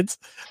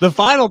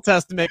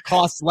Testament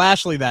costs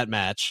Lashley that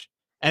match,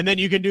 and then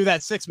you can do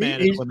that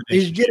 6-man elimination.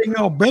 He's getting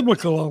all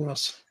biblical on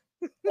us.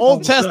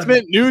 Old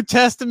Testament, New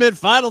Testament,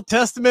 Final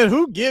Testament.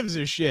 Who gives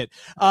a shit?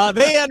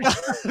 They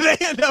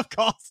end up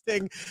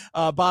costing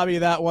Bobby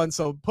that one.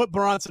 So put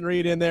Bronson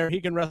Reed in there.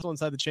 He can wrestle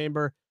inside the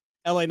chamber.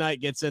 LA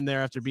Knight gets in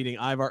there after beating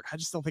Ivar. I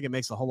just don't think it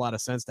makes a whole lot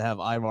of sense to have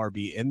Ivar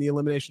be in the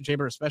Elimination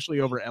Chamber, especially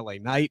over LA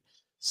Knight.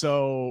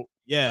 So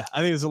yeah,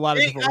 I think there's a lot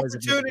of different ways.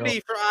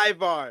 Opportunity for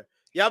Ivar.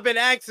 Y'all been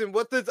asking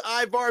what this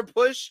Ivar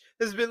push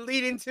has been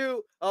leading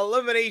to?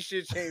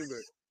 Elimination Chamber.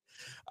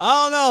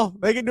 I don't know.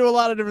 They can do a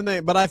lot of different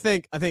things, but I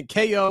think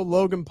KO,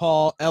 Logan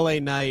Paul, LA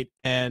Knight,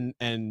 and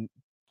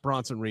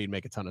Bronson Reed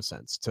make a ton of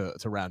sense to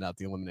round out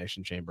the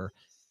Elimination Chamber.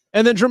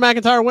 And then Drew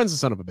McIntyre wins the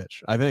son of a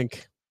bitch. I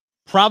think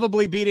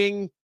probably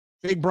beating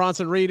big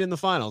Bronson Reed in the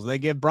finals. They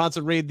give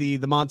Bronson Reed the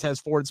Montez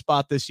Ford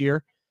spot this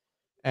year.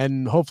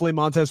 And hopefully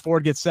Montez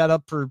Ford gets set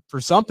up for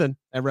something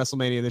at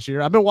WrestleMania this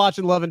year. I've been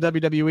watching Love and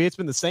WWE. It's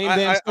been the same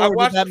damn story.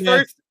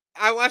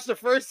 I watched the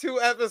first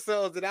 2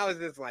 episodes and I was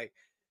just like,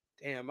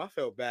 damn, I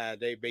felt bad.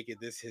 They making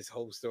this his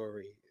whole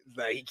story.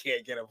 Like he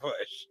can't get a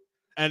push.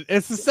 And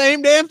it's the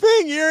same damn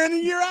thing year in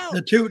and year out.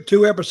 The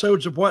two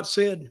episodes of what,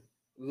 Sid?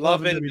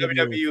 Love and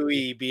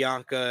WWE,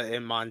 Bianca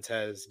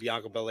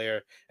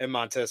Belair and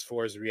Montez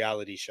Ford's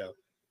reality show.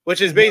 Which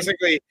is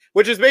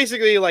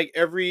basically like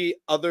every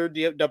other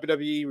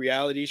WWE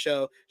reality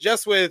show,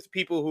 just with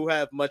people who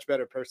have much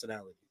better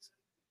personalities.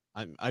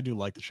 I do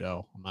like the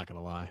show. I'm not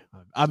gonna lie.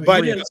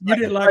 But you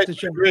didn't like the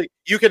show.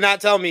 You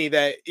cannot tell me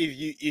that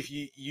if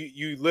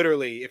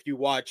you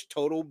watch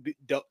Total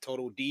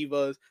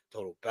Divas,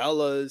 Total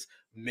Bellas,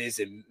 Ms.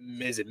 and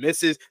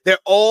Mrs., they're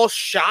all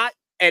shot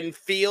and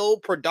feel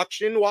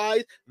production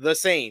wise the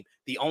same.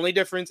 The only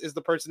difference is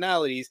the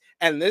personalities.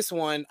 And this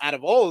one, out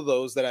of all of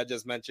those that I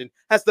just mentioned,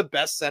 has the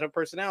best set of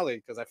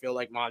personality because I feel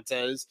like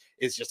Montez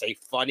is just a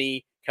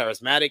funny,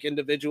 charismatic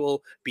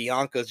individual.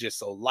 Bianca's just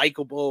so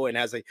likable and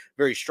has a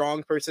very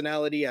strong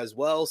personality as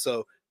well.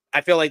 So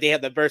I feel like they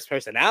have the best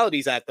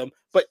personalities at them,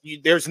 but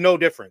there's no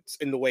difference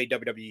in the way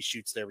WWE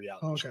shoots their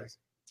reality shows.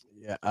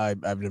 Yeah,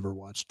 I've never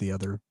watched the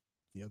other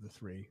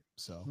 3.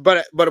 So,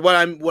 but what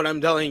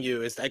I'm telling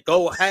you is that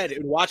go ahead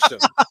and watch them.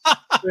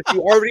 If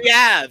you already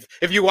have,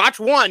 if you watch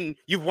one,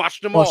 you've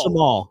watched them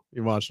all.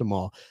 You watched them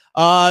all.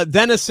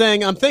 Dennis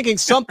saying, I'm thinking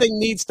something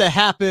needs to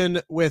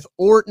happen with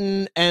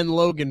Orton and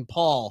Logan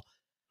Paul.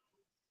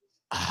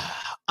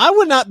 I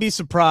would not be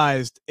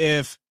surprised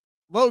if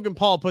Logan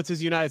Paul puts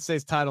his United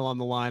States title on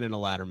the line in a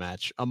ladder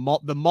match,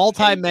 the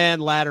multi-man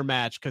ladder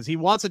match, because he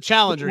wants a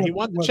challenger. He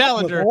wants the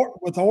challenger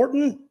with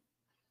Orton.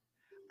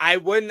 You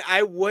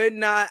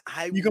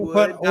can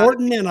put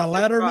Orton in a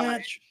ladder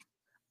match.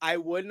 I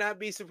would not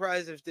be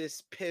surprised if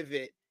this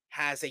pivot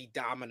has a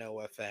domino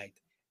effect,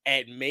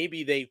 and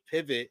maybe they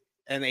pivot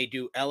and they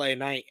do LA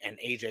Knight and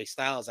AJ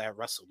Styles at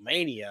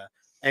WrestleMania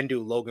and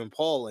do Logan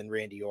Paul and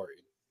Randy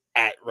Orton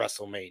at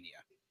WrestleMania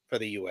for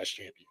the U.S.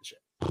 Championship.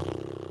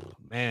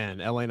 Man,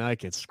 LA Knight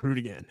gets screwed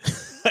again.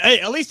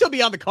 Hey, at least he'll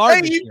be on the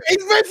card. Hey, he's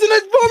versus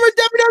his former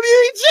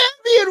WWE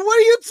champion. What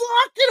are you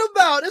talking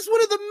about? It's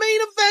one of the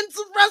main events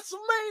of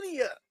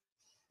WrestleMania.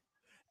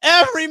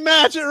 Every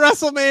match at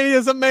WrestleMania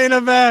is a main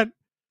event.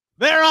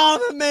 They're on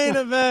the main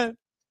event.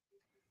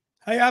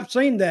 Hey, I've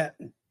seen that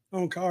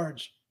on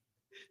cards.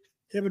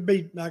 It would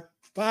be like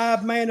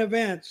 5 main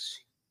events.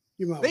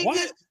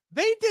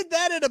 They did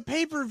that at a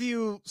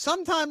pay-per-view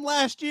sometime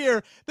last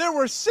year. There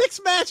were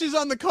 6 matches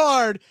on the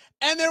card,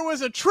 and there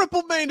was a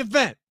triple main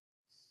event.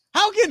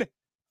 How can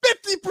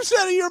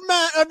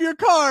 50% of your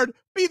card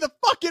be the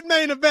fucking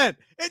main event?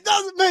 It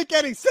doesn't make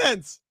any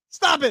sense.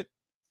 Stop it.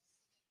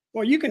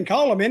 Well, you can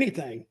call them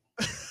anything.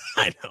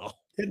 I know.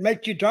 It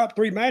makes you top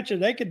 3 matches.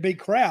 They could be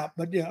crap,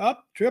 but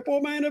triple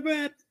main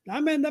event.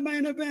 I'm in the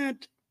main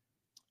event.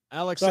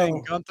 Alex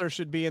saying Gunther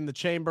should be in the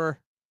chamber.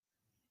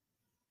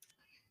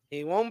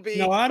 He won't be.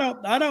 No, I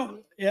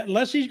don't.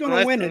 Unless he's going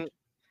to win it.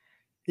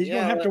 He's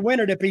going to have to win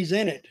it if he's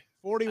in it.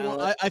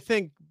 41. I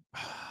think,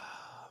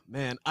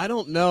 man, I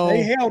don't know.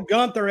 They held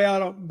Gunther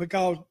out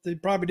because they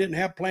probably didn't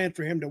have plans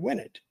for him to win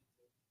it.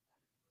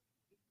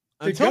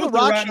 Until The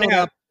Rock showed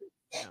up.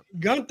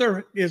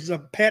 Gunther is a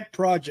pet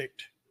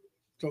project.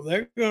 So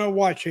they're going to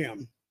watch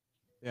him.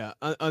 Yeah.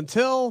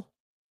 Until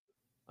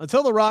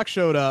The Rock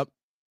showed up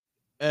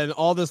and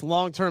all this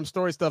long-term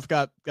story stuff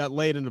got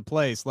laid into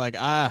place. Like,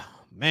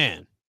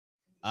 man,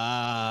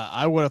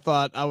 I would have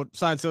thought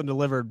signed, sealed, and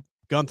delivered.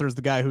 Gunther's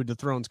the guy who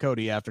dethrones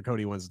Cody after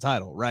Cody wins the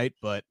title. Right.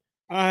 But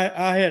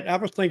I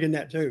was thinking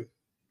that too.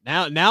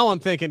 Now I'm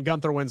thinking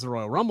Gunther wins the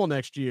Royal Rumble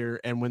next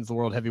year and wins the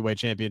World Heavyweight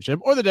Championship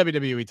or the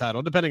WWE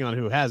title, depending on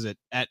who has it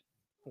at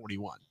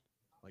 41.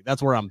 Like,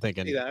 that's where I'm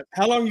thinking.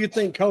 How long do you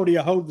think Cody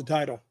will hold the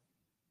title?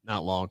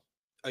 Not long.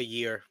 A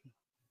year.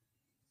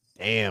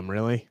 Damn,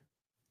 really?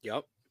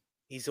 Yep.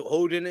 He's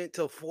holding it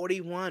till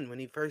 41 when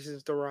he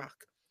faces The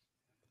Rock.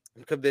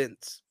 I'm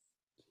convinced.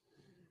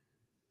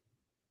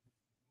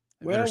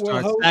 Better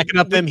start stacking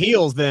up them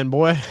heels then,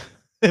 boy.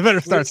 They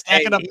better start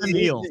stacking up them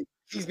heels.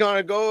 He's going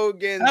to go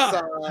against...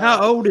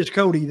 How old is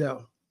Cody,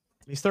 though?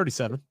 He's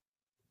 37.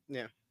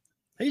 Yeah.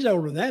 He's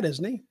older than that,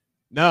 isn't he?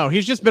 No,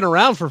 he's just been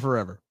around for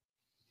forever.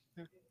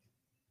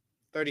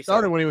 37.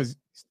 Started when he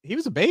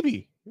was a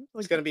baby.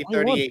 He's going to be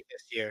 38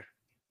 this year.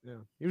 Yeah.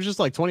 He was just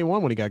like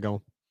 21 when he got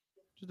going.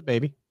 Just a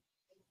baby.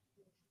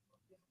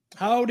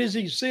 How old is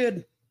he,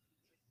 Sid?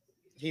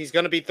 He's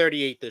going to be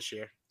 38 this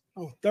year.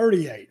 Oh,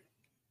 38.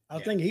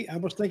 I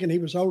was thinking he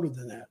was older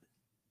than that.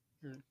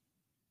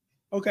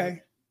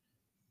 Okay.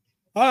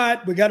 All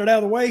right, we got it out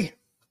of the way.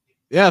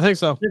 Yeah, I think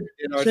so.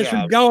 Since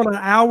we've gone an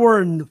hour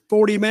and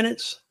 40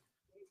 minutes.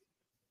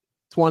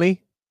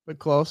 20, but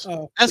close.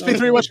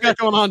 SP3, what you got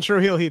going on True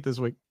Heel Heat this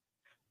week?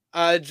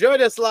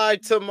 Join us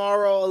live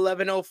tomorrow,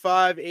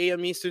 11:05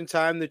 a.m. Eastern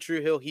Time, the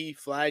True Hill Heat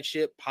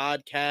flagship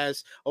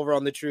podcast over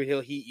on the True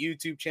Hill Heat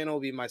YouTube channel.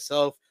 Will be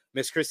myself,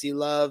 Miss Chrissy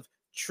Love,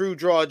 True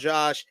Draw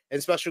Josh,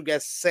 and special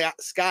guest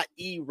Scott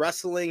E.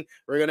 Wrestling.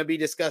 We're going to be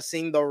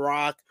discussing The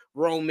Rock,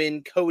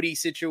 Roman, Cody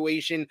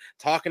situation,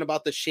 talking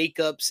about the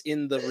shakeups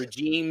in the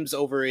regimes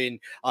over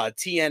in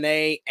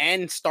TNA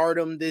and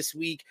Stardom this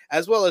week,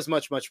 as well as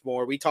much, much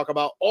more. We talk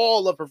about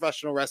all of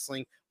professional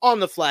wrestling on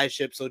the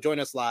flagship. So join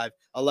us live,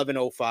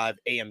 11:05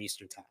 a.m.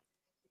 Eastern Time.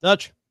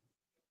 Dutch.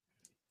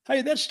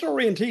 Hey, that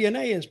story in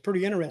TNA is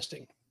pretty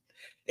interesting.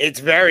 It's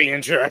very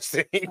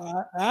interesting.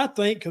 I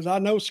think, because I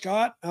know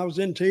Scott, I was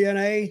in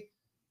TNA.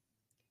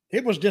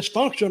 It was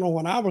dysfunctional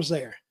when I was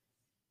there.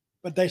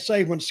 But they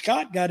say when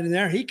Scott got in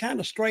there, he kind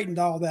of straightened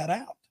all that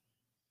out.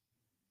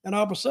 And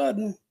all of a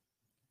sudden,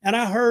 and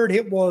I heard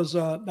it was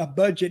a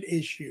budget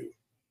issue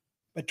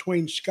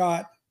between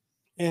Scott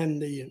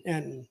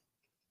and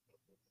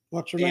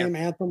what's her name?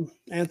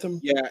 Anthem.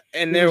 Yeah,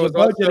 and there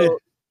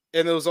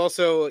was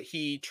also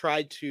he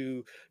tried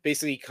to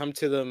basically come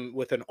to them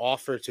with an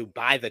offer to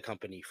buy the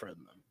company from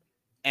them.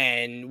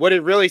 And what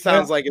it really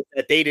sounds like is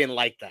that they didn't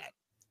like that.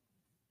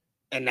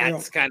 And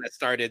that's kind of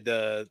started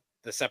the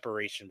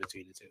separation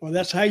between the two. Well,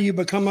 that's how you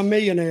become a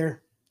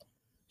millionaire.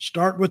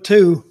 Start with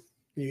two.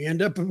 You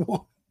end up with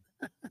one.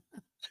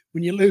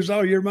 When you lose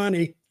all your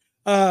money.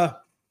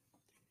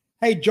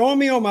 Hey, join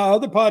me on my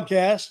other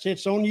podcast.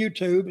 It's on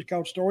YouTube. It's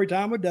called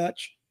Storytime with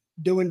Dutch.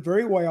 Doing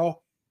very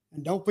well.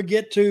 And don't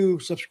forget to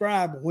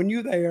subscribe when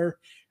you're there.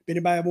 If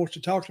anybody wants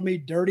to talk to me,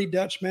 Dirty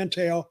Dutch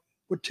Mantell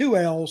with 2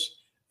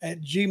 L's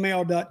at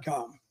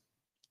gmail.com.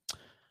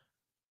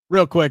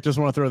 Real quick, just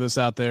want to throw this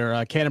out there.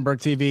 Cannonberg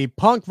TV,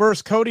 Punk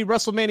versus Cody,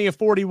 WrestleMania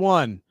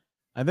 41.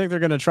 I think they're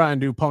going to try and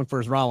do Punk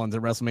versus Rollins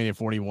at WrestleMania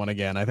 41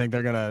 again. I think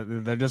they're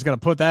just going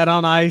to put that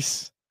on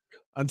ice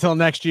until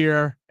next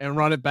year and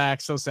run it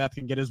back so Seth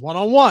can get his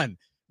one-on-one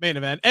main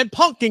event and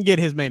Punk can get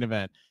his main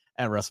event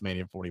at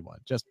WrestleMania 41.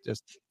 Just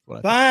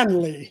what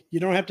finally, you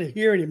don't have to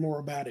hear any more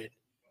about it.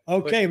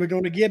 Okay, we're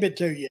going to give it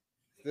to you.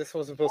 This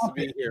wasn't supposed to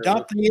be here.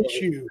 Not the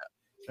issue.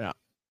 Yeah.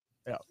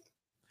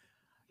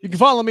 You can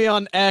follow me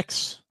on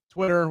X,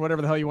 Twitter,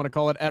 whatever the hell you want to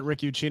call it, at Rick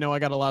Ucchino. I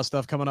got a lot of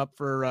stuff coming up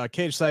for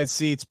Cage Side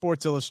Seats,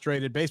 Sports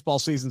Illustrated. Baseball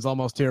season's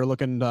almost here.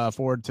 Looking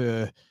forward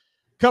to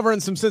covering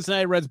some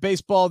Cincinnati Reds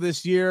baseball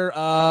this year.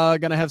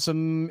 Gonna have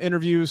some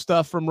interview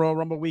stuff from Royal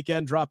Rumble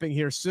weekend dropping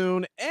here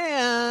soon.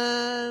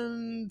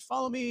 And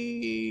follow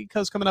me,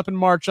 because coming up in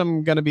March,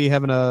 I'm gonna be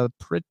having a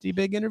pretty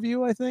big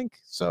interview, I think.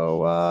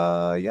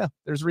 So yeah,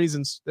 there's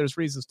reasons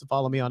to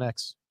follow me on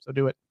X. So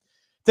do it.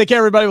 Take care,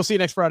 everybody. We'll see you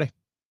next Friday.